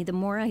occurred to me the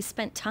more I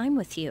spent time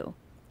with you.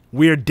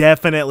 We're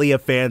definitely a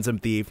phantom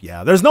thief.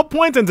 Yeah, there's no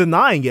point in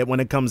denying it when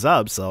it comes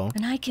up, so...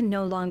 And I can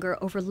no longer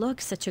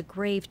overlook such a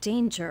grave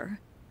danger.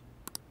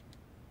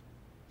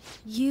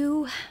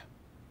 You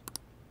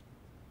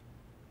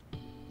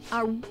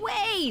are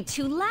way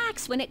too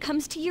lax when it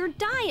comes to your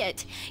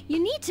diet.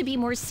 You need to be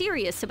more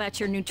serious about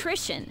your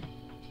nutrition.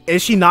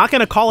 Is she not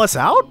gonna call us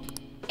out?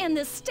 And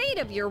the state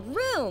of your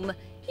room.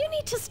 You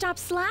need to stop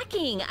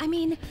slacking. I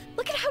mean,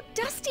 look at how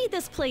dusty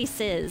this place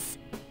is.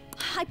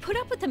 I put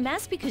up with the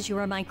mess because you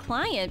are my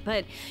client,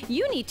 but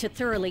you need to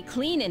thoroughly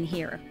clean in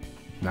here.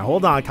 Now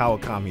hold on,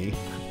 Kawakami.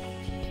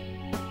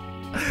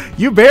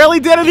 You barely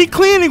did any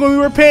cleaning when we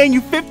were paying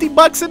you 50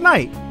 bucks a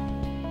night.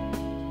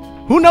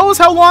 Who knows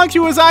how long she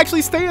was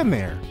actually staying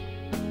there?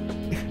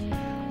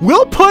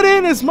 We'll put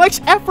in as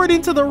much effort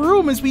into the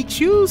room as we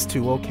choose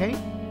to, okay?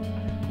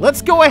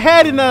 Let's go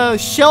ahead and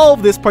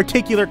shelve this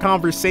particular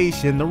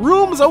conversation. The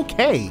room's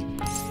okay.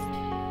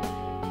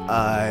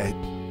 I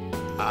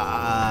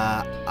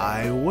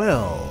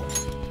will.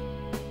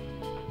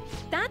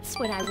 That's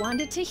what I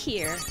wanted to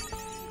hear.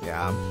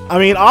 Yeah. I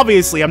mean,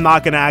 obviously, I'm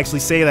not going to actually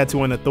say that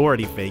to an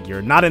authority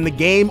figure. Not in the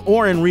game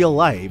or in real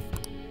life.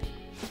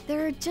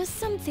 There are just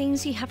some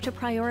things you have to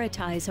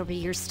prioritize over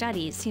your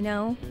studies, you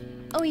know?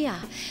 Oh yeah,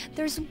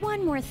 there's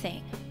one more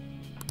thing.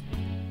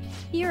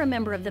 You're a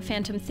member of the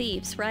Phantom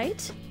Thieves,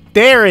 right?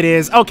 There it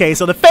is. Okay,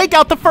 so the fake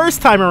out the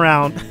first time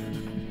around.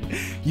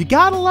 You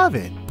gotta love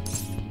it.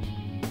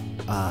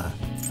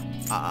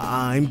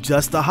 I'm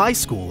just a high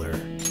schooler.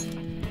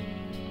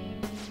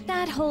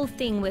 That whole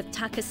thing with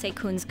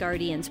Takase-kun's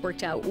guardians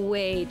worked out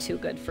way too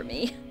good for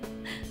me.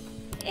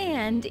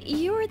 And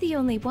you're the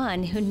only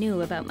one who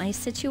knew about my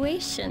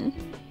situation.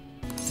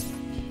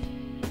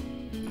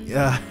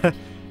 Yeah,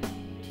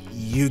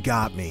 you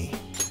got me.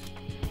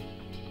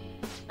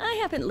 I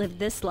haven't lived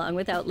this long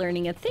without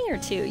learning a thing or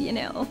two, you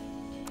know.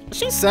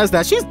 She says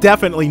that. She's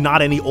definitely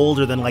not any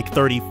older than like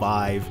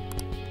 35.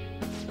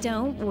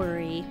 Don't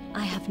worry,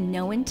 I have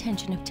no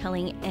intention of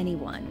telling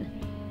anyone.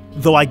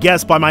 Though I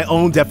guess by my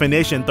own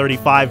definition,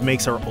 35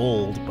 makes her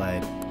old,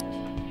 but...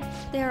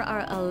 There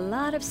are a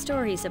lot of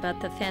stories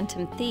about the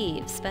Phantom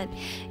Thieves, but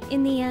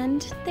in the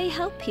end, they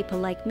help people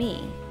like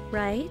me,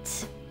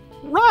 right?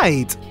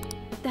 Right!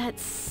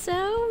 That's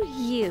so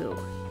you.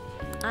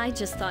 I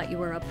just thought you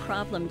were a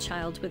problem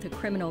child with a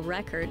criminal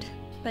record,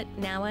 but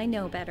now I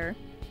know better.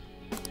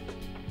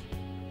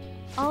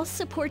 I'll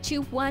support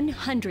you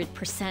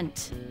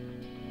 100%.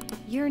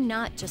 You're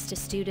not just a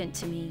student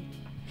to me.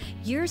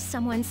 You're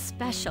someone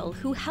special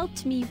who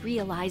helped me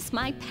realize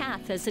my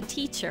path as a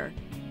teacher.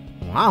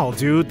 Wow,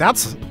 dude,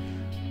 that's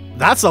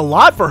a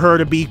lot for her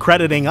to be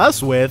crediting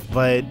us with,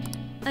 but...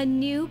 A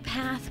new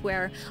path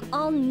where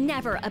I'll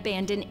never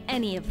abandon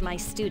any of my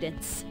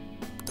students.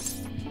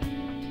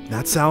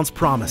 That sounds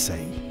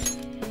promising.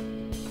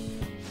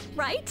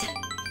 Right?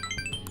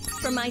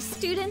 For my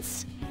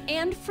students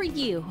and for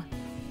you.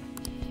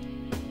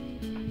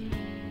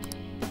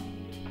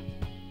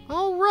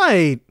 All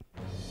right.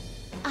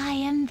 I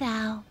am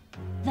thou,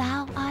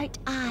 thou art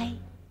I.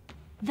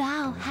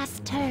 Thou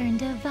hast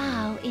turned a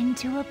vow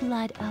into a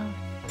blood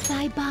oath.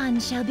 Thy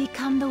bond shall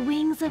become the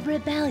wings of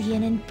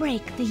rebellion and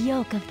break the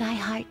yoke of thy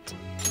heart.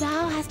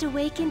 Thou hast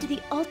awakened the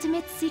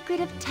ultimate secret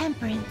of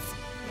temperance,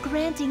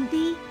 granting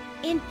thee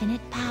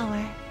infinite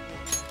power.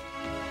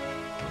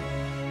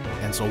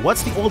 And so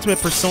what's the ultimate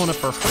persona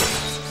for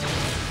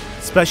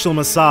her? Special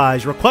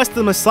massage. Request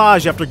the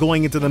massage after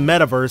going into the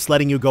metaverse,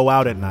 letting you go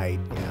out at night.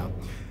 Yeah.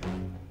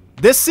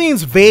 This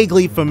seems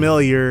vaguely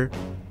familiar.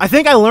 I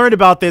think I learned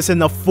about this in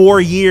the 4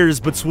 years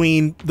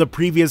between the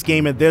previous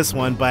game and this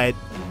one, but...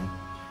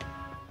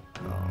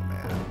 Oh,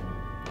 man.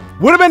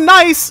 Would have been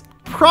nice.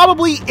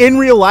 Probably in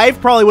real life,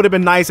 probably would have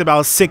been nice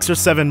about 6 or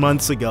 7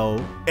 months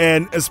ago.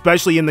 And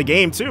especially in the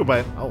game, too,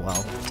 but oh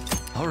well.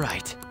 All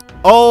right.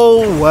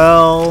 Oh,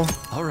 well.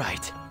 All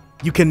right.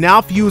 You can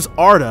now fuse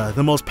Arda,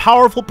 the most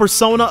powerful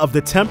persona of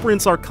the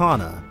Temperance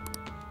Arcana.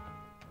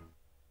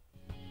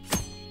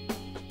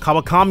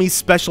 Kawakami's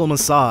special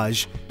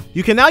massage.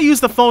 You can now use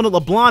the phone at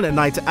LeBlanc at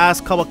night to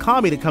ask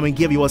Kawakami to come and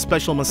give you a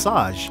special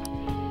massage.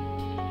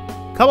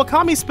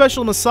 Kawakami's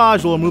special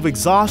massage will remove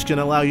exhaustion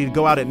and allow you to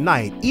go out at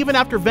night, even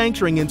after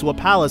venturing into a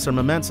palace or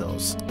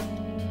mementos.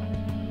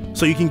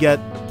 So you can get,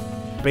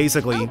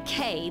 basically...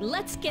 Okay,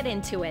 let's get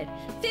into it.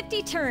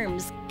 50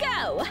 terms,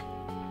 go!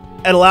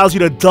 It allows you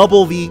to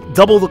double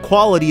the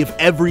quality of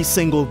every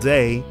single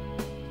day.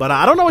 But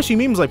I don't know what she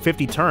means like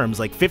 50 terms,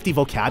 like 50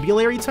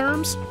 vocabulary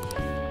terms?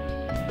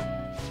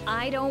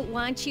 I don't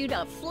want you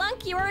to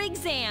flunk your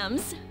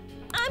exams.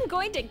 I'm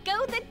going to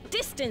go the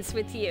distance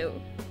with you.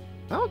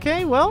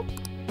 Okay, well.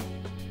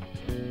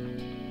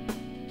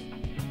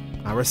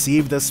 I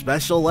received a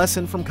special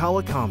lesson from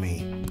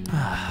Kawakami.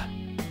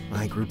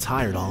 I grew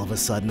tired all of a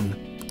sudden.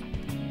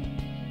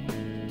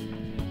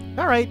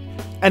 Alright.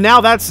 And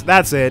now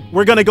that's it.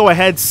 We're gonna go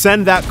ahead,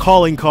 send that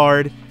calling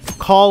card,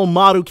 call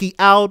Maruki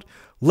out,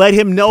 let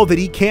him know that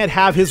he can't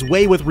have his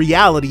way with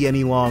reality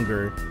any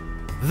longer.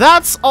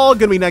 That's all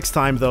gonna be next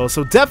time though,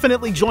 so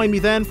definitely join me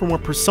then for more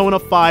Persona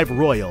 5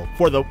 Royal,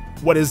 for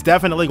what is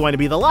definitely going to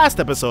be the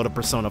last episode of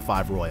Persona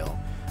 5 Royal.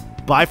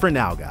 Bye for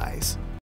now, guys.